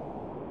 Doug.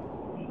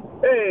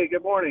 Hey,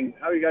 good morning.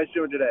 How are you guys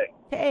doing today?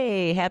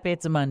 Hey, happy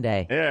it's a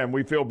Monday. Yeah, and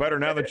we feel better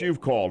now that you've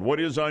called. What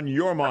is on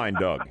your mind,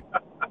 Doug?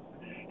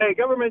 Hey,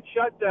 government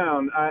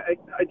shutdown. I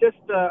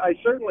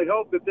certainly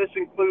hope that this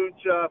includes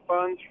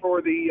funds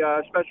for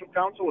the special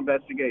counsel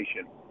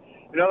investigation.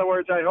 In other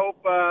words, I hope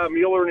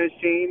Mueller and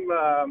his team,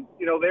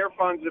 their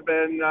funds have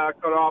been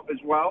cut off as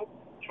well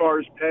as far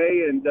as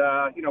pay and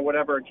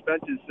whatever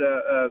expenses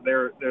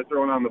they're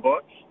throwing on the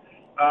books.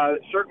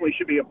 It certainly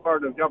should be a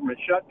part of government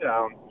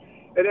shutdown.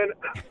 And then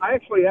I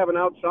actually have an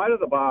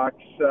outside-of-the-box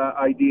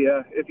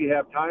idea, if you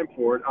have time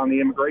for it, on the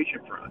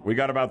immigration front. We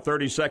got about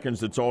 30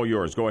 seconds. It's all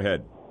yours. Go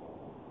ahead.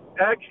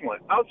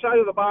 Excellent.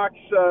 Outside-of-the-box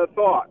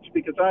thoughts,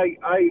 because I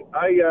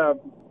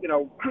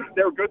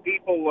there are good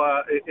people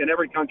in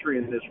every country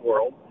in this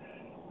world.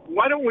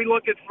 Why don't we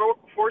look at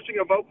forcing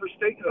a vote for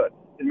statehood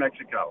in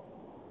Mexico?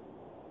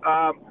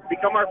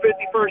 Become our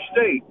 51st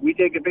state. We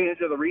take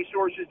advantage of the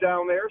resources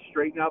down there,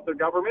 straighten out their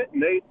government,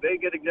 and they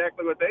get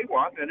exactly what they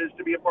want, and that is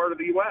to be a part of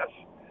the U.S.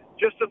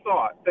 Just a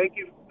thought. Thank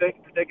you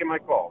for taking my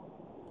call.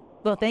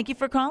 Well, thank you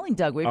for calling,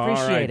 Doug. We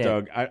appreciate it.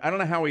 Doug. I don't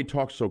know how he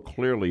talks so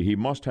clearly. He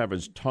must have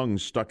his tongue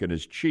stuck in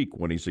his cheek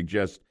when he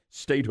suggests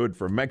statehood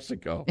for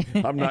Mexico.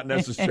 I'm not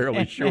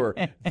necessarily sure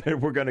that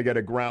we're going to get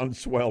a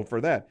groundswell for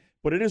that.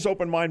 But it is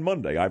Open Mind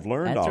Monday. I've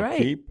learned I'll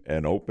keep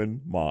an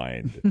open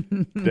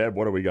mind. Deb,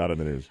 what do we got in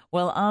the news?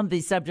 Well, on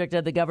the subject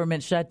of the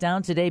government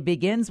shutdown, today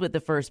begins with the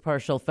first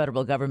partial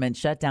federal government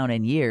shutdown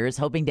in years.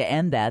 Hoping to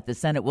end that, the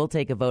Senate will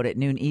take a vote at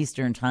noon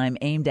Eastern time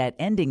aimed at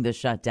ending the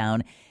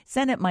shutdown.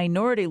 Senate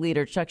Minority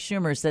Leader Chuck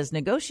Schumer says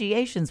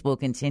negotiations will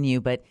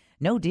continue, but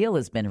no deal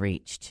has been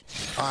reached.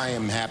 I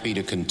am happy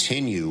to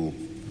continue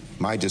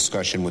my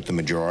discussion with the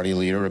majority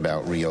leader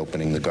about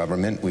reopening the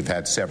government. We've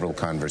had several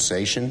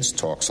conversations.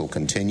 Talks will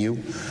continue,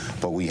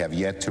 but we have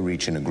yet to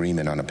reach an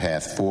agreement on a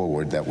path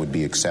forward that would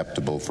be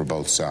acceptable for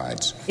both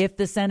sides. If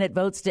the Senate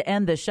votes to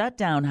end the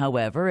shutdown,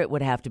 however, it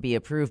would have to be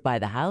approved by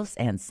the House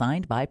and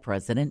signed by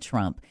President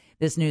Trump.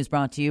 This news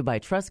brought to you by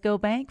Trustco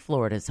Bank,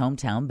 Florida's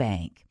hometown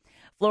bank.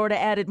 Florida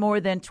added more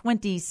than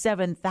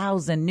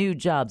 27,000 new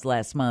jobs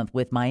last month,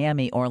 with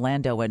Miami,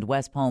 Orlando, and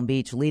West Palm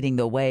Beach leading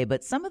the way.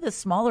 But some of the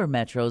smaller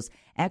metros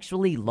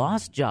actually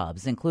lost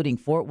jobs, including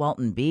Fort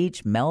Walton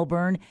Beach,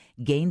 Melbourne,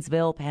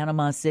 Gainesville,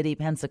 Panama City,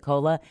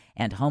 Pensacola,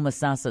 and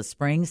Homosassa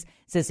Springs.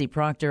 Sissy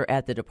Proctor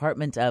at the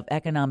Department of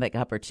Economic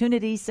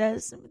Opportunity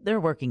says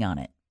they're working on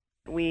it.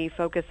 We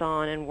focus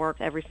on and work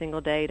every single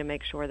day to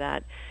make sure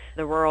that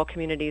the rural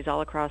communities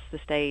all across the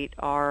state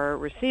are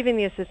receiving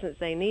the assistance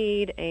they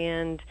need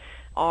and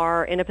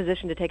are in a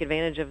position to take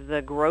advantage of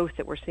the growth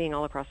that we're seeing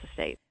all across the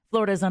state.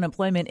 Florida's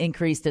unemployment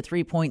increased to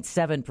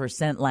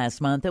 3.7%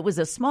 last month. It was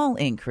a small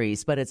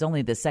increase, but it's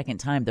only the second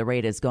time the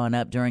rate has gone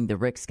up during the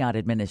Rick Scott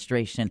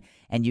administration,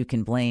 and you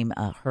can blame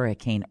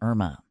Hurricane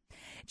Irma.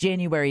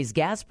 January's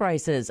gas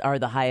prices are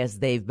the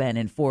highest they've been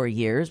in 4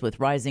 years,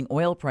 with rising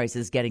oil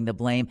prices getting the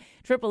blame.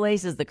 AAA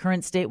says the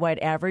current statewide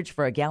average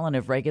for a gallon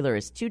of regular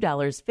is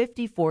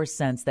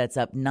 $2.54. That's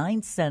up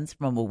 9 cents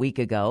from a week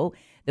ago.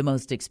 The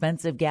most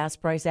expensive gas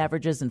price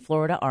averages in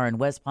Florida are in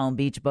West Palm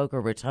Beach, Boca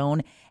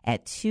Raton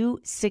at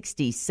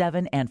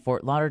 $2.67 and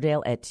Fort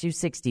Lauderdale at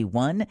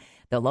 $2.61.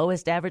 The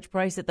lowest average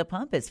price at the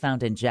pump is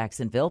found in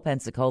Jacksonville,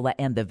 Pensacola,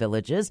 and the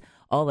Villages,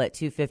 all at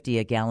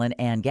 $2.50 a gallon.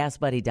 And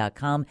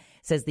GasBuddy.com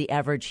says the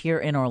average here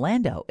in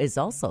Orlando is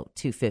also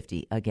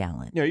 $2.50 a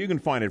gallon. Yeah, you can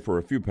find it for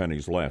a few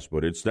pennies less,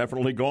 but it's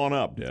definitely gone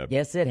up, Deb.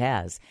 Yes, it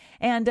has.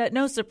 And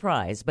no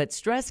surprise, but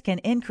stress can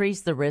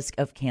increase the risk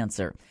of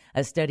cancer.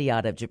 A study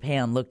out of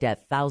Japan looked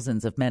at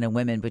thousands of men and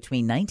women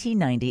between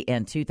 1990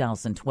 and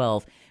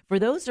 2012. For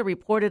those who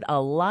reported a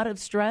lot of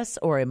stress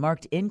or a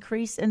marked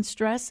increase in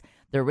stress,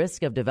 the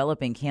risk of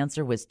developing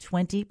cancer was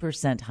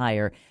 20%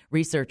 higher.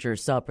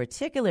 Researchers saw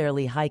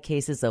particularly high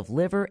cases of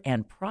liver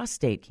and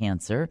prostate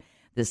cancer.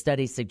 The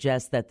study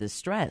suggests that the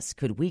stress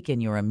could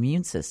weaken your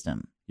immune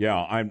system.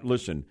 Yeah,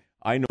 listen,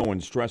 I know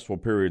in stressful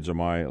periods of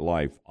my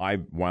life,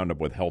 I've wound up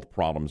with health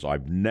problems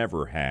I've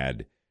never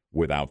had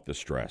without the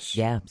stress.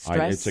 Yeah,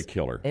 stress. It's a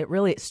killer. It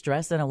really is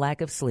stress and a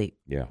lack of sleep.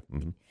 Yeah.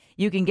 Mm-hmm.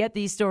 You can get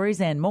these stories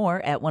and more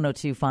at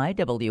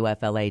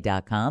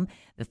 1025WFLA.com.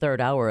 The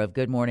third hour of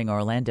Good Morning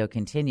Orlando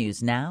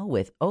continues now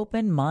with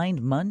Open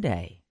Mind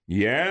Monday.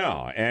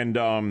 Yeah,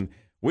 and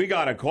we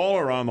got a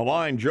caller on the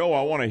line. Joe,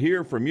 I want to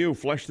hear from you.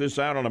 Flesh this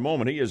out in a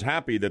moment. He is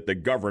happy that the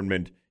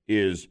government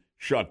is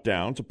shut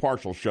down. It's a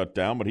partial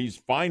shutdown, but he's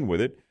fine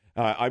with it.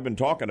 I've been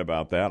talking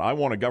about that. I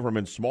want a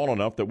government small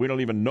enough that we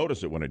don't even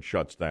notice it when it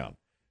shuts down.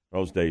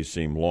 Those days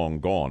seem long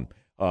gone.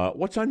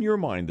 What's on your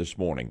mind this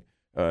morning?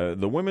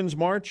 The Women's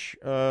March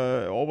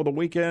over the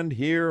weekend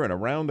here and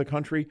around the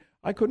country.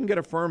 I couldn't get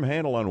a firm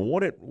handle on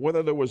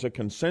whether there was a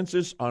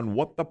consensus on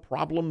what the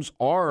problems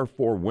are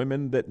for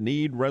women that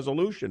need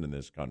resolution in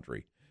this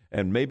country.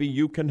 And maybe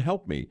you can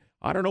help me.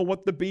 I don't know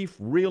what the beef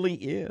really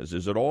is.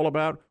 Is it all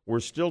about we're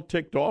still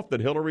ticked off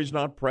that Hillary's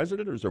not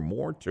president, or is there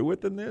more to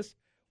it than this?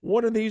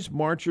 What do these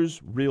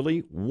marchers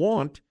really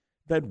want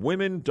that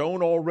women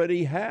don't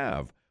already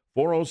have?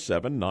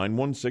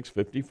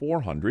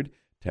 407-916-5400.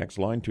 Text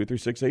line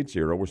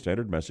 23680 where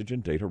standard message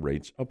and data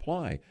rates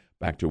apply.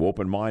 Back to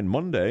Open Mind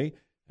Monday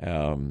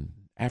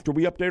after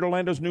we update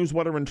Orlando's news,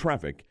 weather, and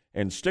traffic.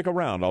 And stick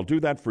around. I'll do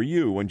that for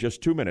you in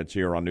just 2 minutes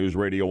here on News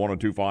Radio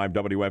 102.5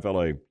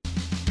 WFLA.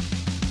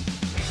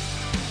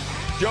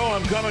 Joe,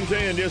 I'm coming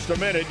to you in just a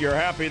minute. You're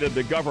happy that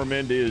the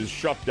government is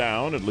shut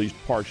down, at least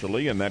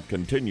partially, and that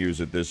continues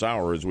at this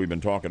hour as we've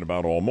been talking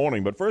about all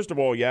morning. But first of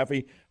all,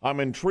 Yaffee, I'm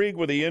intrigued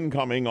with the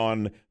incoming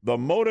on the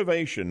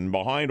motivation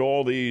behind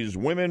all these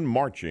women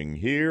marching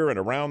here and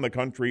around the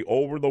country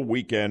over the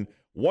weekend.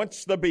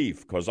 What's the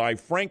beef? Because I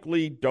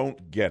frankly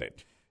don't get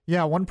it.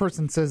 Yeah, one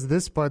person says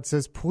this, Bud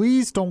says,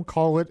 please don't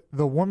call it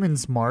the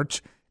Women's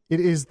March. It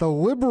is the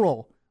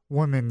Liberal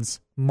Women's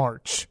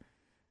March.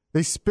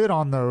 They spit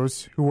on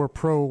those who are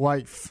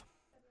pro-life.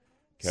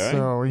 Okay.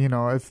 So,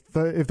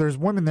 if there's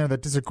women there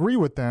that disagree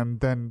with them,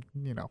 then,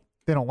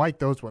 they don't like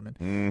those women.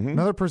 Mm-hmm.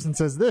 Another person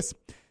says this,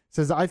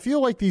 I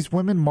feel like these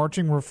women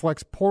marching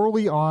reflects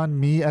poorly on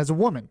me as a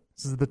woman.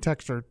 This is the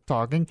texter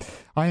talking.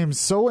 I am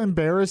so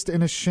embarrassed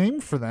and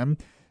ashamed for them.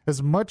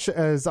 As much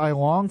as I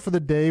long for the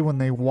day when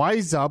they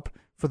wise up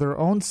for their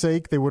own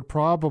sake, they would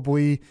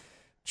probably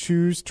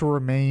choose to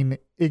remain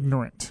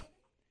ignorant.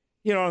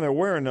 And they're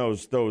wearing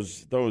those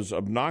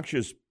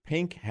obnoxious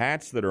pink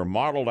hats that are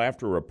modeled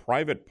after a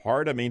private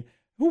part. I mean,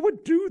 who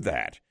would do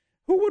that?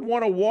 Who would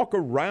want to walk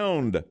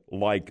around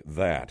like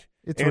that?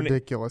 It's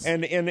ridiculous.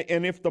 And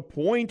if the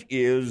point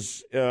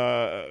is,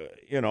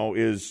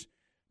 is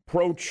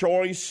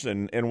pro-choice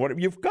and what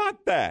you've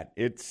got that.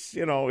 It's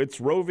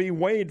Roe v.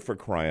 Wade, for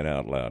crying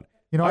out loud.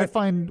 I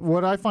find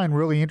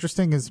really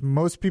interesting is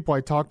most people I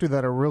talk to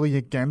that are really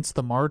against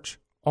the march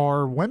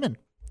are women.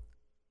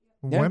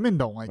 Yeah. Women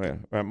don't like it.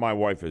 My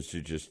wife is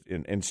just,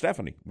 and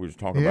Stephanie, we were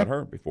talking about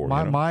her before.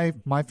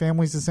 My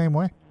family's the same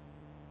way.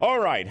 All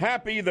right,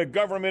 happy the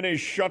government is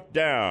shut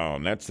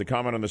down. That's the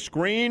comment on the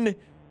screen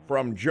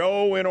from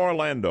Joe in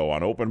Orlando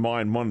on Open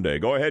Mind Monday.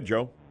 Go ahead,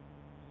 Joe.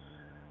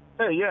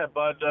 Hey, yeah,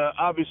 but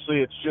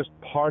obviously it's just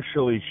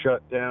partially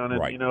shut down,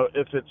 and right.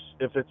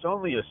 If it's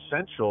only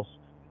essentials,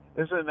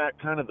 isn't that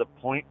kind of the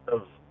point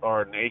of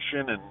our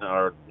nation and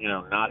our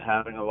not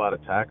having a lot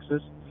of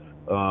taxes?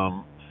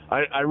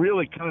 I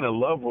really kind of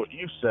love what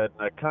you said,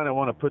 and I kind of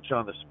want to put you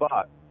on the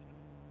spot.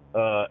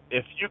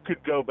 If you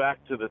could go back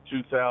to the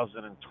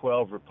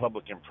 2012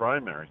 Republican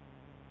primary,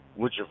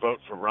 would you vote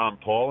for Ron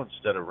Paul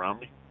instead of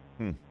Romney?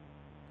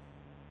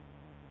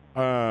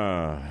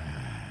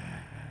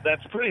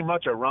 That's pretty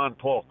much a Ron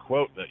Paul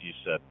quote that you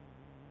said.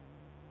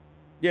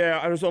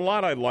 Yeah, there's a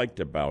lot I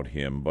liked about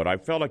him, but I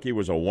felt like he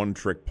was a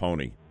one-trick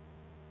pony.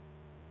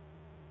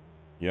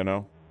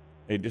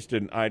 He just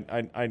didn't.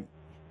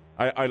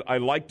 I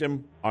liked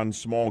him on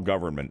small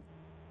government,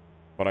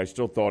 but I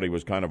still thought he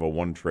was kind of a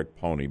one-trick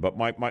pony. But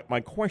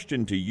my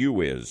question to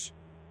you is,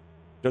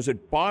 does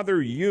it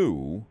bother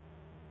you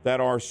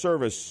that our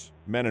service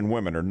men and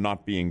women are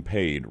not being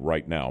paid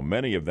right now,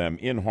 many of them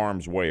in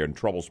harm's way or in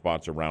trouble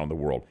spots around the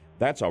world?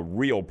 That's a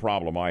real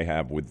problem I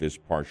have with this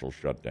partial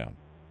shutdown.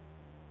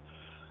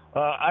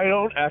 I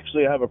don't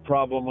actually have a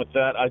problem with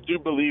that. I do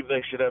believe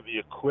they should have the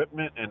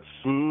equipment and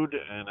food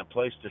and a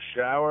place to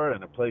shower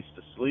and a place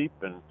to sleep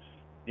and,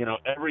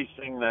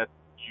 everything that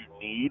you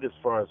need as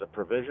far as a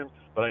provision.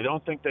 But I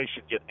don't think they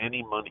should get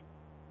any money.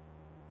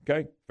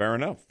 Okay, fair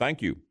enough.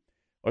 Thank you.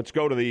 Let's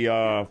go to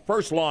the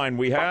first line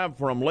we have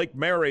from Lake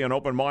Mary on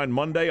Open Mind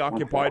Monday,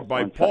 occupied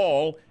by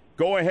Paul.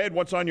 Go ahead.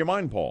 What's on your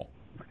mind, Paul?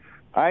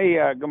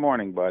 Good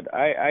morning, Bud.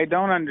 I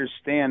don't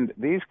understand.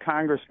 These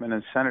congressmen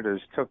and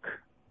senators took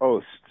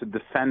oaths to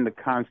defend the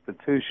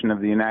Constitution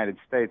of the United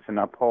States and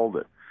uphold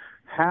it.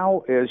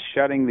 How is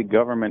shutting the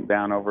government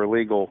down over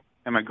illegal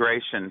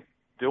immigration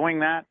doing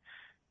that?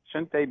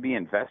 Shouldn't they be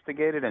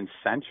investigated and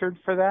censured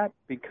for that?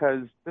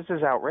 Because this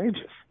is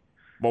outrageous.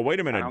 Well,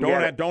 wait a minute.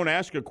 Don't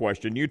ask a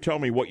question. You tell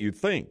me what you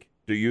think.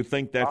 Do you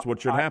think that's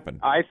what should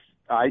happen?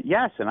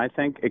 Yes, and I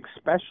think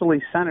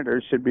especially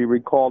senators should be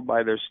recalled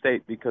by their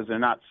state because they're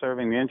not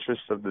serving the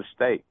interests of the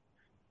state.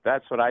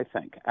 That's what I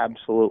think.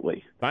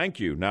 Absolutely. Thank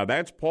you. Now,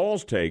 that's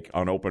Paul's take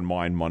on Open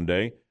Mind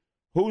Monday.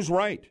 Who's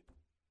right?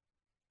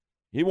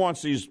 He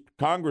wants these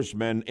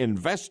congressmen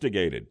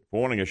investigated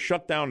for wanting to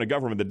shut down the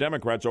government, the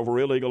Democrats, over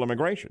illegal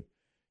immigration.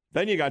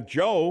 Then you got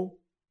Joe.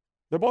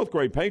 They're both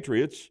great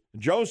patriots.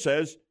 Joe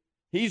says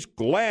he's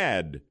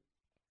glad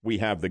we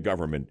have the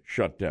government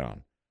shut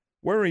down.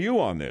 Where are you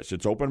on this?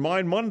 It's Open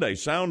Mind Monday.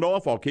 Sound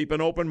off. I'll keep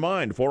an open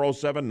mind.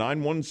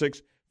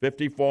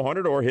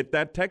 407-916-5400 or hit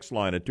that text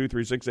line at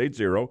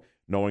 23680,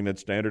 knowing that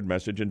standard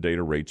message and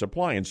data rates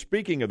apply. And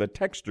speaking of the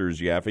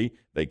texters, Yaffee,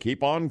 they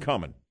keep on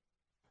coming.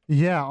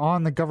 Yeah,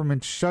 on the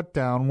government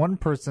shutdown, one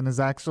person is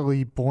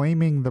actually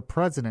blaming the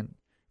president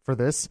for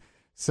this.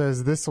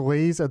 Says this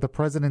lays at the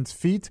president's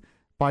feet.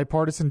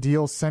 Bipartisan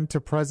deal sent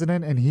to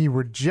president, and he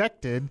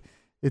rejected.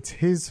 It's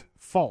his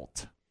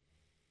fault.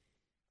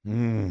 I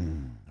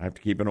have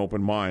to keep an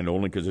open mind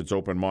only because it's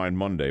Open Mind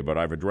Monday, but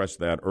I've addressed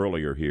that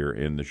earlier here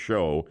in the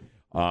show.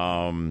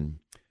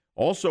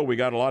 Also, we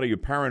got a lot of you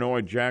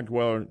paranoid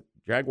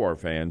Jaguar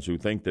fans who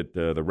think that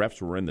the refs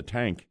were in the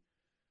tank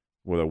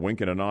with a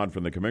wink and a nod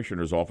from the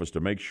commissioner's office to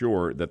make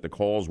sure that the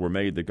calls were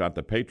made that got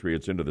the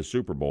Patriots into the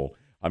Super Bowl.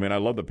 I mean, I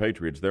love the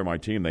Patriots. They're my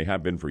team. They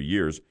have been for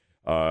years.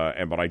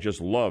 But I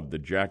just love the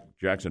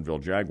Jacksonville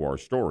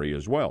Jaguars story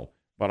as well.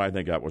 But I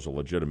think that was a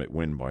legitimate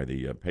win by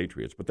the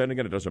Patriots. But then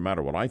again, it doesn't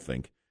matter what I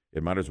think.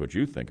 It matters what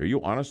you think. Are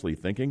you honestly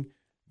thinking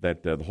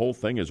that the whole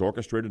thing is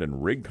orchestrated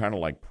and rigged, kind of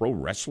like pro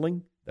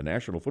wrestling, the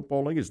National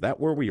Football League? Is that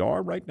where we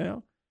are right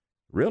now?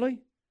 Really?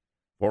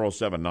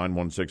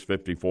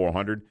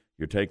 407-916-5400.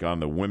 Your take on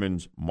the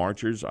women's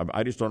marchers.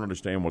 I just don't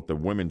understand what the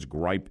women's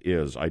gripe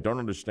is. I don't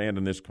understand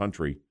in this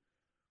country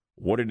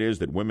what it is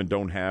that women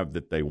don't have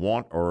that they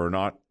want or are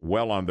not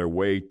well on their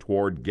way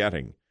toward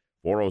getting.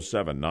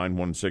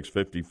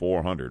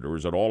 407-916-5400. Or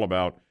is it all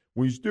about,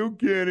 we still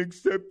can't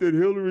accept that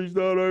Hillary's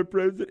not our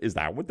president? Is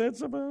that what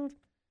that's about?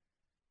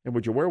 And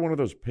would you wear one of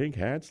those pink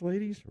hats,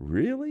 ladies?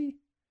 Really?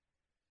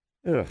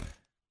 Ugh.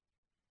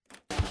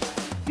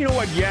 You know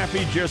what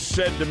Yaffee just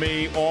said to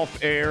me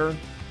off air?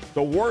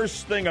 The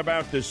worst thing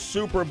about this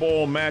Super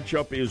Bowl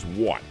matchup is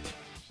what?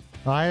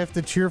 I have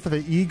to cheer for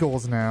the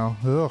Eagles now.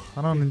 Ugh,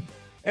 I don't.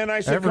 And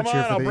I said, come on,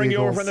 I'll bring you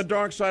over from the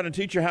dark side and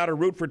teach you how to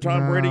root for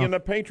Tom Brady and the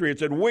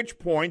Patriots. At which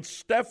point,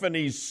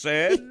 Stephanie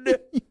said,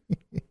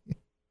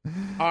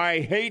 I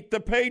hate the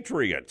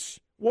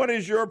Patriots. What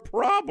is your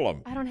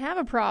problem? I don't have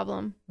a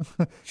problem.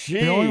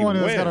 The only one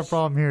who's got a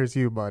problem here is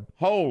you, bud.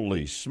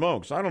 Holy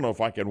smokes. I don't know if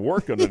I can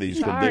work under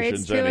these conditions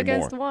it's two anymore.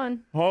 Against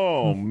one.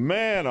 Oh,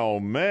 man, oh,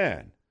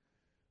 man.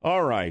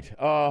 All right.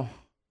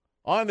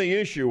 On the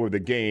issue of the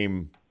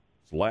game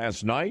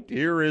last night,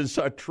 here is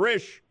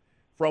Trish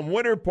from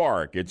Winter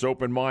Park. It's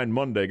Open Mind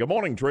Monday. Good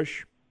morning,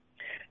 Trish.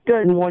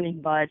 Good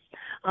morning, Bud.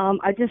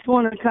 I just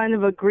want to kind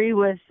of agree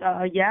with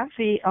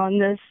Yaffee on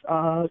this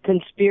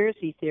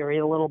conspiracy theory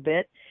a little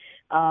bit.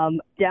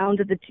 Down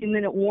to the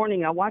 2-minute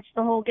warning. I watched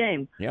the whole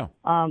game. Yeah.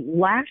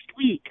 Last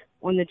week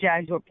when the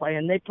Jags were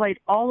playing, they played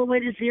all the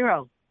way to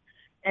 0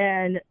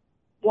 and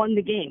won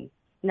the game.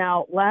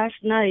 Now, last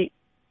night,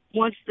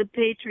 once the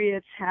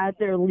Patriots had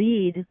their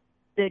lead,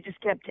 they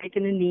just kept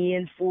taking a knee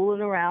and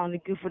fooling around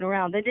and goofing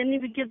around. They didn't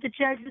even give the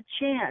Jags a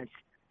chance.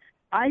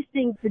 I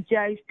think the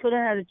Jags could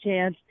have had a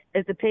chance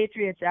if the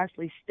Patriots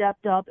actually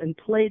stepped up and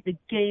played the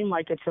game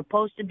like it's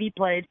supposed to be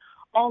played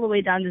all the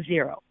way down to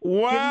 0.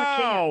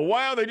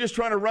 Wow, they're just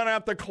trying to run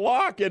out the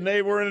clock, and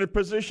they were in a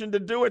position to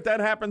do it.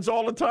 That happens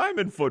all the time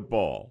in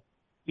football.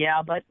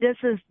 Yeah, but this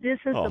is the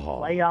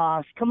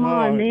playoffs. Come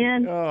on,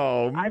 man.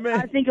 Oh, man.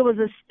 I think it was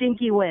a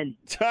stinky win.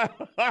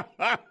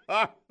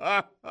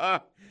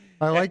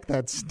 I like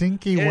that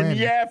stinky win. And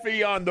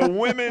Yaffee on the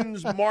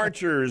women's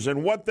marchers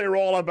and what they're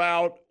all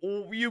about.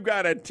 You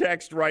got a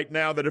text right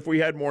now that if we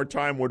had more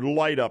time would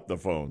light up the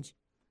phones.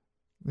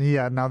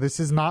 Yeah, now this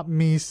is not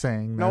me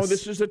saying this. No,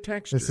 this is a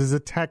texter. This is a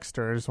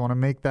texter. I just want to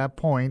make that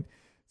point.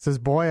 It says,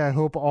 boy, I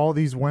hope all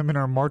these women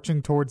are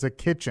marching towards a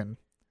kitchen.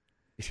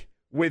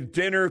 With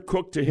dinner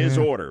cooked to his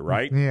order,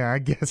 right? Yeah, I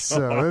guess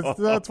so.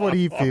 That's what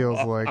he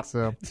feels like.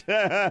 So,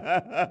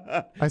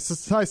 I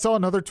saw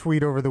another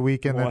tweet over the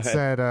weekend that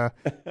said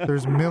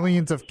there's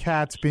millions of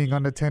cats being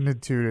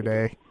unattended to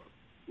today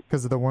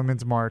because of the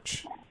Women's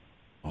March.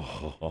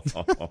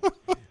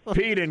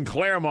 Pete in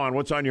Claremont,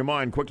 what's on your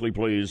mind? Quickly,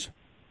 please.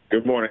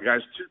 Good morning,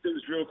 guys. Two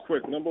things real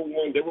quick. Number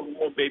one, there were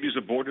more babies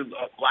aborted,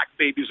 black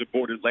babies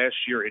aborted last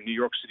year in New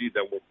York City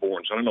than were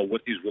born. So I don't know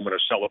what these women are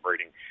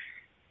celebrating.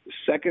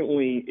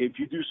 Secondly, if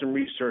you do some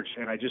research,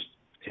 and I just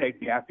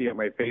take Yaffee on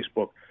my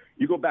Facebook,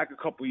 you go back a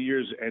couple of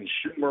years, and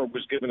Schumer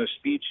was given a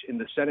speech in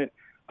the Senate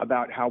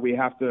about how we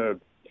have to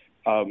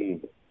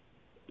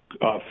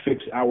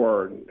fix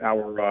our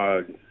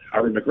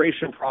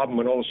immigration problem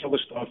and all this other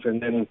stuff. And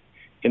then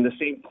in the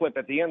same clip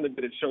at the end of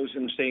it, it shows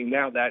him saying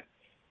now that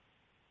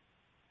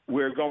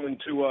we're going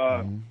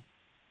to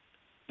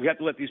we have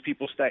to let these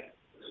people stay.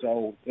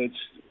 So it's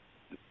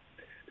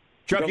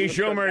Chucky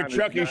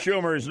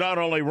Schumer is not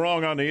only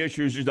wrong on the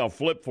issues, he's a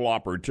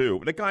flip-flopper,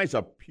 too. The guy's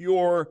a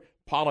pure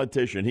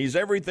politician. He's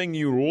everything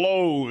you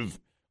loathe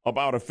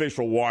about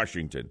official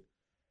Washington.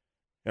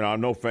 And I'm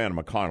no fan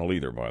of McConnell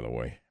either, by the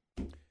way.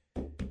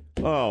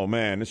 Oh,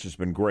 man, this has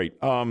been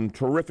great.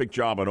 Terrific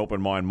job on Open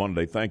Mind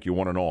Monday. Thank you,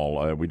 one and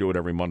all. We do it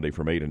every Monday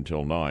from 8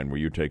 until 9, where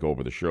you take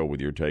over the show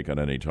with your take on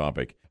any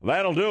topic.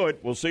 That'll do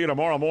it. We'll see you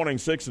tomorrow morning,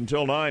 6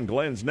 until 9.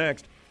 Glenn's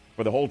next.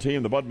 For the whole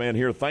team, the Budman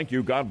here, thank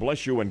you, God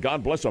bless you, and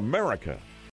God bless America.